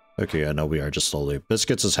 Okay, I know we are just slowly.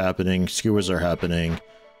 Biscuits is happening, skewers are happening.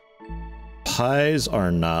 Pies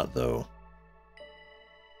are not, though.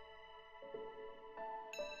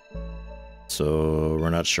 So, we're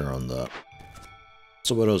not sure on that.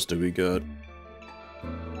 So what else do we got?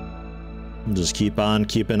 Just keep on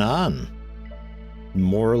keeping on.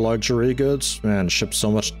 More luxury goods? Man, ship so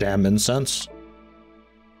much damn incense.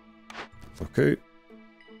 Okay.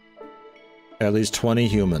 At least 20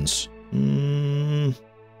 humans.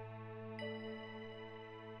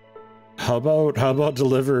 How about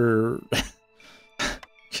deliver...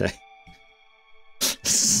 Okay.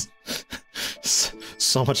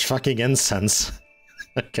 So much fucking incense.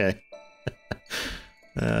 Okay.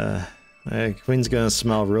 Queen's gonna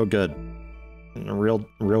smell real good.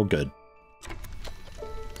 Real good.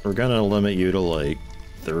 We're gonna limit you to like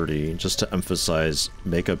 30, just to emphasize,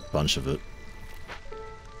 make a bunch of it.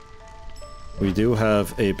 We do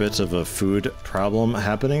have a bit of a food problem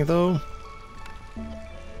happening though.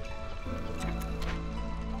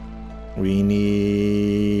 We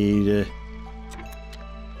need...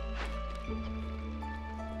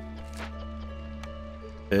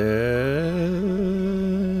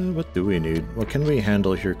 what do we need? What can we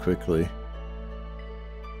handle here quickly?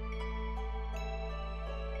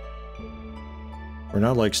 We're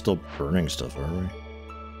not like still burning stuff, are we?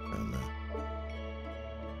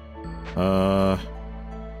 I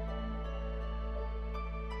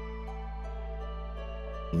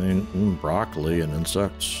mean, broccoli and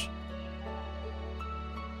insects.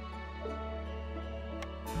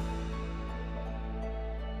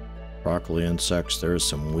 Broccoli, insects, there's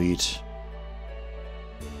some wheat.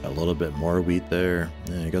 A little bit more wheat there.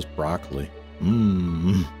 Yeah, I guess broccoli.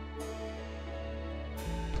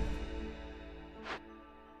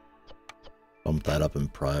 Bump that up in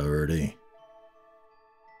priority.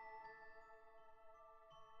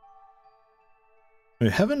 We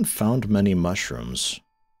haven't found many mushrooms.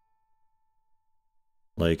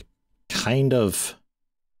 Like, kind of...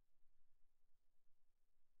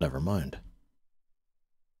 Never mind.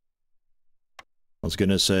 I was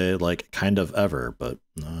gonna say, like, kind of ever, but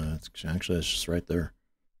no, it's just right there.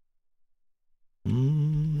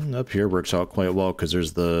 Up here works out quite well, because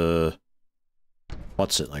there's the...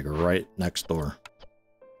 What's it, like, right next door.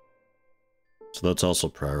 So that's also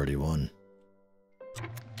priority 1.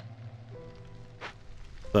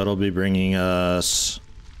 That'll be bringing us...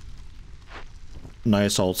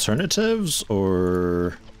 nice alternatives,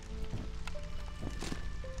 or...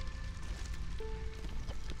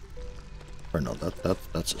 Or no,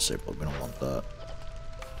 that's disabled. We don't want that.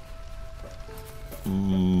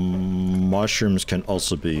 Mushrooms can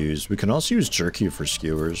also be used. We can also use jerky for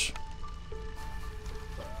skewers.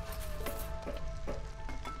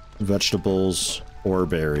 Vegetables or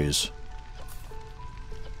berries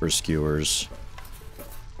for skewers.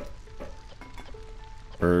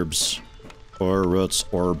 Herbs or roots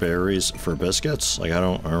or berries for biscuits. Like I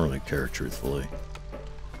don't really care, truthfully.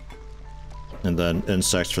 And then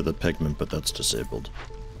insects for the pigment, but that's disabled.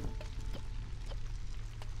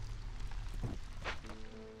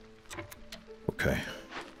 Okay.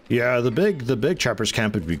 Yeah, the big trappers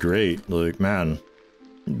camp would be great. Like, man.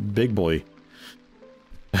 Big boy.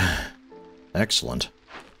 Excellent.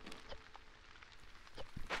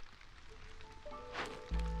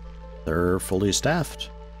 They're fully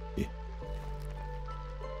staffed.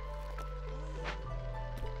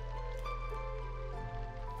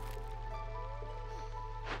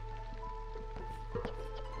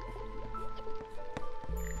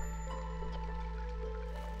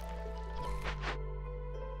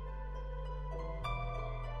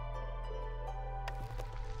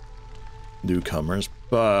 Newcomers,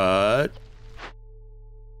 but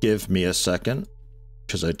give me a second,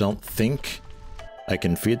 because I don't think I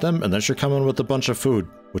can feed them unless you're coming with a bunch of food,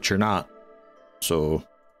 which you're not. So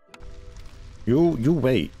you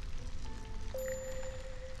wait,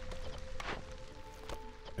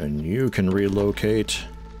 and you can relocate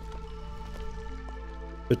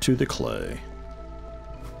to the clay.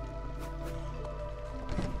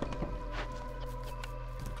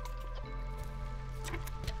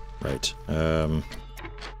 Right,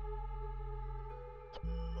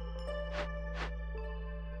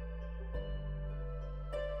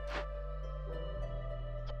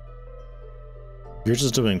 you're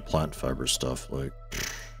just doing plant fiber stuff, like...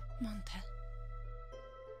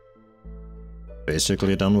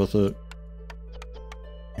 Basically done with it.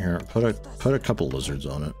 Here, put a couple lizards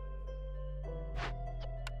on it.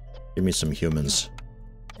 Give me some humans.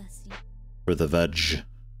 For the veg.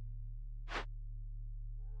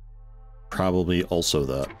 Probably also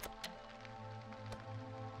that.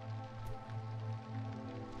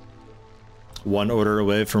 One order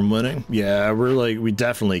away from winning? Yeah, we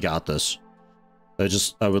definitely got this.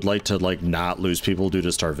 I would like to, like, not lose people due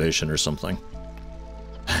to starvation or something.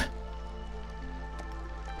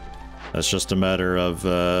 That's just a matter of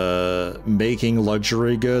making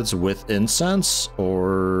luxury goods with incense,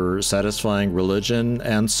 or satisfying religion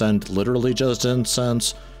and send literally just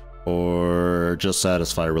incense, or just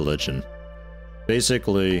satisfy religion.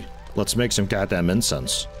 Basically, let's make some goddamn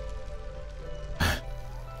incense.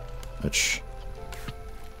 Which,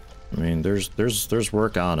 I mean, there's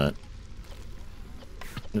work on it.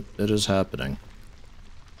 It is happening.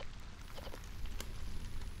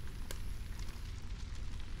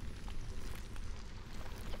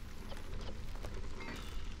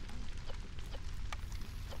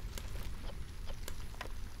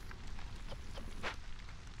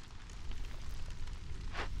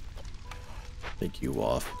 Take you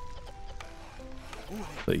off.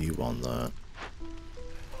 Put you on that.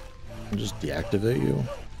 And just deactivate you?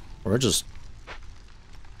 Or just...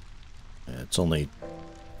 Yeah, it's only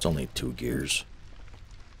 2 gears.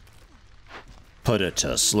 Put it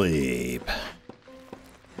to sleep.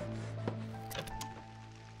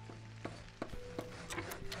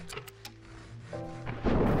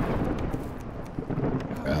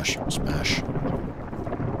 Crash, smash.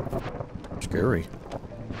 Scary.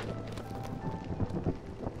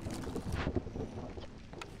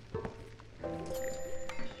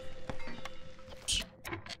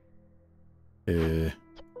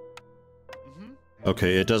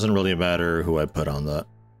 Okay, it doesn't really matter who I put on that.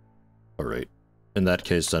 Alright. In that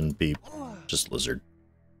case, then be just lizard.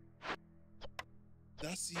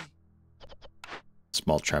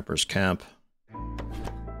 Small trapper's camp.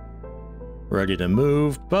 Ready to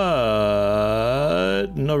move,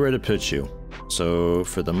 but nowhere to pitch you. So,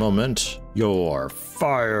 for the moment, you're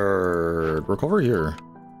fired. Work over here.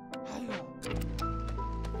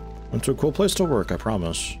 It's a cool place to work, I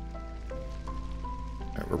promise.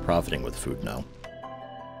 Alright, we're profiting with food now.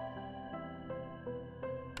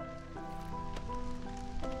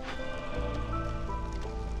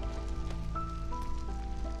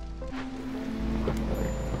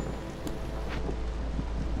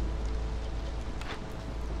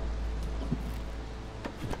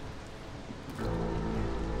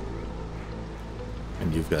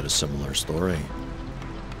 And you've got a similar story.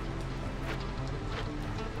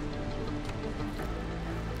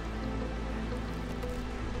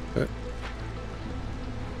 Okay.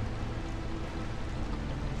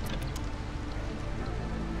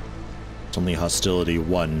 It's only hostility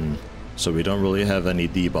 1, so we don't really have any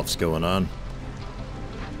debuffs going on.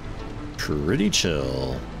 Pretty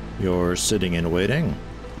chill. You're sitting and waiting.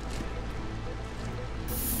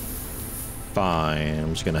 Fine,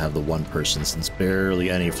 I'm just gonna have the 1 person since barely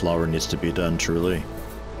any flour needs to be done, truly.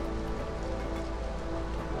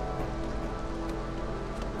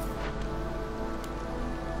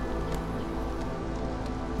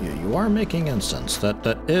 Yeah, you are making incense. That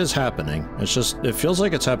is happening. It's just, it feels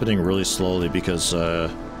like it's happening really slowly because, I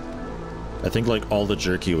think like all the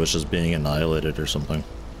jerky was just being annihilated or something.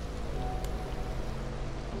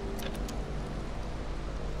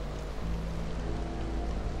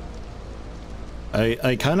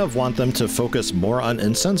 I kind of want them to focus more on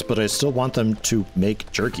incense, but I still want them to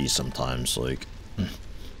make jerky sometimes, like...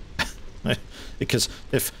 Because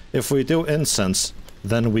if we do incense,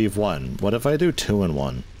 then we've won. What if I do 2 in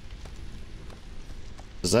 1?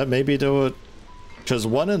 Does that maybe do it? Because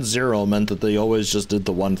 1 and 0 meant that they always just did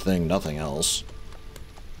the one thing, nothing else.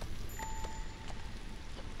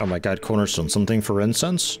 Oh my god, Cornerstone, something for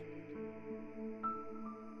incense?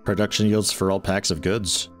 Production yields for all packs of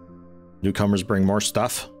goods. Newcomers bring more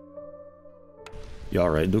stuff? Yeah,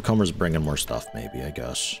 alright, newcomers bring in more stuff, maybe, I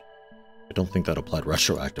guess. I don't think that applied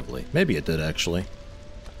retroactively. Maybe it did, actually.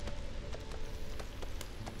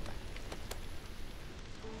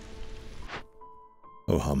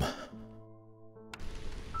 Oh, hum.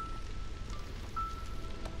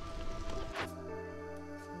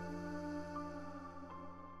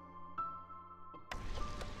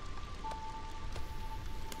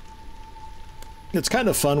 It's kind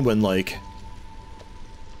of fun when, like,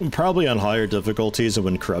 probably on higher difficulties and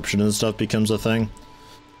when corruption and stuff becomes a thing,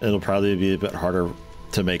 it'll probably be a bit harder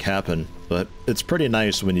to make happen, but it's pretty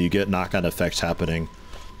nice when you get knock-on effects happening,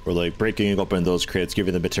 or like breaking open those crates,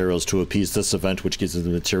 giving the materials to appease this event, which gives you the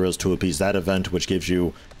materials to appease that event, which gives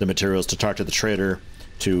you the materials to talk to the trader,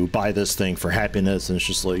 to buy this thing for happiness, and it's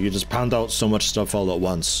just like, you just pound out so much stuff all at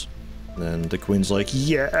once. And the queen's like,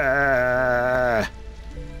 yeah!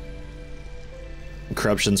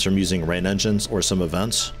 Corruptions from using rain engines or some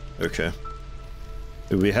events? Okay.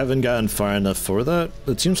 We haven't gotten far enough for that.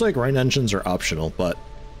 It seems like rain engines are optional, but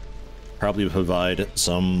probably provide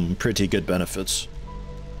some pretty good benefits.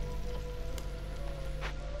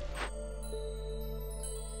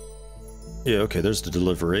 Yeah, okay, there's the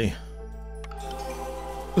delivery.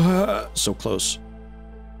 So close.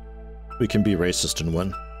 We can be racist and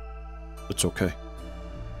win. It's okay.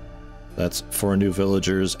 That's 4 new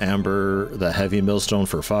villagers. Amber, the heavy millstone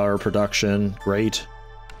for fire production. Great.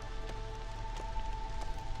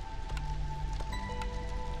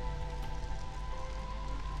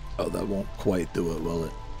 Oh, that won't quite do it, will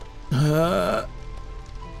it?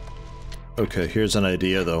 Okay, here's an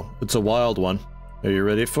idea, though. It's a wild one. Are you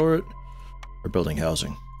ready for it? We're building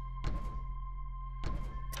housing.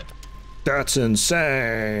 That's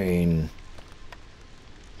insane!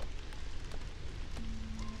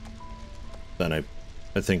 Then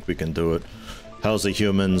I think we can do it. House the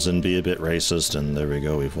humans and be a bit racist, and there we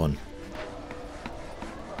go, we've won.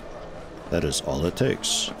 That is all it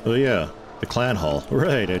takes. Oh yeah, the clan hall.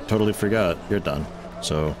 Right, I totally forgot. You're done.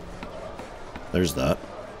 So, there's that.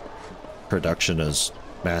 Production is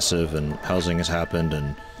massive, and housing has happened,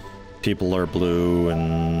 and people are blue,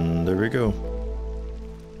 and there we go.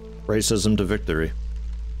 Racism to victory.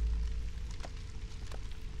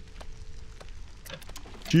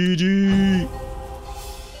 GG!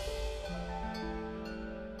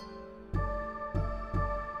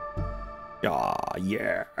 Ah,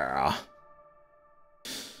 yeah.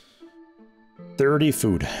 30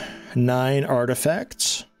 food. 9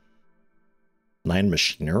 artifacts. 9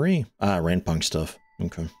 machinery? Ah, rainpunk stuff.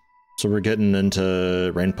 Okay. So we're getting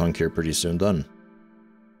into rainpunk here pretty soon done.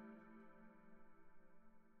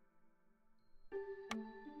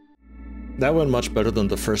 That went much better than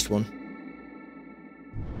the first one.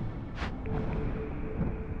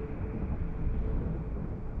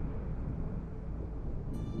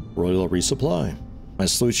 Royal resupply. I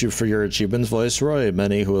salute you for your achievements, Viceroy.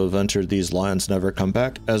 Many who have entered these lands never come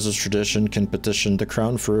back. As is tradition, can petition the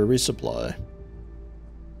crown for a resupply.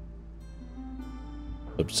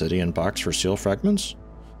 Obsidian box for seal fragments.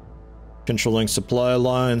 Controlling supply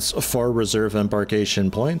lines. 4 reserve embarkation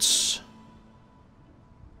points.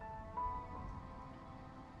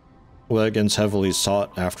 Wagons heavily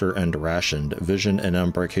sought after and rationed. Vision and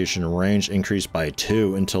embarkation range increased by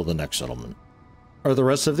 2 until the next settlement. Are the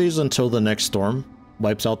rest of these until the next storm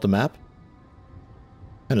wipes out the map?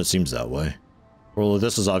 And it seems that way. Well,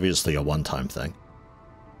 this is obviously a one-time thing.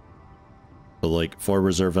 So, like, 4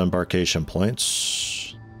 reserve embarkation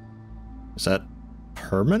points. Is that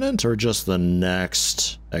permanent or just the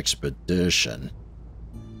next expedition?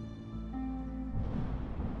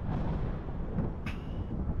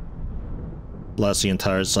 Last the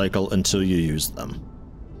entire cycle until you use them.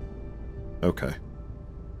 Okay.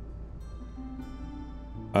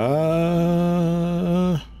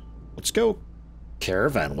 Let's go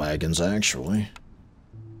caravan wagons, actually.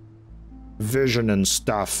 Vision and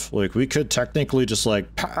stuff. Like, we could technically just, like,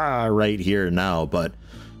 right here now, but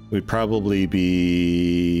we'd probably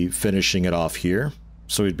be finishing it off here.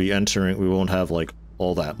 So we'd be entering, we won't have, like,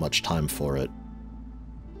 all that much time for it.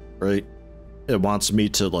 Right? It wants me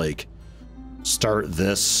to, like, start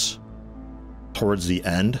this towards the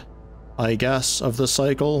end, I guess, of the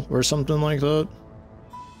cycle, or something like that.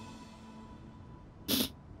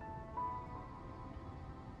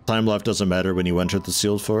 Time left doesn't matter when you enter the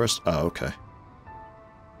sealed forest? Oh, okay.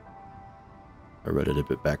 I read it a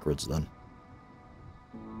bit backwards then.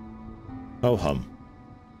 Oh hum.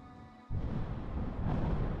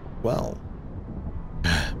 Well.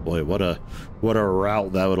 Boy, what a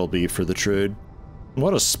route that would be for the trade.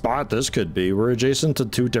 What a spot this could be. We're adjacent to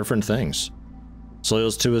 2 different things.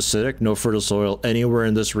 Soil's too acidic, no fertile soil anywhere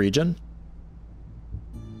in this region.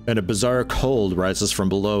 And a bizarre cold rises from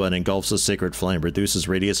below and engulfs the sacred flame, reduces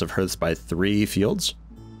radius of hearths by 3 fields.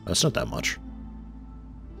 That's not that much.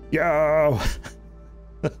 Yo!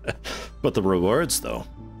 But the rewards, though.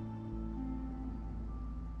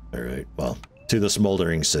 Alright, well, to the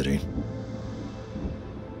smoldering city.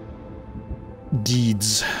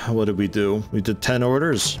 Deeds. What did we do? We did 10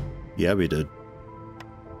 orders? Yeah, we did.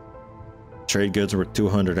 Trade goods worth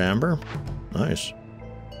 200 amber. Nice.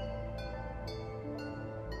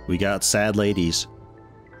 We got sad ladies.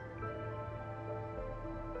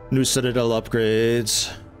 New citadel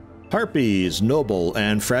upgrades. Harpies, noble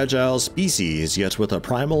and fragile species, yet with a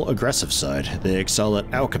primal aggressive side. They excel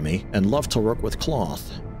at alchemy and love to work with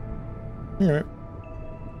cloth. Alright.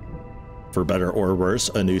 For better or worse,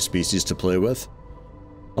 a new species to play with.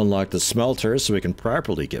 Unlock the smelter so we can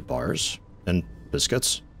properly get bars and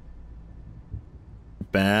biscuits.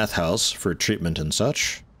 Bathhouse for treatment and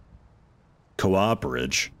such.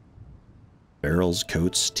 Cooperage. Barrels,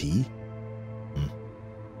 coats, tea.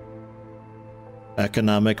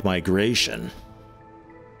 Economic migration.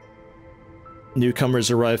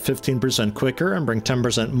 Newcomers arrive 15% quicker and bring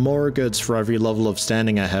 10% more goods for every level of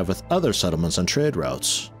standing I have with other settlements and trade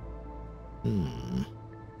routes.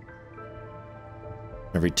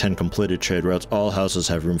 Every 10 completed trade routes, all houses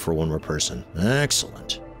have room for one more person.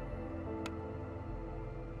 Excellent.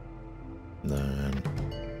 Then...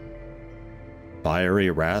 Fiery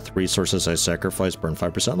Wrath, resources I sacrifice burn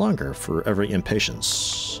 5% longer for every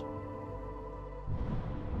impatience.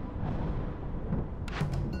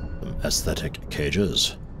 Some aesthetic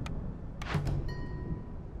cages.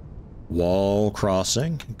 Wall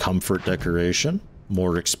crossing, comfort decoration,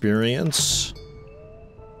 more experience.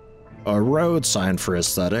 A road sign for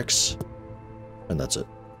aesthetics. And that's it.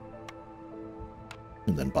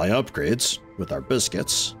 And then buy upgrades with our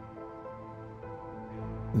biscuits.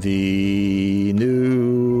 The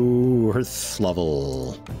new Earth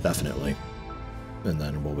level, definitely. And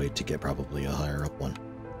then we'll wait to get probably a higher up one.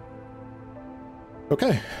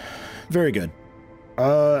 Okay, very good.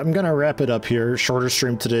 I'm gonna wrap it up here. Shorter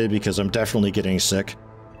stream today because I'm definitely getting sick.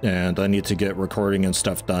 And I need to get recording and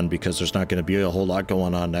stuff done because there's not gonna be a whole lot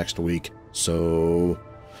going on next week. So,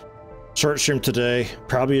 short stream today,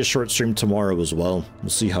 probably a short stream tomorrow as well. We'll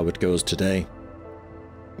see how it goes today.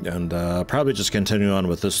 And probably just continue on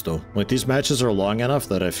with this though. Like these matches are long enough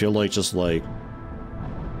that I feel like just like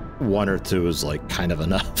 1 or 2 is like kind of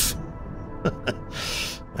enough.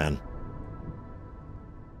 Man.